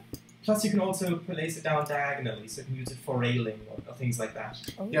can also place it down diagonally, so you can use it for railing or things like that.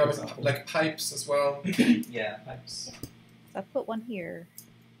 Oh. Yeah, with like pipes as well. Yeah, pipes. So I put one here.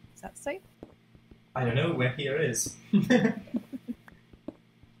 Is that safe? I don't know where here is.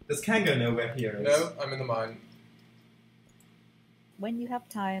 Does Kango know where here is? No, I'm in the mine. When you have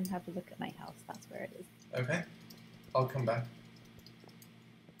time, have a look at my house. That's where it is. Okay. I'll come back.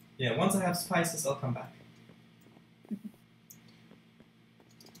 Yeah, once I have spices, I'll come back.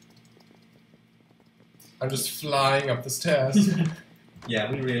 I'm just flying up the stairs.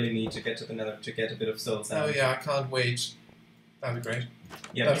 Yeah, we really need to get to the nether to get a bit of soul sand. Oh yeah, I can't wait. That'd be great.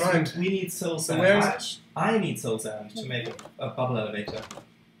 Yeah, That's right. We need soul So sand. where is it? I need soul sand to make a bubble elevator.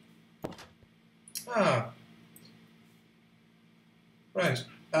 Ah. Right.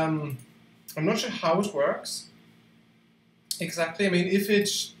 I'm not sure how it works. Exactly. I mean, if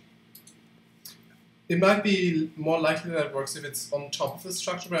it might be more likely that it works if it's on top of the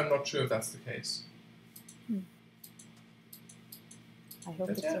structure, but I'm not sure if that's the case. I hope But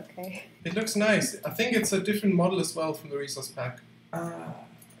it's yeah. okay. It looks nice. I think it's a different model as well from the resource pack. Ah.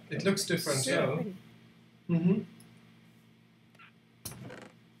 It looks different. So- Pretty. Mm-hmm.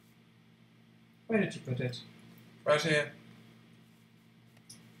 Where did you put it? Right here.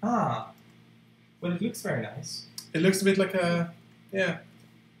 Ah. Well, it looks very nice. It looks a bit like a... Yeah.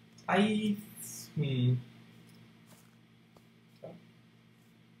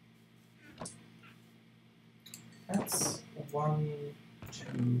 That's 1,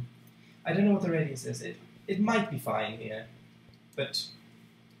 2... I don't know what the radius is. It might be fine here, but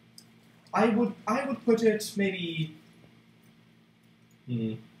I would put it maybe...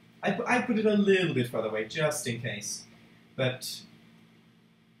 I put it a little bit further away, just in case. But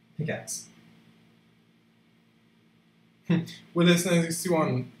pickaxe. Willis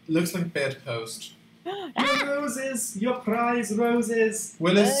 961 looks like a bedpost. Your roses, your prize roses.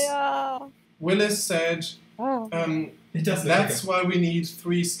 Willis said, It doesn't. that's why we need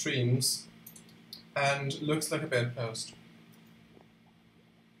 3 streams, and looks like a bedpost.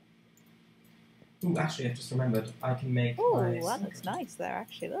 Ooh, actually, I just remembered. I can make. Oh, that looks nice there.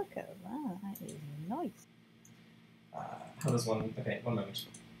 Actually, look at that. That is nice. How does one? Okay, one moment.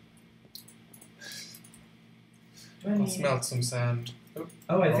 I'll smelt some sand.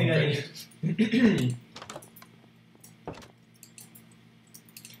 Oh, I think I need.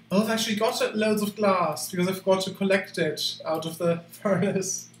 Oh, I've actually got loads of glass because I forgot to collect it out of the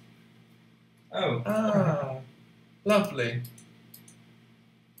furnace. Oh. Ah, lovely.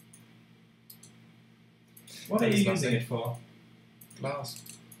 What are you using it for? Glass.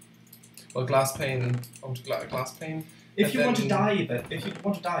 Well, glass pane. Glass pane. If you want to dye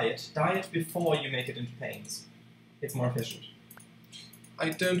it, dye it before you make it into panes. It's more efficient. I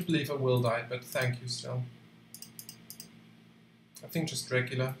don't believe I will dye it, but thank you still. I think just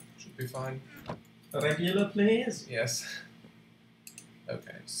regular should be fine. Regular, please? Yes.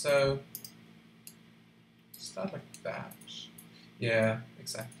 Okay, so start like that. Yeah,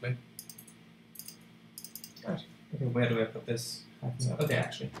 exactly. Right. Okay, where do I put this? Okay,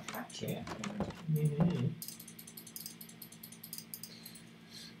 actually, yeah. Mm-hmm.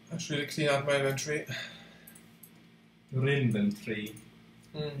 I should really clean out my inventory. Your inventory.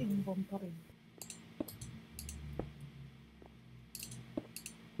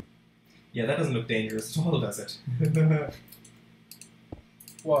 Yeah, that doesn't look dangerous at all, does it?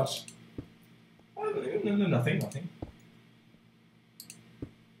 What? Oh, no, nothing.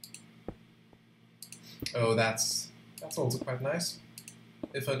 Oh, that's also quite nice.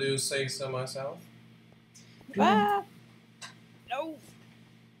 If I do say so myself. Ah! No!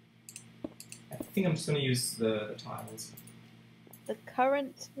 I think I'm just going to use the tiles. The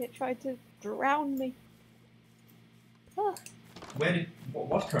current, it tried to drown me. Ah.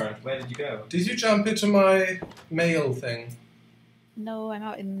 What current? Where did you go? Did you jump into my mail thing? No,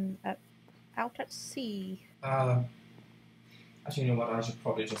 I'm out at sea. Ah. Actually, you know what? I should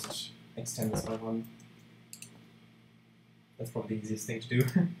probably just extend this by one. That's probably the easiest thing to do.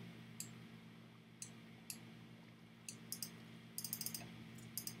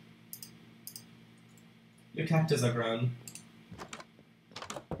 Your cactus are grown.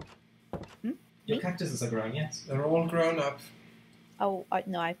 Your cactuses are grown, yes. They're all grown up. Oh,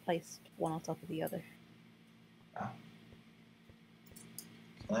 no, I placed one on top of the other. Ah.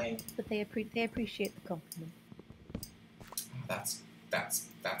 But they appreciate the compliment. That's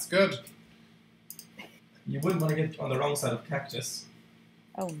good. You wouldn't want to get on the wrong side of cactus.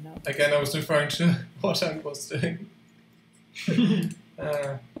 Oh no. Again, I was referring to what I was doing.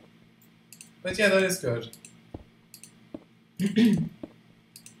 But yeah, that is good.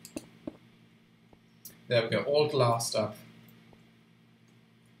 There we go, all glassed up.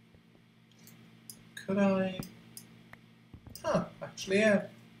 Could I? Huh, actually, yeah.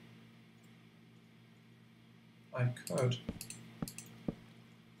 I could.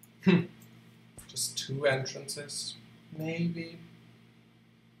 Just 2 entrances, maybe.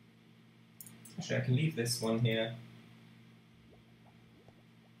 Actually, I can leave this one here.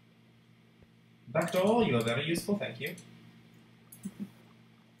 Back door, you are very useful, thank you.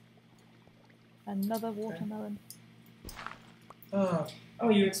 Another watermelon. Ah, Oh,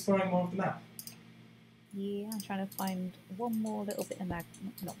 you're exploring more of the map. Yeah, I'm trying to find one more little bit of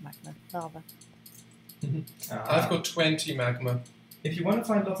lava. I've got 20 magma. If you want to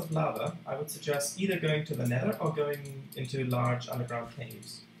find lots of lava, I would suggest either going to the nether or going into large underground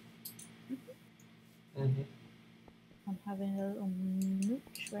caves. Mm-hmm. I'm having a little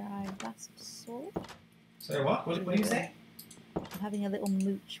mooch where I last saw it. So what? What do you say? I'm having a little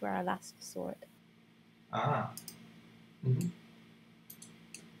mooch where I last saw it. Ah. Mm-hmm.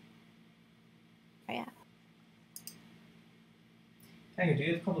 Oh, yeah. Kango, do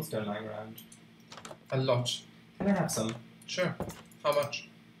you have cobblestone lying around? A lot. Can I have some? Sure. How much?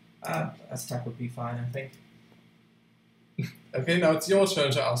 A stack would be fine, I think. Okay, now it's your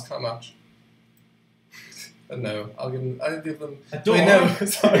turn to ask how much. No, I'll give them. A door? Wait, no,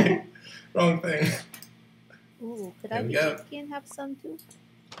 sorry. Wrong thing. Ooh, could There I we be go. cheeky and have some too?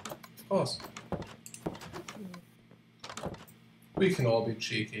 Of course. We can all be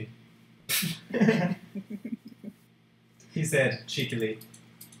cheeky. He said cheekily.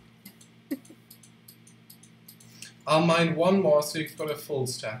 I'll mine 1 more so you've got a full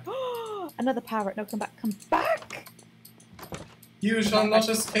stack. Another parrot. No, come back. Come back! You shall not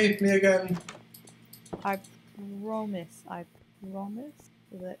escape me again. I promise that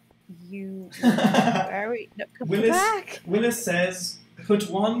you will very... No, come back! Willis says,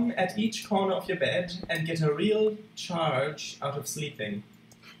 put one at each corner of your bed and get a real charge out of sleeping.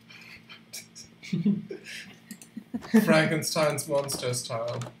 Frankenstein's monster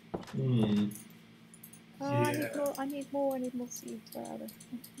style. Hmm. Oh, Yeah. I need more seeds. Where are they?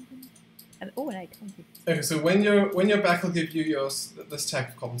 And an egg, thank you. Okay, so when you're back, I'll give you this stack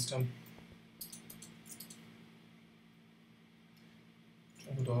of cobblestone.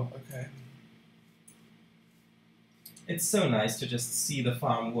 Okay. It's so nice to just see the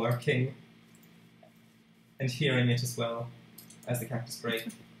farm working and hearing it as well as the cactuses break.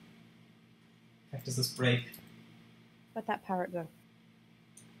 Where'd that parrot go?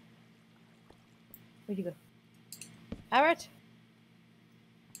 Where'd you go? Parrot?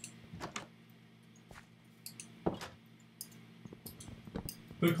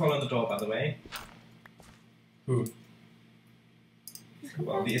 Who'd call on the door, by the way? Who?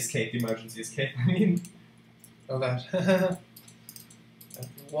 Well, the emergency escape, I mean. Oh, that.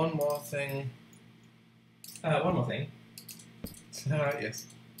 One more thing. One more thing. Yes.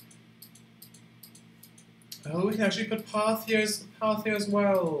 Oh, we can actually put path here as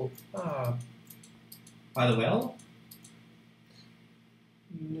well. Ah. By the well?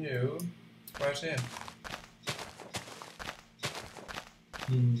 No. Right here.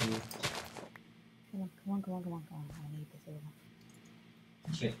 Hmm. Come on. I need this over.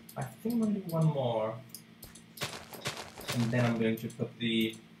 Actually, I think I'm going to do one more. And then I'm going to put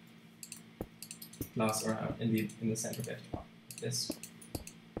the glass around in the center bit of this.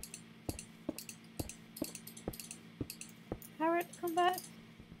 Parrot, come back.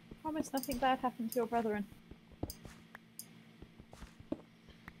 Promise nothing bad happened to your brethren.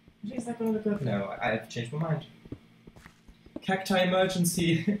 Is that going to look good? No, I've changed my mind. Cacti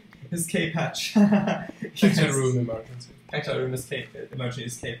emergency escape hatch. Cacti room emergency. Cacti room emergency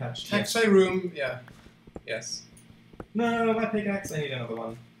escape hatch. Cacti room, yeah. Yes. No, my pickaxe, I need another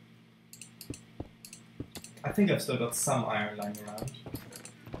one. I think I've still got some iron lying around.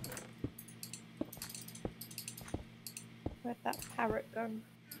 Where'd that parrot go?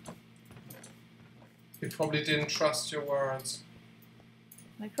 You probably didn't trust your words.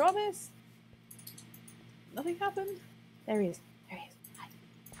 I promise. Nothing happened. There he is.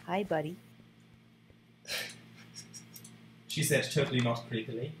 Hi, buddy. She said totally not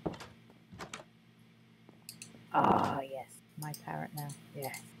creepily. Ah, yes. My parrot now.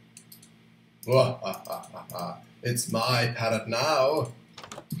 Yes. It's my parrot now.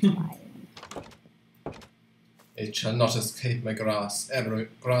 Fine. It shall not escape my grasp ever My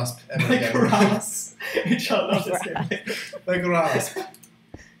again. grasp! It shall not escape. My grasp.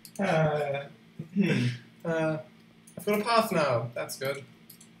 Hmm. I've got a path now. That's good.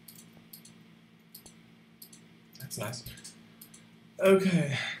 That's nice.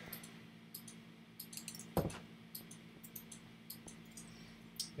 Okay.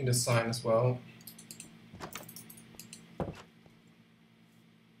 Need a sign as well.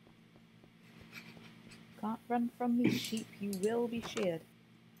 Can't run from me, sheep. You will be sheared.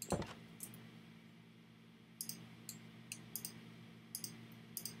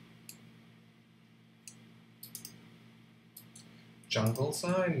 Jungle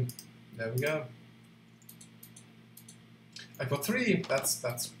sign. There we go. I've got 3.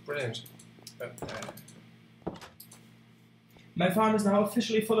 That's brilliant. My farm is now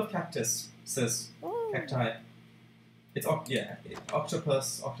officially full of cactus, says Oh. cacti. It's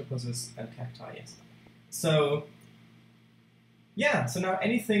octopuses, and cacti, yes. So, yeah, so now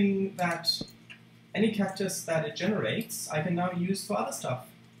any cactus that it generates, I can now use for other stuff.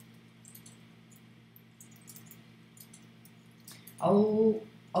 I'll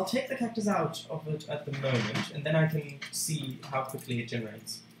take the cactus out of it at the moment, and then I can see how quickly it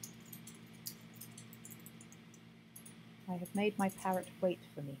generates. I have made my parrot wait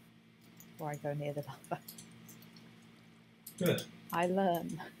for me before I go near the lava. Good. I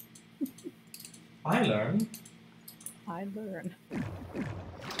learn. I learn. I learn.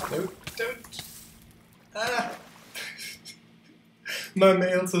 No, don't. Ah. My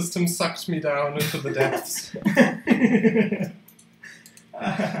mail system sucked me down into the depths.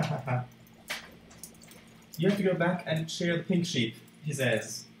 You have to go back and share the pink sheep, he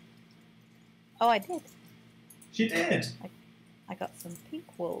says. Oh, I did. She did. I got some pink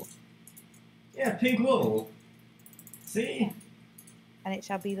wool. Yeah, pink wool. See? And it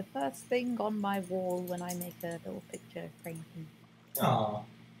shall be the first thing on my wall when I make a little picture frame. Aww.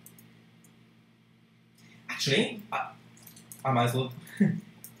 Actually, I might as well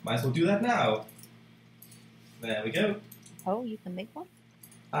do that now. There we go. Oh, you can make one?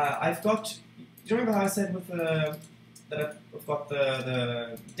 I've got. Do you remember how I said with the that I've got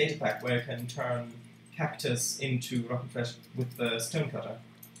the data pack where I can turn cactus into rotten flesh with the stone cutter?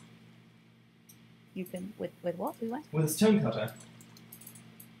 You can with what? We went? With a stone cutter.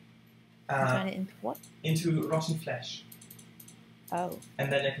 Turn it into what? Into rotten flesh. Oh.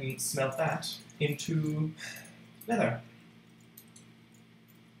 And then I can smelt that into leather.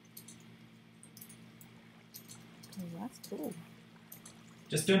 Oh, that's cool.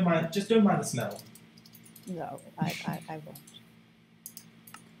 Just don't mind the smell. No, I won't.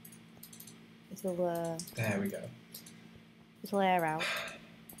 It'll There we go. it'll air out.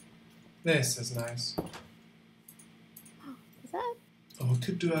 This is nice. Is that? Oh, we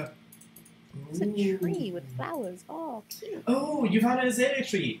could do a. It's a tree with flowers. Oh, cute. Oh, you found an azalea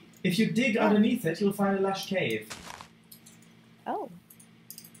tree. If you dig underneath it, you'll find a lush cave. Oh.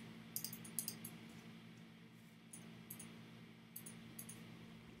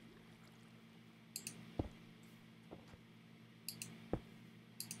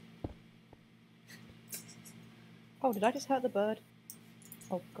 Oh, did I just hurt the bird?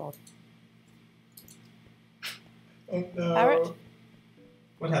 Oh, God. Oh no. Parrot?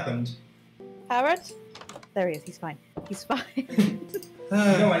 What happened? Parrot? There he is. He's fine. He's fine.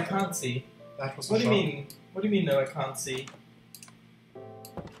 No, I can't see. That was a What do you shock. mean? What do you mean? No, I can't see.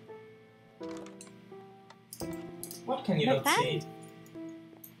 What can you No not hand? see?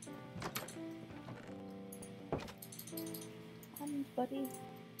 Hand, buddy.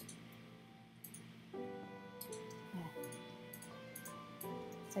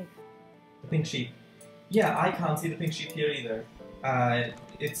 Safe. The pink sheep. Yeah, I can't see the pink sheep here either. I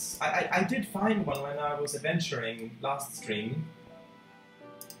did find one when I was adventuring last stream,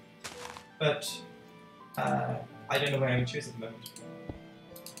 but I don't know where I would choose at the moment.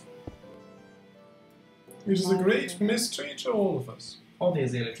 Which is a great mystery to all of us. All the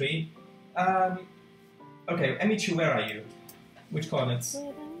azalea tree. Okay, Emichu, where are you? Which coordinates? Is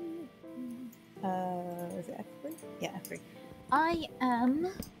it F3? Yeah, F3. I am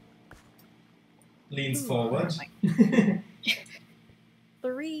Leans Ooh, forward.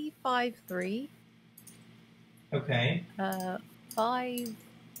 353. Okay.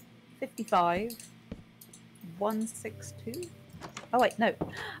 555. 162. Oh wait, no.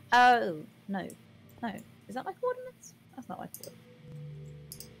 Oh no, no. Is that my coordinates? That's not my coordinates.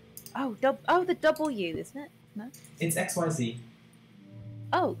 Oh, the W, isn't it? No. It's XYZ.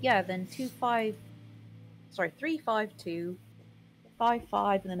 Oh yeah, then 352,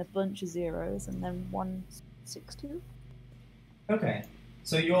 55, and then a bunch of zeros, and then 162. Okay.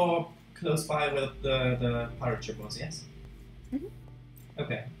 So you're close by where the pirate ship was, yes? Mhm.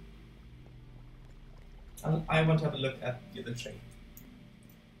 Okay. I want to have a look at the other tree.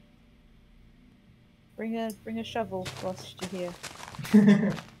 Bring a shovel whilst you're here,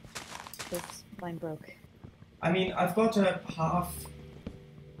 because mine broke. I mean, I've got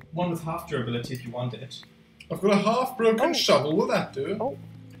one with half durability if you want it. I've got a half-broken Oh. shovel. Will that do?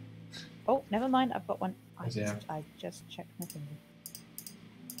 Oh, never mind. I've got one. I Yeah. just checked my finger.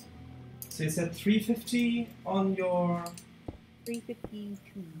 So you said 350 on your...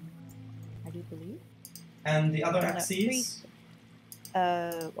 352, I do believe. And the other No, axes?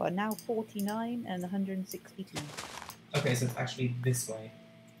 Well, now 49 and 162. Okay, so it's actually this way.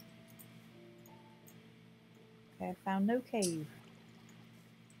 Okay, I found no cave.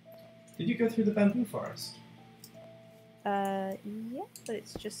 Did you go through the bamboo forest? Yeah, but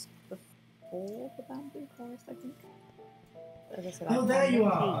it's just before the bamboo forest, I think. As I said, I Oh, found there you no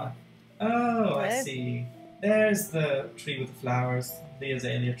are! cave. Oh, I Where? see. There's the tree with the flowers, the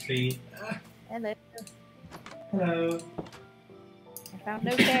azalea tree. Hello. Hello. I found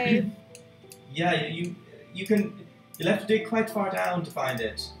no cave. Yeah, you'll have to dig quite far down to find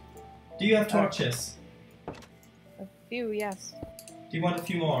it. Do you have torches? A few, yes. Do you want a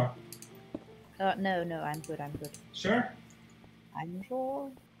few more? No, I'm good. Sure? I'm sure.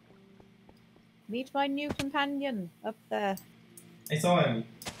 Meet my new companion up there. I saw him.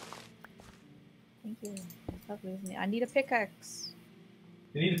 Thank you. He's lovely, isn't he? I need a pickaxe.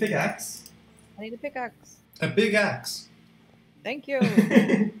 You need a pickaxe? I need a pickaxe. A big axe. Thank you.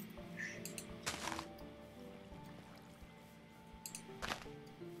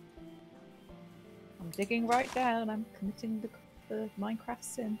 I'm digging right down. I'm committing the Minecraft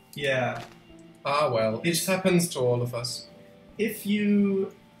sin. Yeah. Ah well, it happens to all of us. If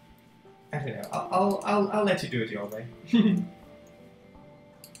you... I don't know. I'll let you do it your way.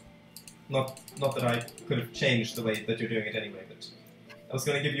 Not that I could have changed the way that you're doing it anyway, but I was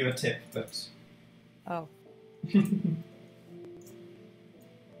going to give you a tip, but... Oh,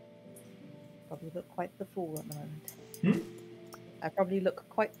 probably look quite the fool at the moment. I probably look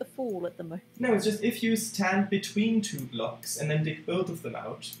quite the fool at the moment. No, it's just if you stand between two blocks and then dig both of them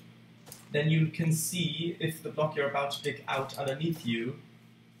out, then you can see if the block you're about to dig out underneath you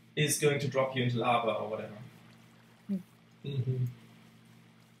is going to drop you into lava or whatever. Mm-hmm.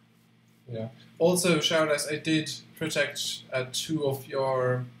 Yeah. Also, Sharadise, I did protect 2 of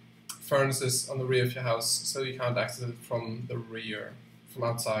your furnaces on the rear of your house, so you can't access it from the rear, from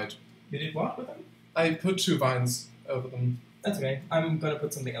outside. You did what with them? I put 2 vines over them. That's okay. I'm gonna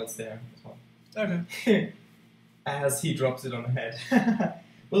put something else there as well. Okay. As he drops it on her head.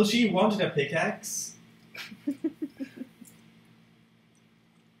 Well, she wanted a pickaxe.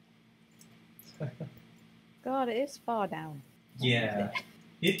 God, it is far down. Yeah.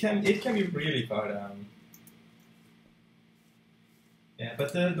 It can be really far down. Yeah,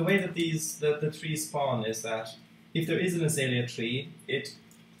 but the way that the trees spawn is that if there is an azalea tree,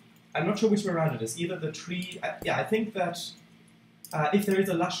 I'm not sure which way around it is. Either the tree, I think that if there is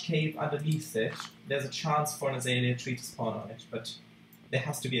a lush cave underneath it, there's a chance for an azalea tree to spawn on it, but there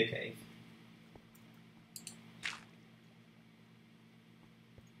has to be a cave.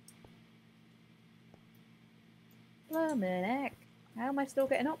 Blimey heck. How am I still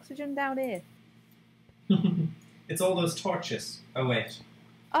getting oxygen down here? It's all those torches. Oh, wait.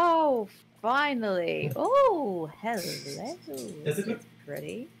 Oh, finally. Oh, hello. Does it look... It's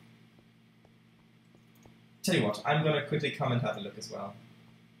pretty. Tell you what, I'm going to quickly come and have a look as well.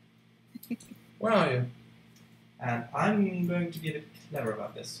 Where are you? And I'm going to be a bit clever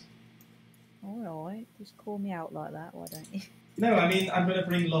about this. Alright, just call me out like that, why don't you? No, I mean, I'm going to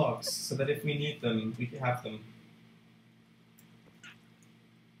bring logs so that if we need them, we can have them.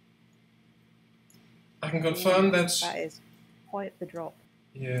 I can confirm that... That is quite the drop.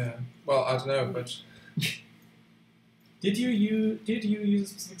 Yeah. Well, I don't know, but... Did you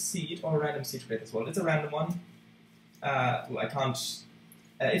use a specific seed or a random seed to create this world? It's a random one. Well, I can't...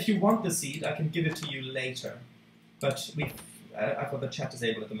 if you want the seed, I can give it to you later. But I've got the chat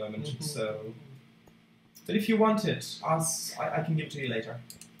disabled at the moment, so... But if you want it, I can give it to you later.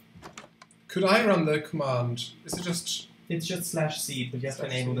 Could I run the command? Is it just... It's just /seed, but you have to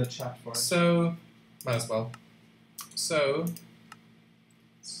enable the chat for it. So... Might as well. So...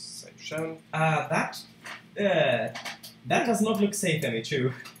 Save shown. That does not look safe,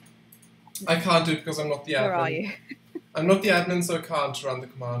 Emichu. I can't do it because I'm not the admin. Where are you? I'm not the admin, so I can't run the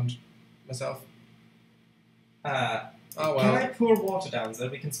command myself. Oh well. Can I pour water down so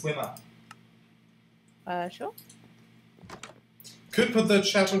that we can swim up? Sure. Could put the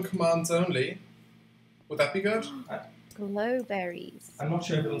chat on commands only. Would that be good? Glowberries. I'm not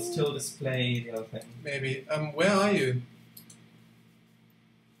sure if it'll still display the other thing. Maybe. Where are you?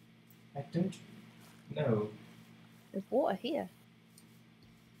 I don't know. There's water here.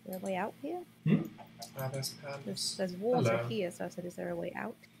 Is there a way out here? There's pans. There's water Hello. here, so I said, is there a way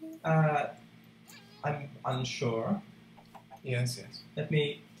out here? I'm unsure. Yes, yes. Let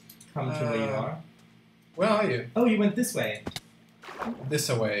me come to where you are. Where are you? Oh, you went this way. This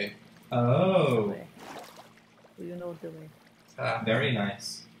away. Oh. Where? Do you know the way? Very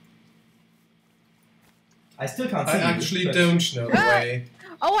nice. I still can't see I you, actually but don't know the way.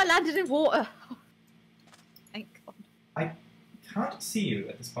 Oh, I landed in water! Thank God. I can't see you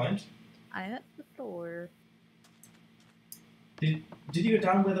at this point. I'm at the floor. Did you go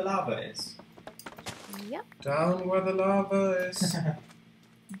down where the lava is? Yep, Down where the lava is.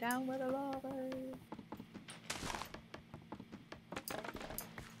 down where the lava is.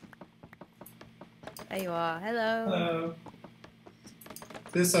 There you are. Hello. Hello.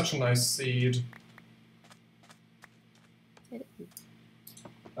 This is such a nice seed.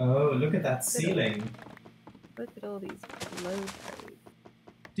 Oh, look at that ceiling. Look at all these glowberries.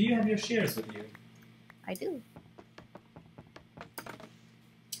 Do you have your shears with you? I do.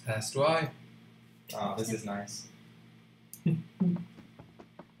 As do I. Ah, this is nice. Oh,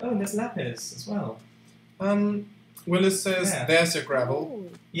 and there's lapis as well. Willis says, Yeah. there's your gravel.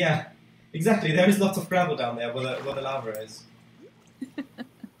 Oh. Yeah, exactly. There is lots of gravel down there where the lava is.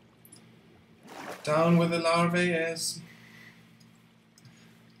 Down where the larvae is.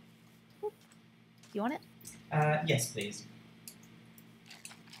 You want it? Yes, please.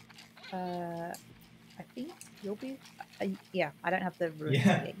 I think you'll be... yeah, I don't have the room.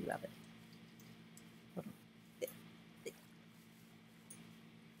 Yeah. You have it. Hold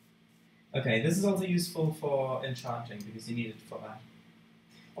on. Okay, this is also useful for enchanting because you need it for that.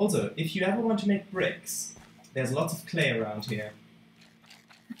 Also, if you ever want to make bricks, there's lots of clay around here.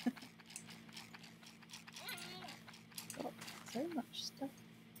 Got so much stuff.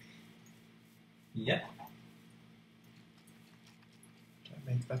 Yep. Did I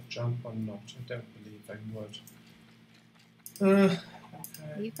make that jump or not? I don't believe I would. Okay.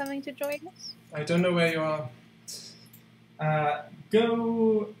 Are you coming to join us? I don't know where you are.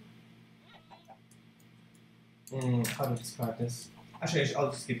 Go. How do I describe this? Actually,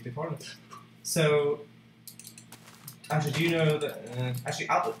 I'll just give you the coordinates. So, actually, do you know that? Actually,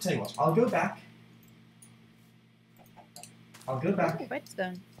 I'll tell you what. I'll go back. I'll go back. Oh,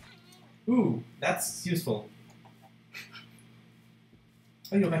 redstone. Ooh, that's useful.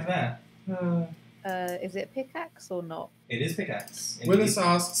 Oh, you're back there. Is it pickaxe or not? It is pickaxe. indeed. Willis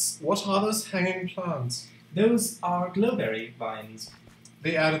asks, what are those hanging plants? Those are glowberry vines.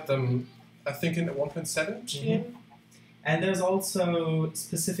 They added them, I think, in 1.7. Mhm. And there's also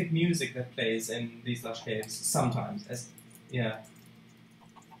specific music that plays in these lush caves sometimes. The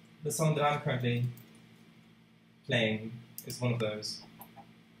song that I'm currently playing is one of those.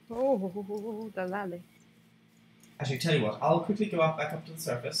 Oh, the lally. Actually, tell you what, I'll quickly go back up to the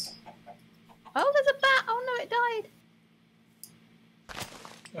surface. Oh, there's a bat! Oh no, it died!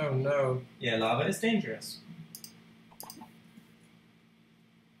 Oh no. Yeah, lava is dangerous.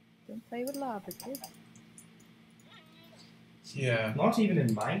 Don't play with lava, kid. Yeah. Not even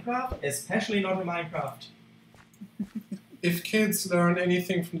in Minecraft, especially not in Minecraft. If kids learn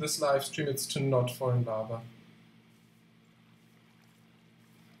anything from this live stream, it's to not fall in lava.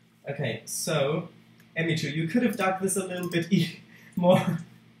 Okay, so, Emichu, you could have dug this a little bit more.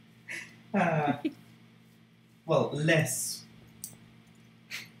 Well, less.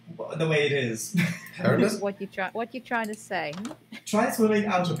 The way it is. Careless? What you trying to say? Try swimming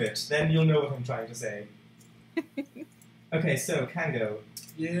out of it, then you'll know what I'm trying to say. Okay, so, Kango,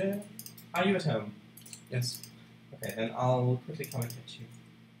 Yeah. are you at home? Yes. Okay, then I'll quickly come and get you.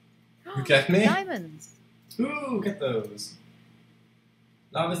 You get me? Diamonds! Ooh, get those.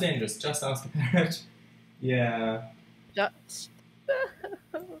 Lava's dangerous, just ask a parrot. Yeah. Just...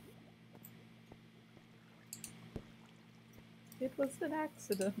 It was an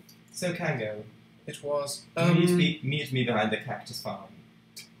accident. So, Kango, It was. meet me behind the cactus farm.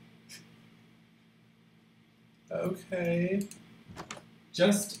 Okay.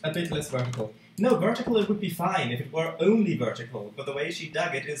 Just a bit less vertical. No, vertical it would be fine if it were only vertical, but the way she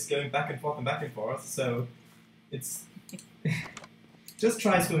dug it is going back and forth, so it's... Just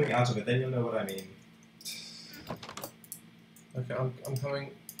try swimming out of it, then you'll know what I mean. Okay, I'm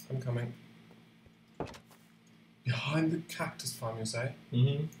coming. I'm coming. Behind the cactus farm, you say?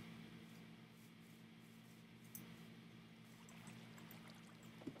 Mm-hmm.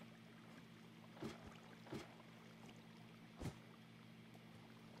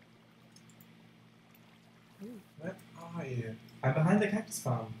 Where are you? I'm behind the cactus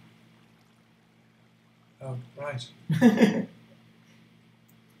farm. Oh, right. I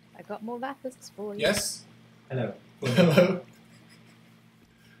got more lapis for you. Yes? Hello. Hello?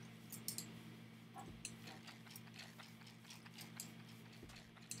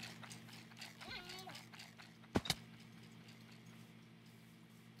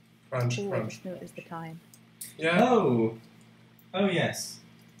 Crunch, Ooh, I crunch. just noticed the time. Yeah? Oh! Oh, yes.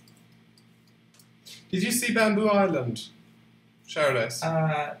 Did you see Bamboo Island? Sharadise?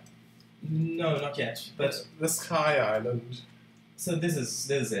 No, not yet, but... The Sky Island. So this is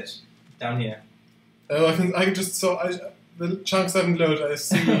it. Down here. Oh, I just saw... the chunks haven't loaded. I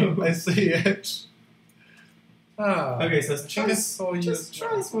see it. Ah. Okay, so I think I saw you just as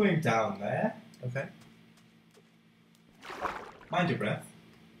try well. swimming down there. Okay. Mind your breath.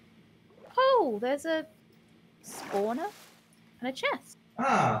 Oh, there's a spawner and a chest.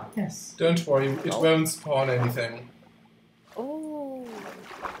 Ah, yes. Don't worry, it Oh. won't spawn anything. Oh.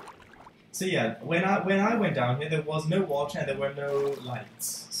 So yeah, when I went down here, there was no water and there were no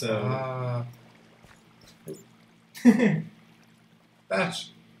lights. So Ah. That.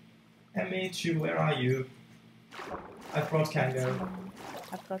 Emichu, where are you? I've brought Kango.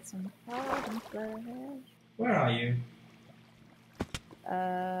 I've got some hardened flesh. Where are you?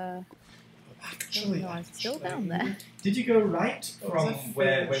 Actually, no, I'm still down there. Did you go right Oh, from there's a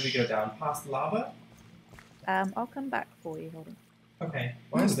where we fish. go down? Past the lava? I'll come back for you. Hold on. Okay.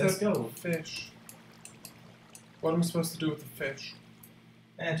 Why Ooh, is there's there gold? fish? What am I supposed to do with the fish?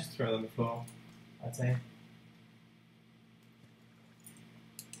 Just throw them on the floor, I'd say.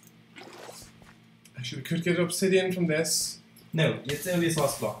 Actually, we could get obsidian from this. No, it's only a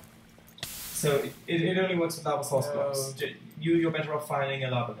source block. So it only works with lava source No. blocks. You're better off finding a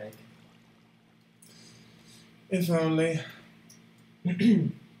lava lake. If only.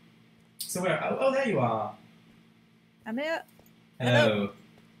 So where? Oh, there you are. I'm here. Hello.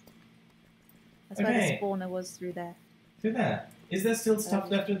 That's where the Okay. spawner was through there. Through there. Is there still stuff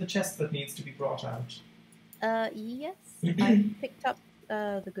left in the chest that needs to be brought out? Yes. I picked up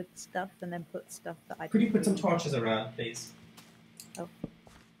the good stuff and then put stuff that I Could you didn't put some need. torches around, please? Oh.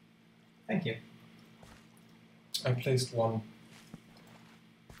 Thank you. I placed one.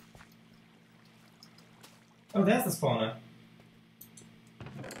 Oh, there's the spawner.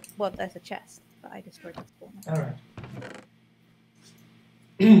 Well, there's a chest, but I destroyed the spawner.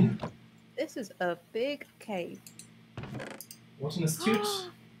 Alright. This is a big cave. What an astute...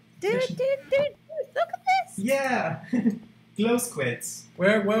 Dude, look at this! Yeah! Glow squids.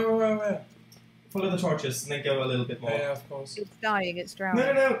 Where? Follow the torches and then go a little bit more. Yeah, of course. It's dying, it's drowning.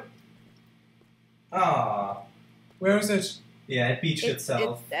 No! Ah. Where is it? Yeah, it beached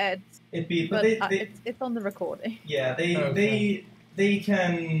itself. It's dead. It beat, But they it's on the recording. yeah, Okay. they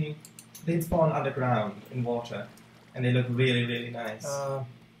can spawn underground in water, and they look really, really nice.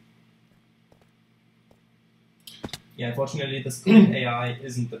 Yeah, unfortunately, the squid AI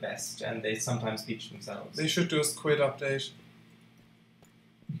isn't the best, and they sometimes beach themselves. They should do a squid update.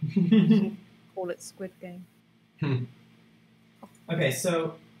 Call it Squid Game. Okay,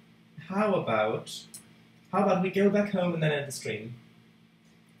 so how about we go back home and then end the stream?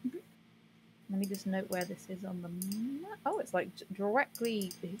 Let me just note where this is on the map. Oh, it's like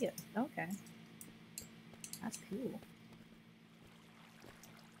directly here. Okay. That's cool.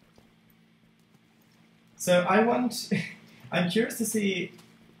 So I'm curious to see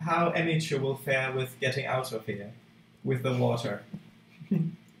how Emichu will fare with getting out of here with the water.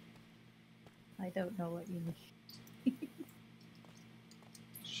 I don't know what you mean.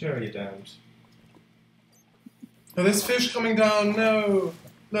 Sure you don't. Oh, there's fish coming down. No,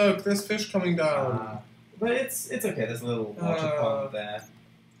 look, there's fish coming down. But it's okay. There's a little water pond there.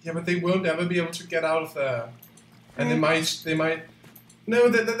 Yeah, but they won't ever be able to get out of there, and they might. No,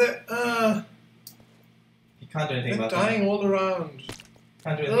 they're You can't do anything about dying all around.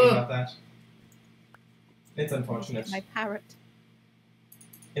 Can't do anything about that. It's unfortunate. My parrot.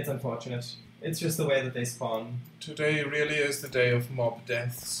 It's unfortunate. It's just the way that they spawn. Today really is the day of mob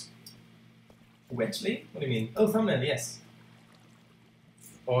deaths. Wetly? What do you mean? Oh, thumbnail, yes.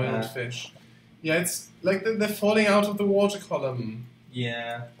 Boiled fish. Yeah, it's like they're falling out of the water column.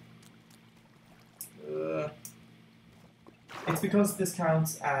 Yeah. It's because this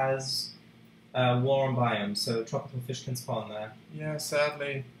counts as a warm biome, so tropical fish can spawn there. Yeah,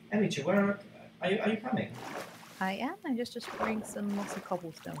 sadly. Emichu, where are you coming? I am. I'm just destroying some mossy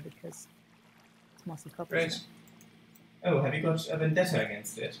cobblestone because it's mossy cobblestone. Great. Oh, have you got a vendetta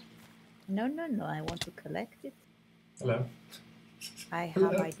against it? No. I want to collect it. Hello. I have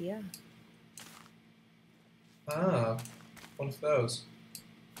Hello. idea. Ah, one of those.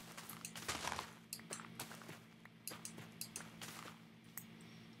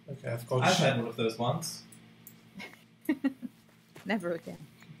 Okay, I've got. I've had one of those once. Never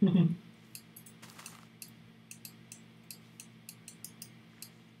again.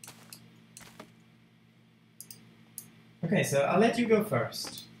 Okay, so I'll let you go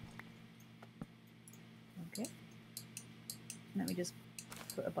first. Okay. Let me just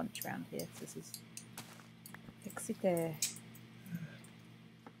put a bunch around here. So this is Exite.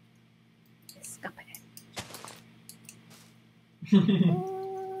 Escapade. Oh.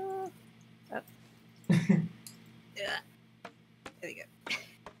 Yeah. There we go.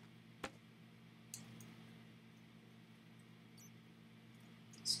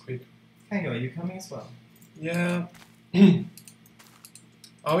 Squeak. Kango, are you coming as well? Yeah.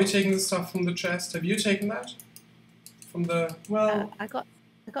 Are we taking the stuff from the chest? Have you taken that? From the... Well... I got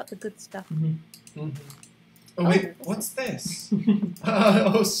the good stuff. Oh wait, what's this? I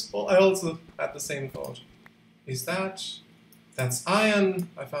also had the same thought. Is that... That's iron.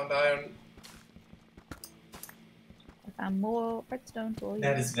 I found iron. I found more redstone for you.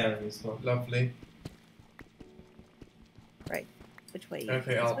 That is very useful. Lovely. Right. Which way?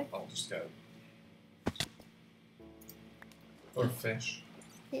 Okay, This way? I'll just go. Or fish.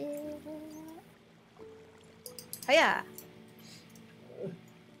 Hiya!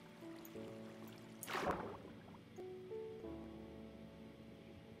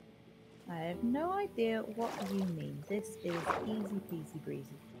 I have no idea what you mean. This is easy peasy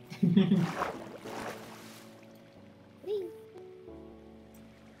breezy. Whee!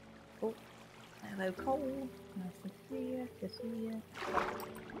 Oh, hello coal. Nice to see you. To see you.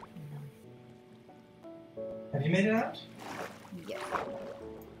 Have you made it out? Yes.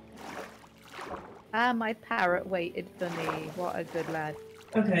 Ah, my parrot waited for me. What a good lad.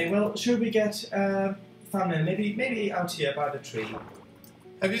 Okay, well, should we get thumbnail? Maybe out here by the tree.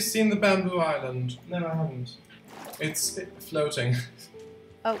 Have you seen the bamboo island? No, I haven't. It's floating.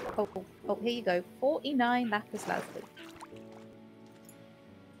 Oh, here you go. 49 lapis lazuli.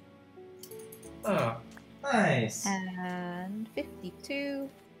 Ah, Nice. And 52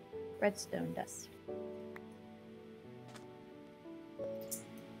 redstone dust.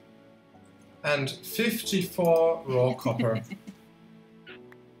 And 54 raw copper.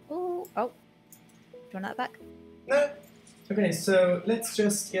 Oh, do you want that back? No, Okay, so let's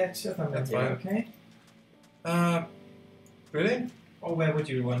just get your thumbnail That's here, fine. okay? Really? Or where would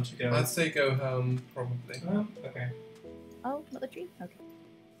you want to go? I'd say go home, probably. Oh, okay. Oh, not the tree? Okay.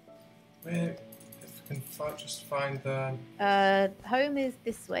 Where, if we can just find the... Home is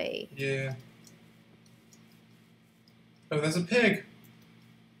this way. Yeah. Oh, there's a pig!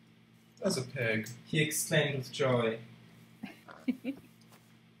 There's a pig. He exclaimed with joy.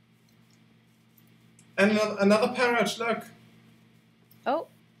 And another parrot, look! Oh,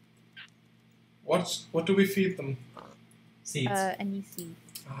 What do we feed them? Seeds. any seeds.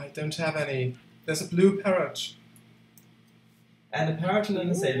 I don't have any. There's a blue parrot. And a parrot and an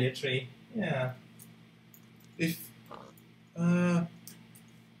azalea tree. Yeah. If...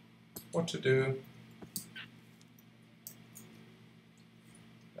 what to do?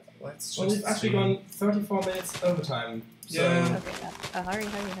 Let's just Well, we've actually see. gone 34 minutes overtime. So Yeah. Okay, hurry.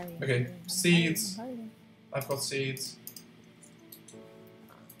 Okay, Hurry. seeds. I've got seeds.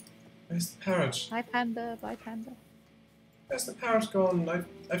 Where's the parrot? Hi, panda. Bye, panda. Where's the parrot gone?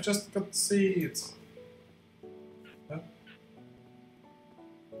 I've just got seeds.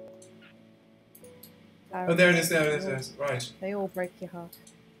 Oh, there it is, there it is. Right. They all break your heart.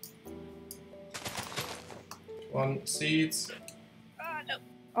 One, seeds. No.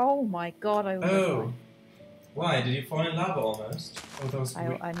 Oh my god, I almost Oh. died. why? Did you fall in lava almost? Oh, those I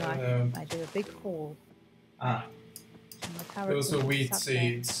know, no. I do a big hole. Ah. And my parrot Those were just wheat sat there.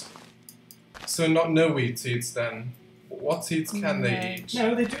 seeds. So no wheat seeds then. What seeds can they No. eat?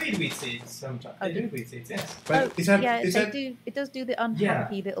 No, they do eat wheat seeds sometimes. They Okay. do eat wheat seeds, yes. But is that, yeah, is they that do. It does do the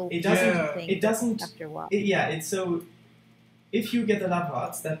unhappy little It doesn't- Yeah. thing. it doesn't- after a while. Yeah, it's so... If you get the love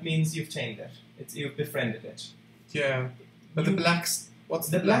hearts, that means you've tamed it. You've befriended it. yeah? But the You- blacks. What's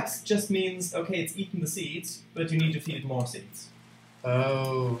The the black? blacks just means, okay, it's eaten the seeds, but you need to feed it more seeds.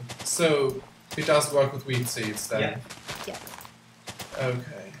 Oh, so it does work with wheat seeds then. Yeah. Yeah.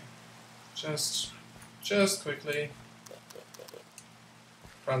 Okay. Just quickly.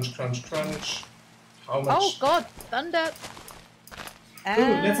 Crunch, crunch, crunch. How much? Oh god, thunder!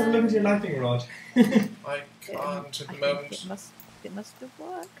 Ooh, let's have a look at your lightning rod. I can't I at the think moment. it must have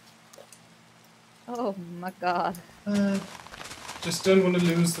worked. Oh my god. Just don't want to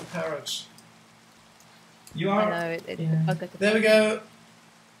lose the parrot. You I are... know, it's yeah. a bug. There we go.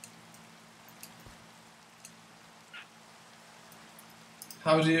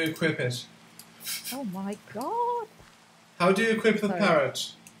 How do you equip it? Oh my god! How do you equip the Sorry.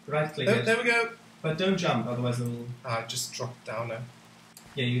 parrot? Right click Oh, it. there we go. But don't jump, otherwise it'll... Ah, just dropped down now.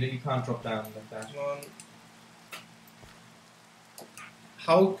 Yeah, you can't drop down like that. Come on.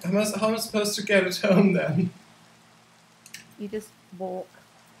 How am I supposed to get it home then? You just walk.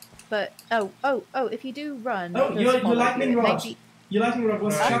 But if you do run. Oh, it does your follow lightning you. It rod. makes you- Your lightning rod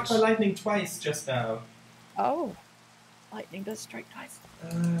was Right. struck by lightning twice just now. Oh, lightning does strike twice.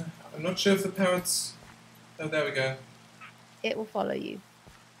 I'm not sure if the parrot's... Oh, there we go. It will follow you.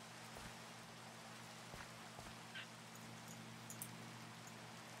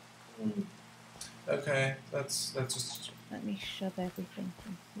 Okay, let's just... Let me shove everything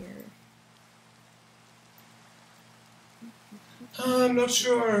from here. I'm not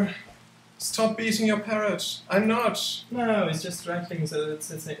sure. Stop beating your parrot. I'm not. No, it's just rattling so that it's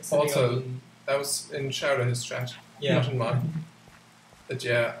sitting Also, on... that was in Sharadise chat, Yeah. not in mine. But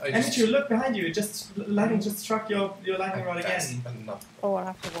yeah, I just... Emichu, look behind you. Lightning just struck your lightning rod That's again. enough. Oh, I'll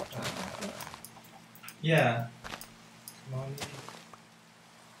have to watch it. Yeah. Come on.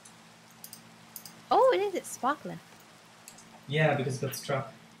 Oh, it is. It's sparkling. Yeah, because it got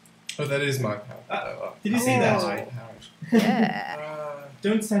struck. Oh, that is my parrot. Ah, did you see Oh. that? My parrot. Yeah.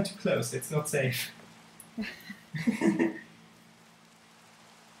 Don't stand too close. It's not safe.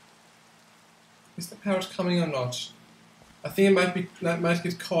 Is the parrot coming or not? I think it might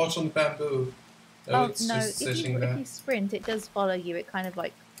get caught on the bamboo. No, it's no, just sitting if there. you sprint, it does follow you. It kind of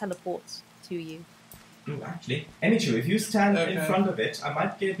like teleports to you. Ooh, actually, Emichu, if you stand in Okay. front of it, I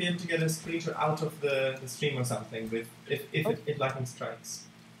might be able to get a screenshot out of the stream or something with if it lightning strikes.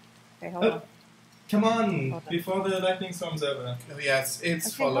 Okay, hold Oh. on. Come on, Hold on. before the lightning storm's over. Oh yeah, it's Okay,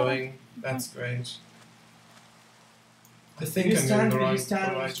 following. That's great. I If think you I'm stand- going if you the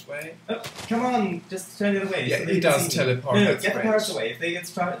stand- right way. Oh, come on, just turn it away. Yeah, so it they can does see me. teleport, No, that's get the great. parrots away. If they get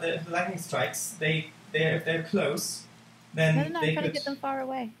the lightning strikes, if they're close, then No, I'm they trying to could. get them far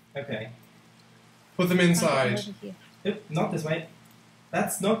away. Okay. Put them I'm trying inside. to get them over here. Oop, not this way.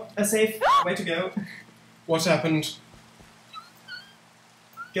 That's not a safe way to go. What happened?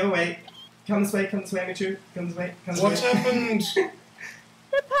 Go away. Come this way, Michu. Come this way, come this What way. happened? The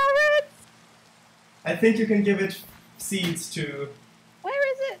parrots! I think you can give it seeds to...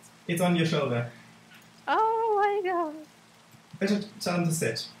 Where is it? It's on your shoulder. Oh my god. Better tell him to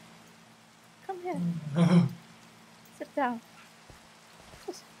sit. Come here. Sit down.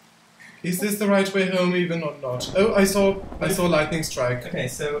 Is this the right way home even or not? Oh, I saw lightning strike. Okay,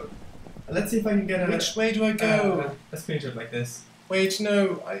 so let's see if I can get Which way do I go? a screenshot like this. Wait,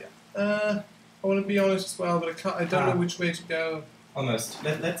 no. I want to be honest as well, but I can't. I don't know which way to go. Almost.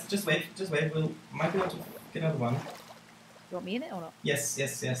 Let's just wait. Just wait. We'll might be able to get another one. You want me in it or not? Yes.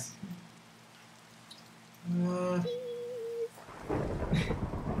 Yes. Yes.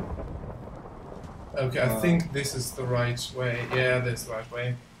 Okay, I think this is the right way. Yeah, this is the right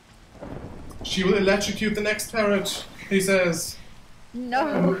way. She will electrocute the next parrot, he says.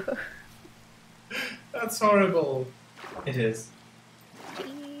 No. That's horrible. It is.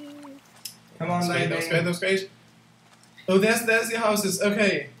 Jeez. Come on, that was great, that was great. Oh, there's the houses.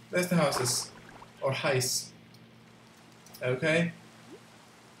 Okay, there's the houses. Or heis. Okay.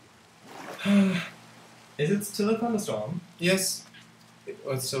 Is it still a thunderstorm? Yes.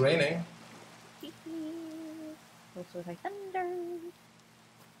 It's still raining. Also like thunder.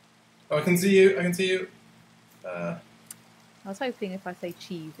 Oh, I can see you. I can see you. I was hoping if I say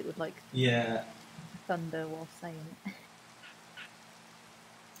cheese, it would like thunder while saying it.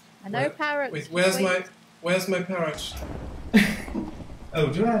 I know parrots. Wait, where's my parrot? Oh,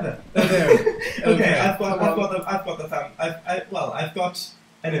 do I have it? Oh, there. Okay, I've got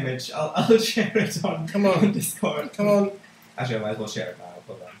an image. I'll share it on Discord. Come on. Actually, I might as well share it now.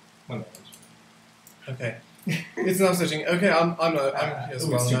 Hold on. 1 moment. Okay. It's now searching. Okay, I'm here as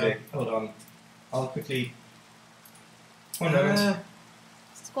well it's too now. big. Hold on. I'll quickly... 1 moment.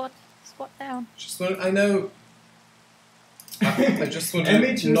 Squat down. I know. I just want to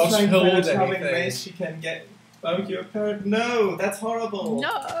Emichu's not trying to hold find out how many anything. ways she can get out your parrot. No, that's horrible.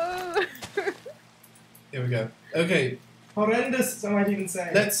 No. Here we go. Okay. Horrendous, I might even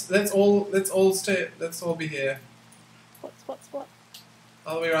say. Let's all be here. Squat.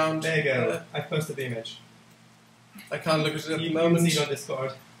 All the way around. There you go. I posted the image. I can't look at it at the You moment. can see it on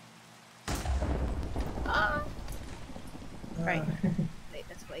Discord. Right.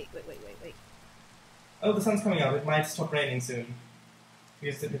 Wait. Oh, the sun's coming out. It might stop raining soon.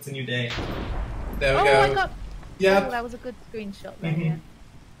 Because it's a new day. There we go. I got... Yeah. Oh, that was a good screenshot there,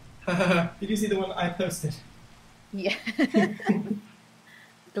 yeah. Did you see the one I posted? Yeah.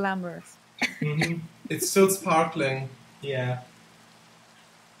 Glamorous. It's still sparkling. Yeah.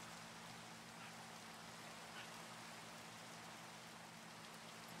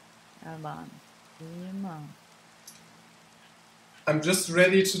 Come on. I'm just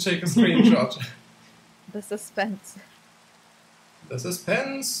ready to take a screenshot. The suspense. The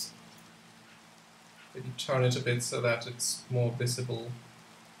suspense. Maybe turn it a bit so that it's more visible.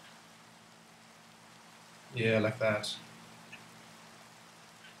 Yeah, like that.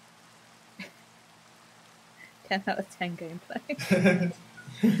 10 out of 10 gameplay.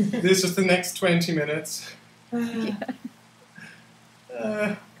 This is just the next 20 minutes. Yeah.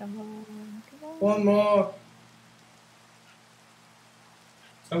 Come on. One more.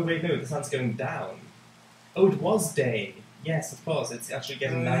 Oh wait, no, the sun's going down. Oh, it was day. Yes, of course, it's actually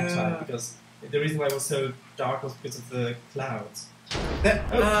getting nighttime because the reason why it was so dark was because of the clouds.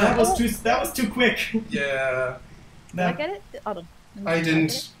 That was too quick. Yeah. Did I get it? Hold on. I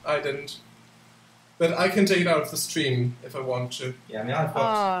didn't. But I can take it out of the stream if I want to. Yeah, I mean, I've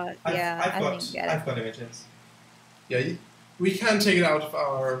got I've got images. Yeah, we can take it out of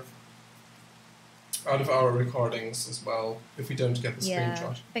our recordings as well if we don't get the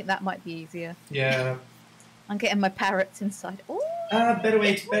screenshot. I think that might be easier. Yeah. I'm getting my parrots inside. Oh. Better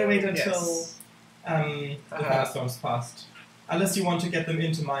wait until the thunderstorm's passed. Unless you want to get them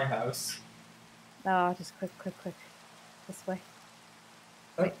into my house. No, just quick. This way.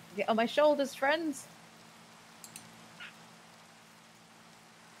 Oh. Wait, get on my shoulders, friends.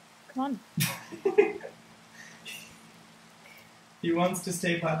 Come on. He wants to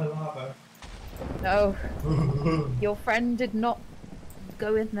stay by the lava. No. Your friend did not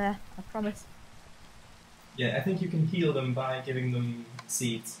go in there, I promise. Yeah, I think you can heal them by giving them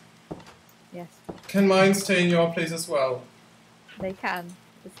seeds. Yes. Can mine stay in your place as well? They can.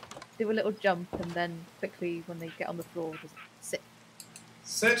 Just do a little jump and then quickly, when they get on the floor, just sit.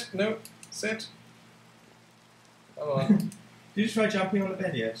 Sit? No. Sit. Come on. Did you try jumping on the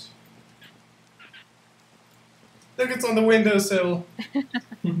bed yet? Look, it's on the windowsill.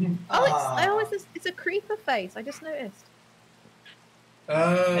 It's a creeper face. I just noticed.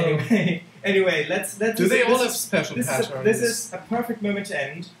 Oh. Anyway, let's. Do they all have special patterns? This is a perfect moment to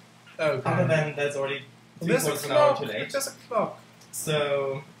end. Okay. Other than there's already 3/4 of an hour too late. There's a clock.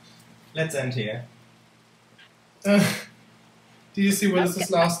 So, let's end here. Did you see No, Willis's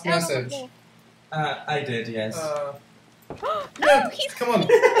get last back down on the message? floor. I did, yes. No, he's Come on. on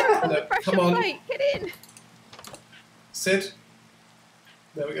No, the pressure come on. plate. Get in. Sit.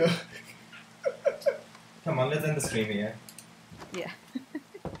 There we go. Come on, let's end the stream here. Yeah.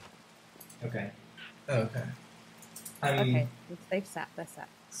 Okay. Okay. Okay, they've sat. They're sat.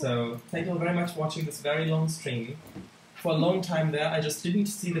 So, thank you all very much for watching this very long stream. For a long time there, I just didn't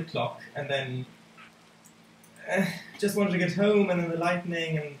see the clock, and then just wanted to get home, and then the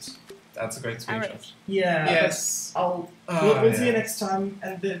lightning, and That's a great screenshot. Arrows. yeah. Yes. We'll see you next time,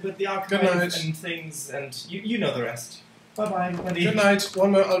 and with the Good night. archive and things, and you know the rest. Bye bye, buddy. Good night.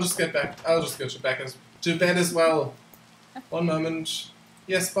 One more. I'll just get back. I'll just go to bed as well. One moment.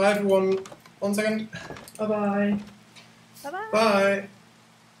 Yes. Bye everyone. 1 second. Bye bye. Bye-bye. Bye.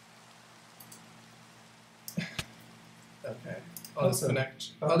 Okay. I'll Awesome.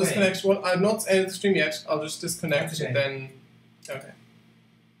 disconnect. Okay. I'll disconnect. Well, I'm not ending the stream yet. I'll just disconnect Okay. and then. Okay.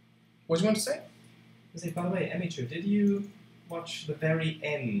 What do you want to say? By the way, Emichu, did you watch the very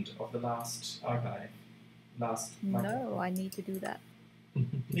end of the last archive? No, I need to do that.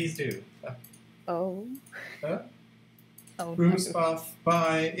 Please do. Oh. Huh? Oh, Rooms no. bath.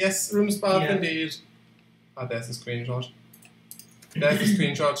 Bye. Yes, rooms bath Yeah. indeed. Ah, there's the screenshot. There's the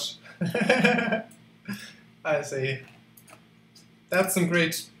screenshot. I see. That's some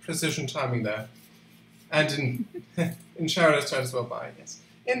great precision timing there. And in Sharadise chat as well. Bye. Yes.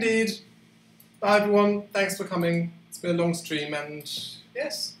 Indeed. Bye everyone. Thanks for coming. It's been a long stream and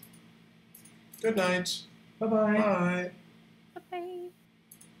yes. Good night. Bye bye. Bye.